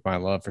off, I think, my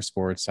love for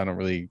sports. I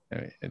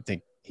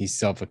think he's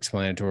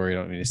self-explanatory. I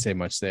don't need to say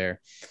much there.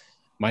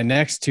 My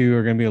next 2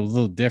 are going to be a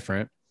little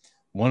different.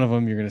 One of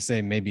them, you're going to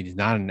say maybe he's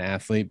not an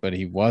athlete, but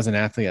he was an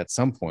athlete at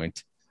some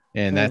point,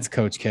 and that's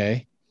Coach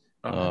K.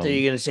 So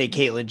you're going to say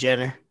Caitlyn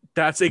Jenner?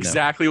 That's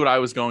exactly what I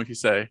was going to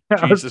say.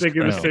 I was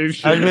thinking the same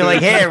shit. I was being like,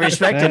 hey, I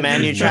respect him,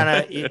 man. You're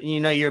trying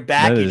to, you're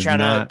back. You're trying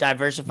to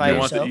diversify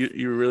yourself.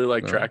 You really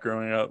like track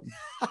growing up?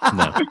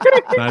 No,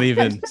 not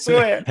even.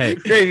 Swear. Hey,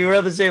 Dave, we're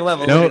on the same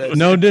level.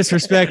 No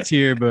disrespect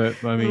here,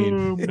 but I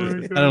mean,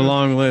 I had a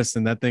long list,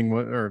 and that thing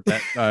was, or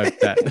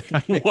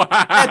that.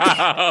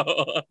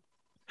 Wow.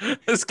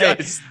 This guy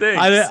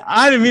stinks.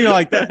 I didn't mean it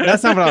like that.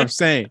 That's not what I was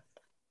saying.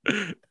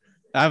 I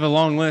have a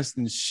long list,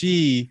 and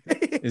she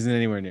isn't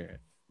anywhere near it.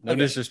 No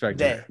disrespect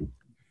to her.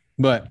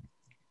 But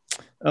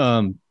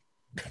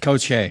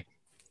Coach K,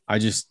 I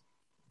just,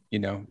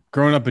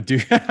 growing up a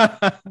Duke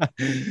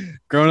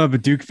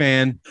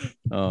fan,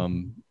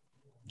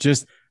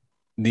 just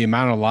the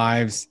amount of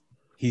lives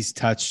he's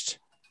touched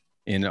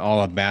in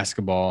all of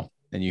basketball,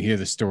 and you hear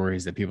the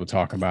stories that people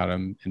talk about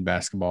him in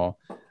basketball.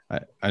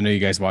 I know you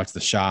guys watch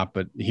The Shop,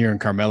 but hearing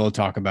Carmelo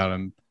talk about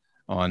him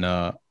on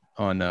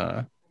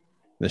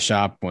The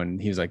Shop when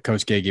he was like,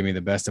 Coach K gave me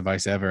the best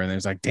advice ever. And it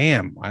was like,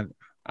 damn,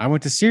 I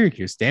went to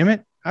Syracuse. Damn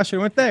it. I should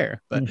have went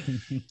there. But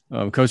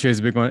Coach K is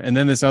a big one. And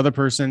then this other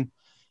person,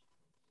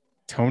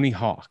 Tony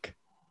Hawk.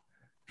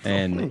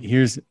 And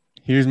here's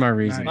my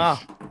reason. Wow.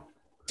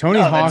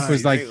 Tony Hawk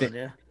was like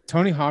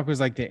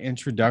the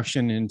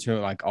introduction into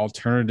like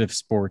alternative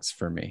sports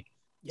for me.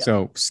 Yep.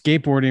 So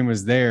skateboarding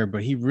was there,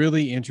 but he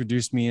really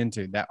introduced me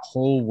into that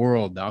whole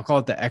world. I'll call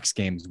it the X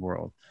Games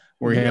world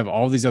where you have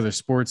all these other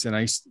sports.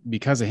 And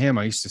because of him,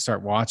 I used to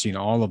start watching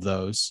all of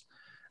those,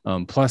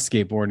 plus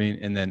skateboarding.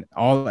 And then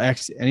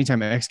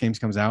anytime X Games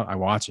comes out, I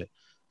watch it.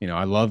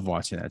 I love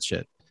watching that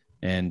shit.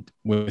 And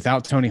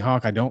without Tony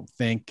Hawk, I don't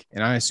think,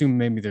 and I assume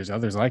maybe there's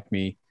others like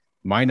me,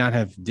 might not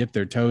have dipped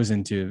their toes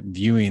into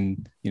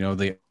viewing,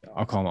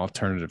 I'll call them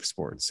alternative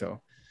sports.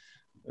 So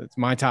it's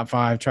my top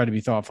 5. Try to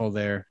be thoughtful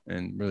there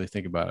and really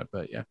think about it.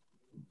 But yeah,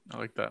 I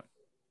like that.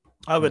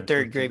 I'll go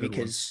third grade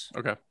because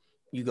okay,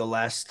 you go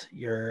last.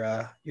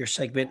 Your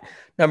segment.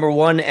 Number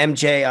 1,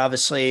 MJ.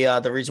 Obviously,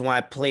 the reason why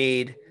I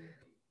played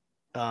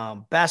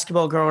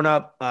basketball growing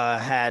up,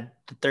 had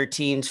the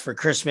 13s for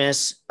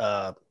Christmas,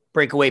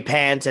 breakaway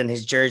pants and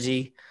his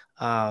jersey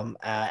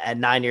at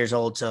 9 years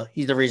old. So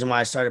he's the reason why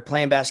I started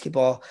playing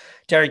basketball.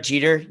 Derek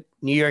Jeter,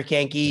 New York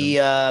Yankee.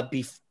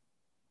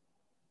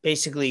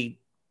 Basically,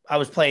 I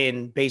was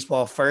playing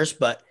baseball first,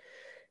 but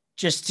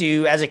just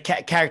as a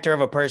character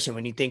of a person,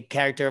 when you think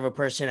character of a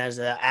person as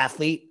an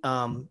athlete,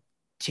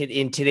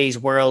 in today's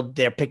world,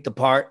 they're picked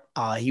apart.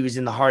 He was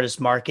in the hardest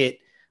market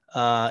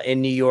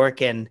in New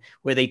York, and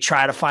where they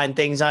try to find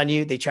things on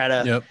you, they try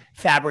to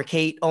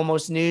fabricate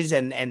almost news,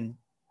 and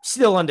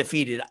still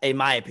undefeated, in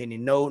my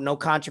opinion. No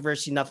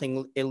controversy,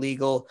 nothing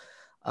illegal.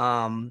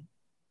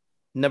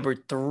 Number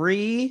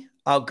 3,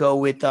 I'll go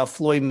with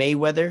Floyd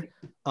Mayweather.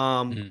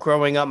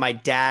 Growing up, my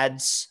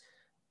dad's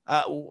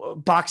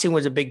boxing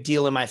was a big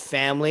deal in my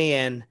family,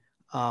 and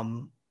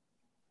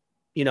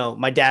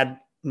my dad,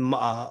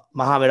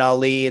 Muhammad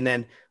Ali, and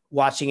then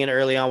watching it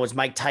early on was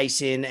Mike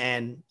Tyson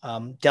and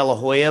De La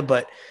Hoya.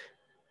 But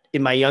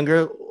in my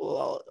younger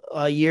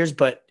years,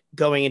 but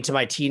going into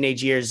my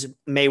teenage years,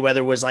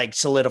 Mayweather was like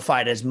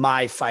solidified as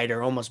my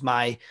fighter, almost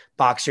my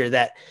boxer,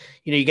 that,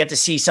 you get to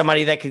see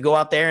somebody that could go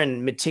out there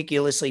and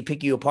meticulously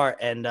pick you apart.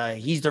 And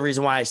he's the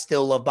reason why I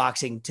still love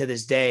boxing to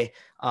this day.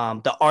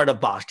 The art of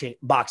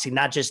boxing,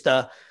 not just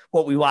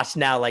what we watch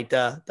now, like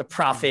the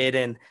profit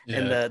and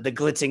the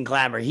glitz and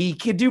glamour. He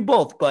could do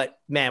both, but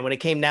man, when it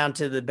came down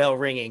to the bell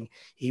ringing,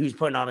 he was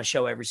putting on a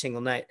show every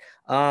single night.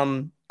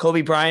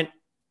 Kobe Bryant,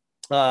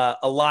 a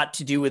lot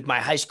to do with my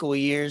high school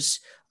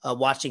years.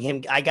 Watching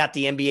him, I got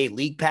the NBA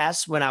League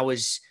Pass when I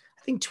was,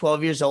 I think,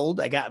 12 years old.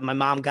 My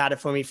mom got it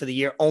for me for the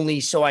year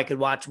only so I could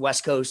watch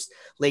West Coast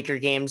Laker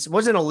games.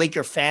 Wasn't a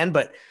Laker fan,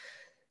 but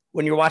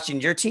when you're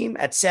watching your team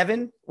at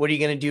 7, what are you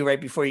going to do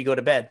right before you go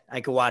to bed?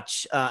 I could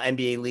watch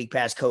NBA League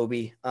Pass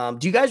Kobe. Do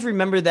you guys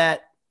remember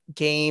that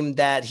game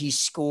that he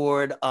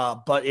scored?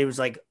 But it was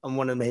like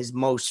one of his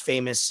most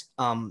famous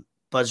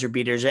buzzer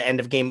beaters at end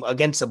of game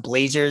against the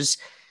Blazers.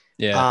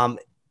 Yeah.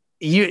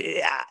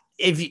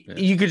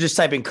 You could just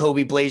type in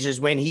Kobe Blazers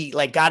when he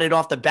got it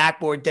off the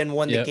backboard, then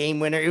won the game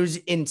winner. It was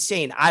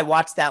insane. I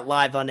watched that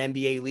live on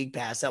NBA League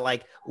Pass at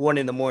 1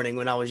 a.m.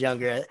 when I was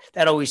younger.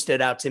 That always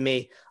stood out to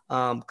me.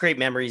 Great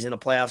memories in the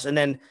playoffs. And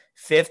then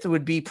 5th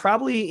would be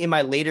probably in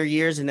my later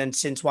years. And then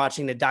since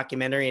watching the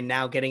documentary and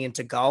now getting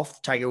into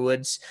golf, Tiger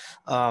Woods,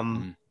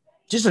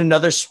 just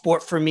another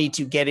sport for me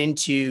to get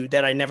into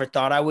that I never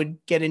thought I would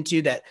get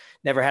into, that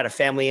never had a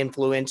family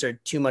influence or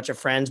too much of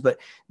friends, but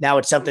now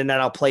it's something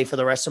that I'll play for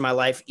the rest of my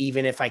life,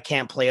 even if I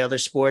can't play other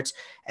sports.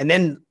 And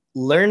then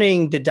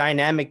learning the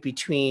dynamic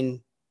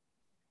between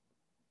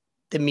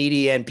the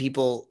media and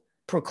people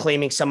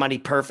proclaiming somebody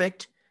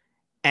perfect,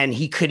 and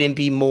he couldn't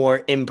be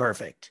more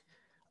imperfect.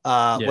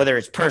 Whether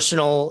it's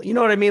personal, you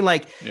know what I mean?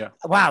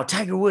 Wow,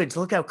 Tiger Woods,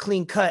 look how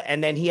clean cut.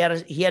 And then he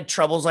had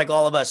troubles like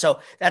all of us. So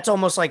that's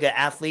almost like an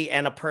athlete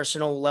and a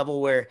personal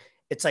level where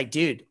it's like,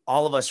 dude,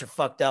 all of us are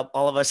fucked up.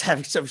 All of us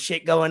have some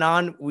shit going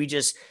on. We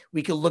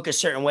could look a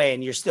certain way,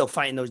 and you're still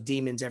fighting those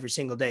demons every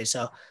single day.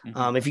 So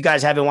if you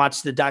guys haven't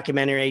watched the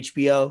documentary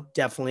HBO,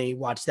 definitely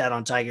watch that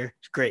on Tiger.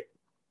 It's great.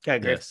 Okay,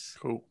 great. Yes.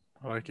 Cool.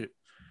 I like it.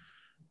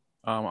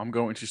 I'm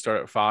going to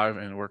start at 5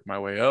 and work my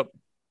way up.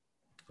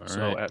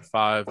 So at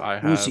 5, I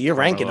have so you're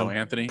ranking them.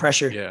 Anthony.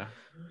 Pressure. Yeah.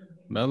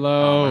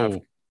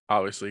 Melo.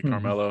 Obviously,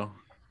 Carmelo.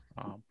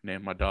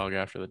 Named my dog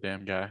after the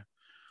damn guy.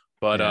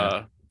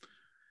 But,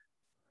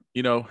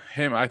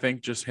 him, I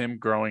think just him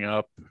growing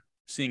up,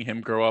 seeing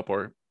him grow up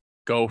or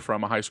go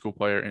from a high school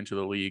player into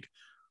the league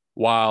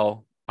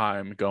while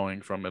I'm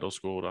going from middle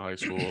school to high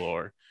school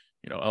or,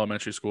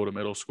 elementary school to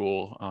middle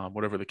school,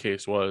 whatever the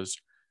case was.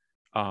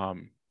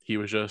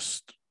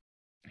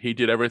 He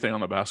did everything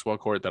on the basketball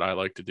court that I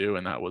like to do,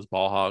 and that was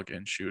ball hog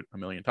and shoot a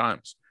million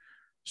times.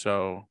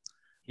 So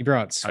he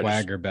brought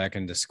swagger back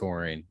into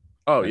scoring.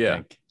 Oh,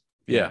 yeah.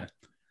 Yeah.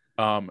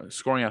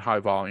 Scoring at high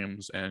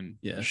volumes and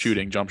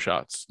shooting jump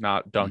shots,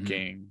 not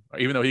dunking,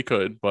 even though he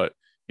could, but,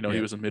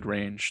 he was a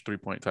mid-range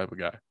 3-point type of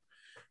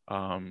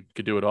guy.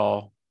 Could do it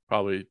all.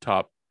 Probably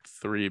top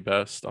 3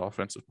 best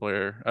offensive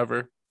player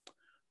ever.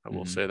 I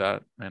will say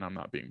that, and I'm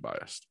not being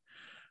biased.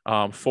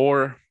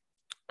 4,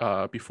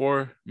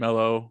 before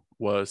Melo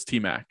was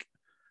T-Mac.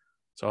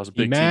 So I was a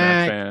big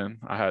T-Mac fan.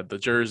 I had the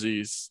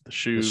jerseys, the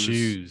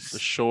shoes, the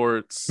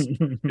shorts,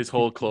 his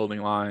whole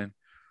clothing line.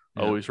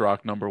 Always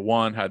rocked number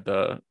 1, had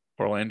the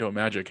Orlando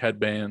Magic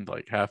headband,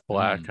 half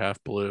black,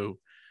 half blue.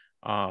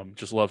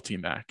 Just love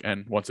T-Mac.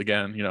 And once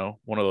again,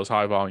 one of those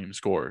high volume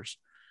scorers.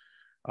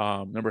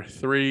 Number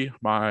 3,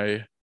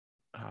 my,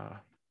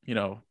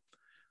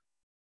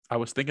 I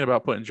was thinking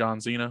about putting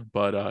John Cena,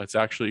 but it's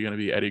actually going to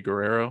be Eddie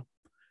Guerrero.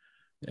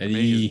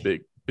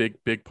 Eddie,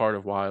 big part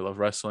of why I love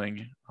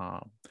wrestling.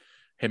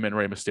 Him and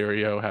Rey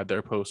Mysterio had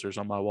their posters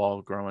on my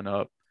wall growing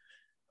up.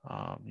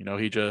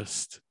 He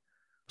just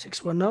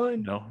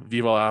 619.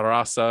 Viva la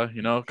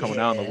Raza, coming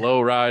out on the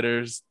low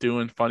riders,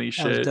 doing funny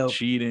shit,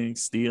 cheating,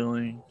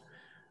 stealing.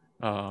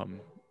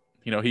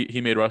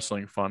 He made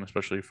wrestling fun,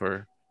 especially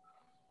for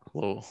a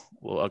little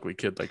ugly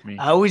kid like me.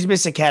 I always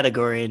miss a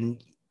category,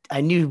 and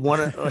I knew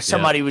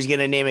somebody was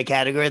gonna name a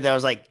category that I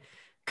was like,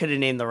 could have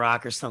named The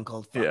Rock or Stone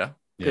Cold. Fuck. Yeah,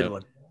 good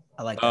one.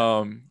 I like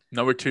that.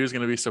 Number 2 is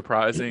gonna be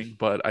surprising,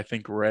 but I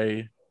think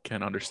Ray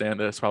can understand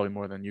this probably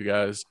more than you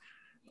guys.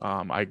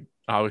 I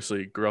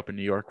obviously grew up in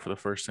New York for the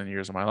first 10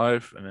 years of my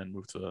life and then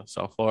moved to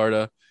South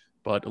Florida.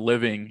 But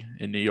living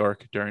in New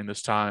York during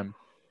this time,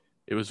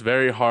 it was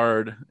very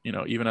hard,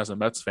 even as a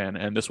Mets fan.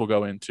 And this will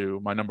go into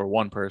my number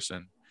 1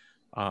 person.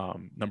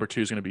 Number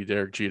 2 is going to be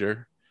Derek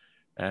Jeter.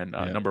 And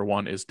number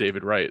 1 is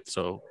David Wright.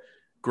 So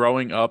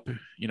growing up,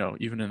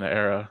 even in the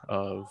era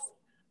of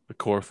the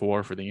core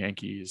 4 for the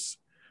Yankees,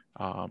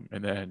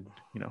 and then,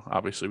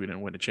 obviously we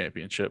didn't win a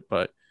championship,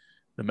 but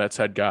the Mets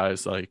had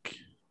guys like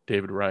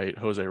David Wright,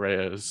 Jose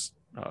Reyes,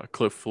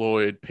 Cliff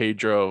Floyd,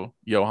 Pedro,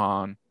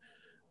 Johan.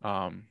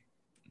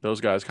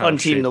 Those guys kind fun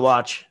of team to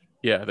watch.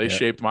 Yeah, they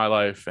shaped my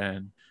life,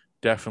 and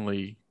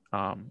definitely,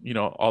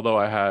 although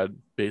I had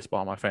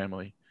baseball in my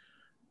family,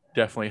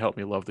 definitely helped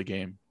me love the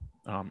game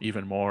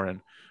even more.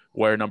 And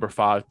wear number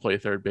 5, play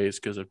third base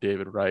because of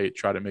David Wright,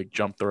 try to make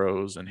jump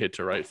throws and hit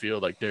to right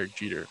field like Derek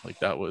Jeter. Like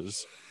that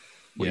was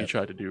what he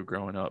tried to do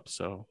growing up.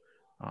 So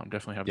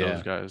definitely have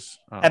those guys.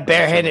 That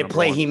barehanded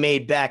play 1. He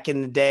made back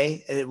in the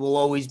day, it will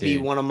always be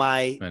one of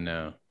my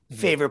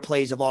favorite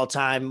plays of all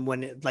time.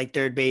 When like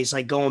third base,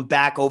 like going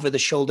back over the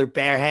shoulder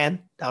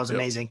barehand, that was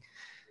amazing.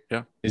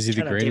 Yeah, is he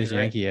the greatest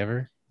Yankee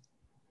ever?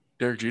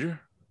 Derek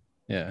Jeter?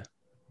 Yeah.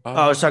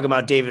 I was talking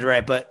about David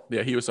Wright, but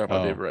yeah, he was talking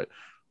about David Wright.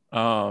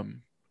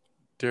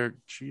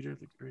 Derek Jeter,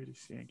 the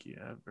greatest Yankee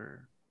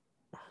ever.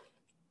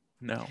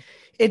 No,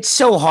 it's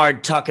so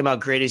hard talking about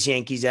greatest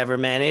Yankees ever,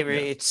 man.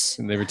 It's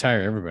they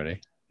retire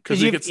everybody.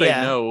 Because you could say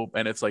no,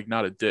 and it's like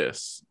not a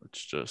diss.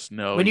 It's just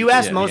no. When you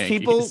ask most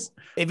people,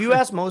 if you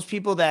ask most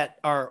people that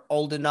are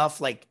old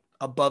enough, like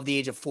above the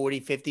age of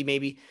 40, 50,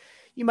 maybe,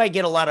 you might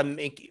get a lot of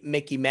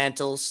Mickey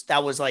Mantles.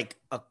 That was like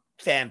a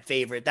fan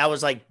favorite. That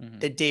was like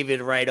the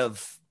David Wright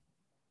of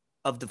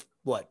the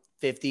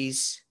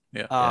 50s.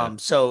 Yeah.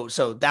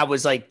 So that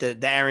was like the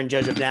Aaron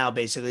Judge of now,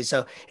 basically.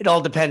 So it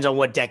all depends on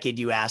what decade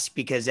you ask,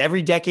 because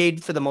every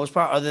decade, for the most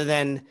part, other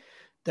than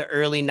the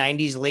early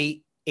 90s,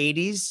 late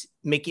 80s,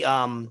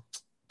 Don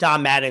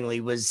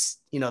Mattingly was,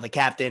 the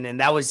captain, and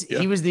that was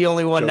he was the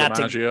only one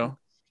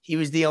he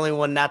was the only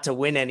one not to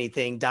win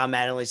anything. Don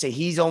Mattingly. So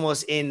he's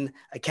almost in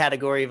a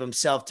category of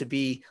himself to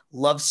be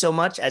loved so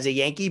much as a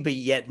Yankee, but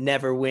yet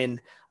never win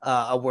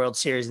a World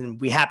Series. And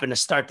we happen to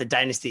start the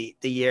dynasty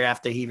the year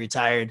after he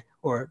retired,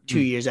 or 2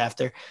 years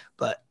after.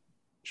 But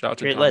shout out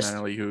to Don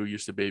Mattingly, who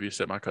used to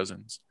babysit my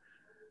cousins.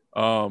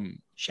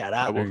 Shout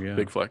out.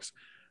 Big flex.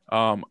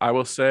 I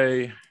will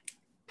say,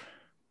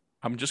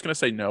 I'm just going to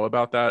say no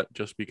about that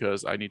just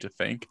because I need to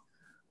think.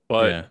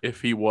 But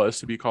if he was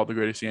to be called the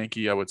greatest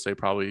Yankee, I would say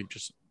probably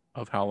just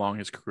of how long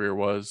his career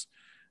was.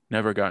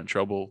 Never got in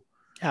trouble.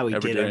 How he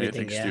never did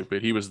anything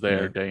stupid. He was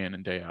there day in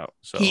and day out.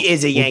 So he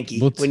is a Yankee.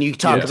 When you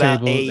talk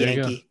about a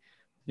Yankee.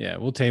 Yeah,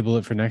 we'll table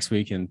it for next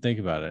week and think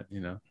about it.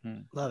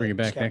 Bring it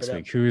back next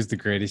week. Who is the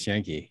greatest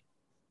Yankee?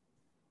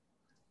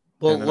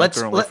 Well,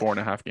 they're only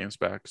 4.5 games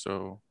back,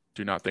 so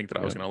do not think that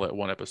I was going to let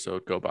one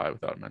episode go by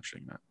without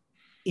mentioning that.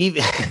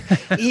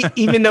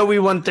 Even though we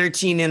won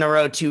 13 in a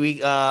row a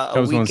week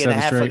and a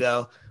half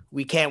ago,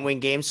 we can't win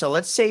games. So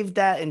let's save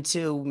that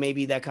until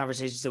maybe that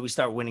conversation so we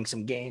start winning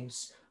some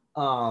games.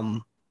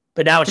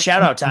 But now it's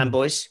shout out time,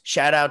 boys.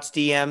 Shout outs,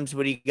 DMs.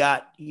 What do you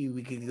got?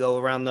 We could go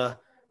around the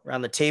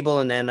table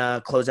and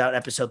then close out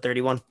episode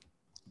 31.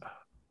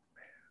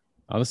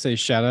 I'll say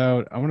shout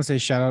out. I want to say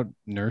shout out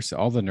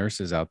all the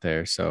nurses out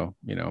there. So,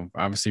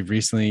 obviously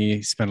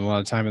recently spent a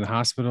lot of time in the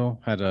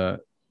hospital, had a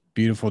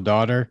beautiful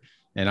daughter,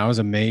 and I was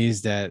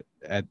amazed at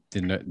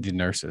the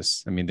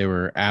nurses. I mean, they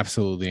were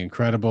absolutely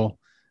incredible.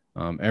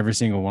 Every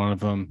single one of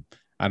them.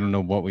 I don't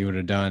know what we would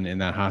have done in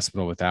that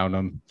hospital without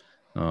them,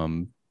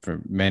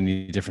 for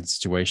many different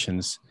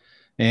situations.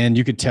 And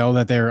you could tell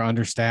that they were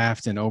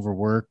understaffed and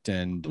overworked,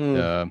 and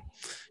you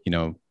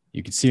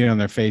could see it on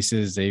their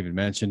faces. They even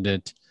mentioned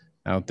it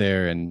out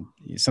there. And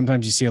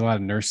sometimes you see a lot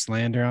of nurse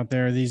slander out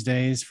there these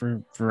days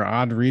for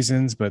odd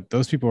reasons, but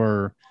those people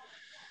are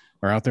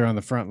out there on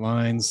the front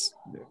lines,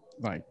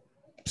 like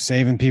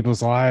saving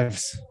people's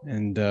lives.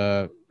 And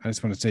I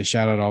just want to say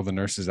shout out all the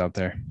nurses out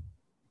there.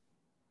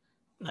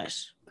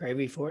 Nice.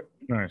 Gravy for it.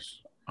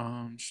 Nice.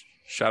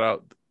 Shout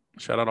out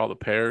all the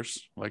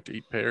pears. I like to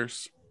eat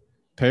pears.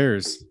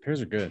 Pears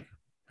are good.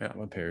 Yeah, I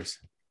love pears.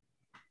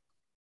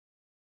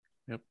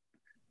 Yep,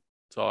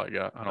 that's all I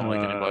got. I don't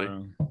like anybody.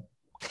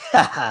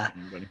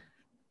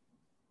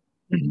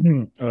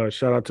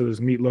 Shout out to this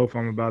meatloaf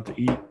I'm about to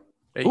eat.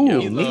 Hey, Ooh,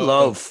 yo.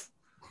 meatloaf.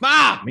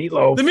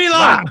 Meatloaf. The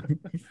meatloaf.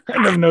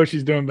 I never know what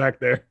she's doing back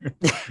there.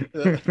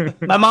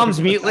 My mom's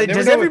meatloaf.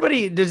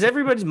 never Does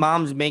everybody's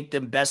moms make the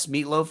best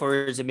meatloaf, or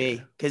is it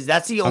me? Because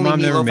that's the My only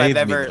mom never meatloaf I've made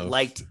ever meatloaf.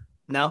 liked.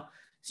 No,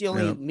 it's the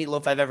only Yeah.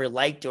 meatloaf I've ever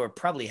liked or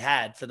probably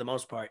had for the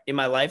most part in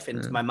my life, and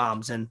it's my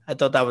mom's. And I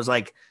thought that was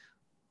like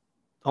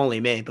only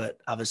me, but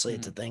obviously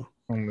it's a thing.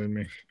 Only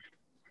me.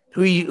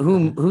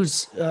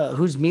 Whose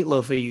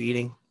meatloaf are you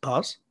eating?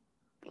 Pause.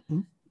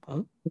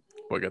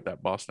 We got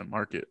that Boston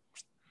Market.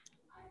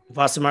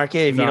 Boston Market.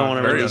 If you No, don't want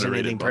to Very release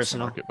underrated anything Boston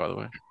personal, Market, by the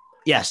way.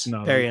 yes,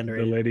 No, very the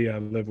underrated. lady I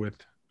live with.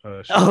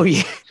 Oh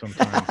yeah.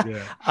 Sometimes,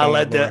 yeah. I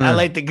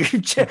like the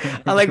group chat.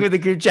 I like when the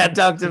group chat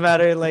talks about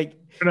it. Like,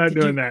 We're not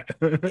did doing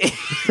you-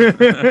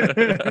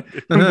 that.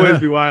 Them boys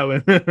be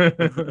wilding.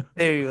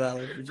 there you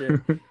go, for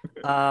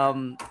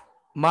sure.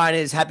 Mine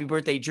is happy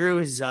birthday, Drew.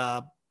 His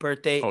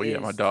birthday. Oh yeah,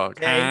 is my dog.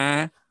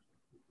 today.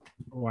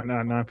 Why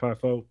not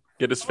 954?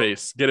 Get his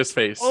face. Get his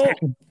face.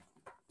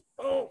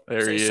 Oh,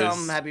 There say he is.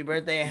 something. Happy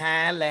birthday,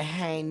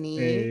 honey.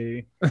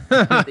 Hey.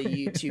 The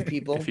YouTube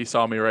people. If he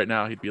saw me right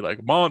now, he'd be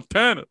like,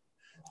 Montana.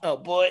 Oh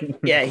boy,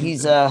 yeah,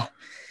 he's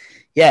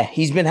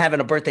been having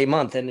a birthday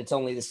month, and it's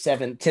only the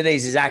 7th.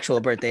 Today's his actual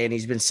birthday, and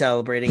he's been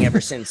celebrating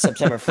ever since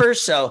September 1st.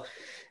 So,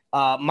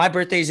 my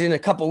birthday's in a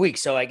couple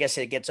weeks, so I guess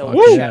it gets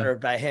overshadowed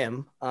by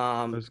him.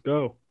 Let's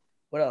go.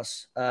 What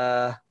else?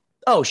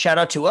 Shout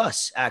out to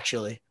us,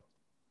 actually.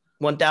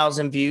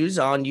 1,000 views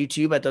on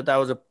YouTube. I thought that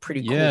was a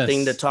pretty cool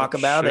thing to talk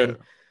about. Shit.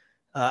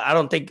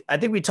 And I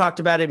think we talked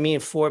about it, me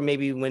and Ford,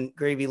 maybe when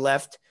Gravy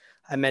left.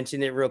 I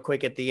mentioned it real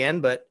quick at the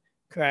end, but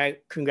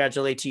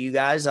congratulate to you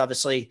guys.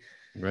 Obviously,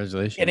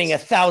 Congratulations. getting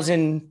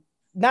 1,000,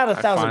 not I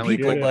 1,000 finally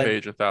people, did the but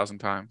page 1,000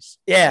 times.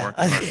 yeah,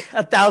 I'm working on it.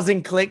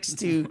 1,000 clicks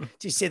to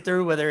sit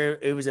through, whether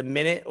it was a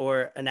minute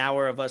or an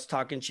hour of us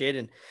talking shit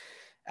and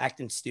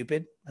acting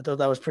stupid. I thought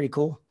that was pretty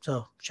cool.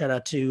 So shout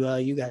out to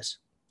you guys.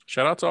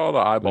 Shout out to all the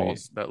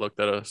eyeballs that looked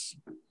at us.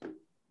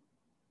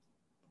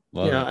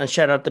 Love it. And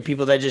shout out to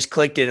people that just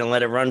clicked it and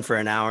let it run for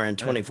an hour and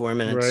 24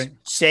 minutes.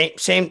 Right.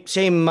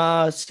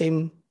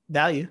 Same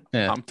value.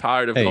 Yeah. I'm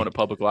tired of Hey, going to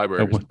public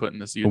libraries and putting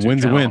this YouTube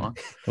win's a channel win. on.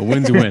 A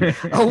win's a win.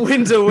 A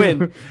win's a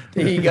win.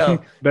 There you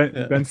go.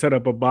 Ben set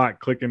up a bot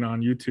clicking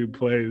on YouTube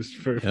plays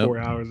for 4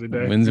 hours a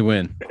day. Win's a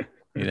win.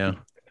 You know.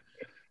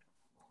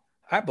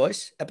 All right,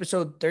 boys.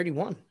 Episode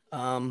 31.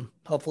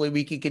 Hopefully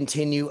we can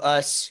continue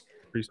us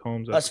Priest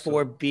Holmes.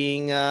 for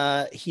being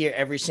here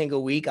every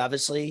single week.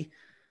 Obviously,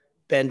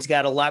 Ben's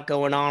got a lot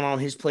going on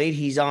his plate.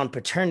 He's on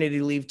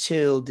paternity leave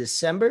till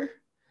December.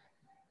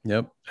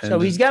 Yep. So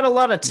he's got a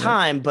lot of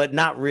time, but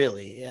not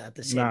really. Yeah, at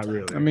the same Not time.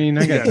 really. I mean,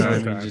 I got Yeah, time. no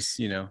You time. just,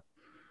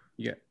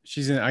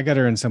 yeah, I got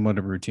her in somewhat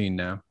of a routine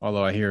now,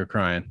 although I hear her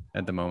crying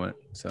at the moment.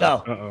 So,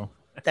 Oh, Uh-oh.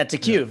 that's a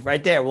cue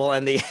right there. We'll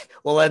end the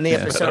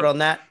episode on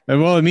that.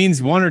 well, it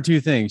means one or two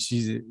things.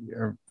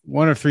 Or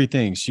one of three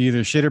things. She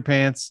either shit her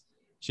pants,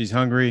 she's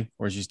hungry,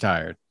 or she's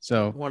tired.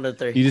 So One of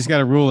the you three. just got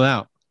to rule it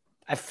out.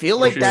 I feel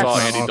Like like you saw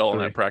that's. Andy Dalton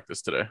three. at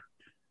practice today.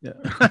 Yeah.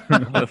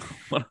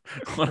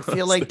 I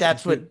feel like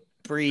that's what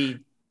Bree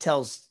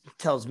tells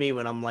me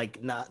when I'm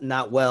like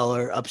not well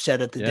or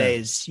upset at the Yeah. day.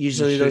 Is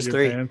usually You those shit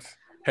your three. pants?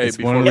 Hey, It's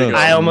before one we of go,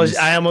 those.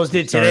 I almost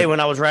did today Sorry. when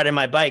I was riding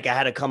my bike. I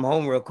had to come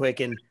home real quick,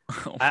 and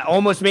I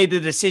almost made the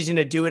decision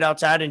to do it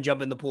outside and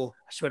jump in the pool.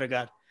 I swear to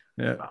God.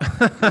 Yeah.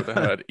 would have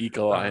had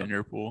Eagle Eye in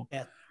your pool.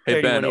 Yeah,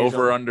 Hey 31 Ben, years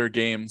over old. under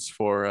games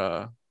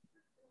for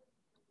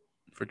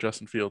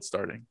Justin Fields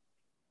starting.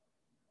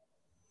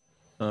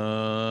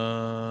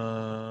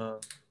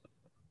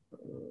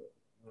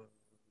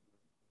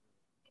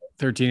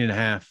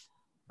 13.5.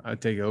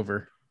 I'd take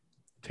over.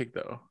 Take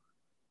though.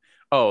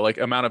 Oh, like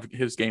amount of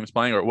his games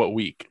playing or what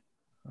week?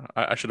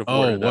 I should have Oh,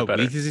 worded that what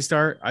better. week does he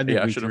start? I think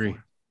Yeah, I week should have. 3.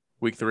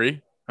 Week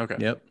 3? Okay.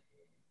 Yep.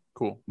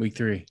 Cool. Week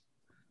 3.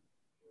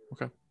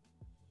 Okay.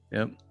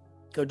 Yep.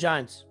 Go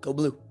Giants. Go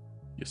Blue.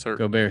 Yes, sir.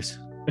 Go Bears.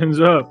 Fins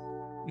up.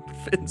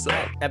 Fins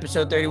up.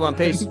 Episode 31.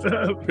 Peace. Fins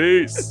up.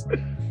 Peace.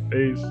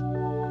 Peace.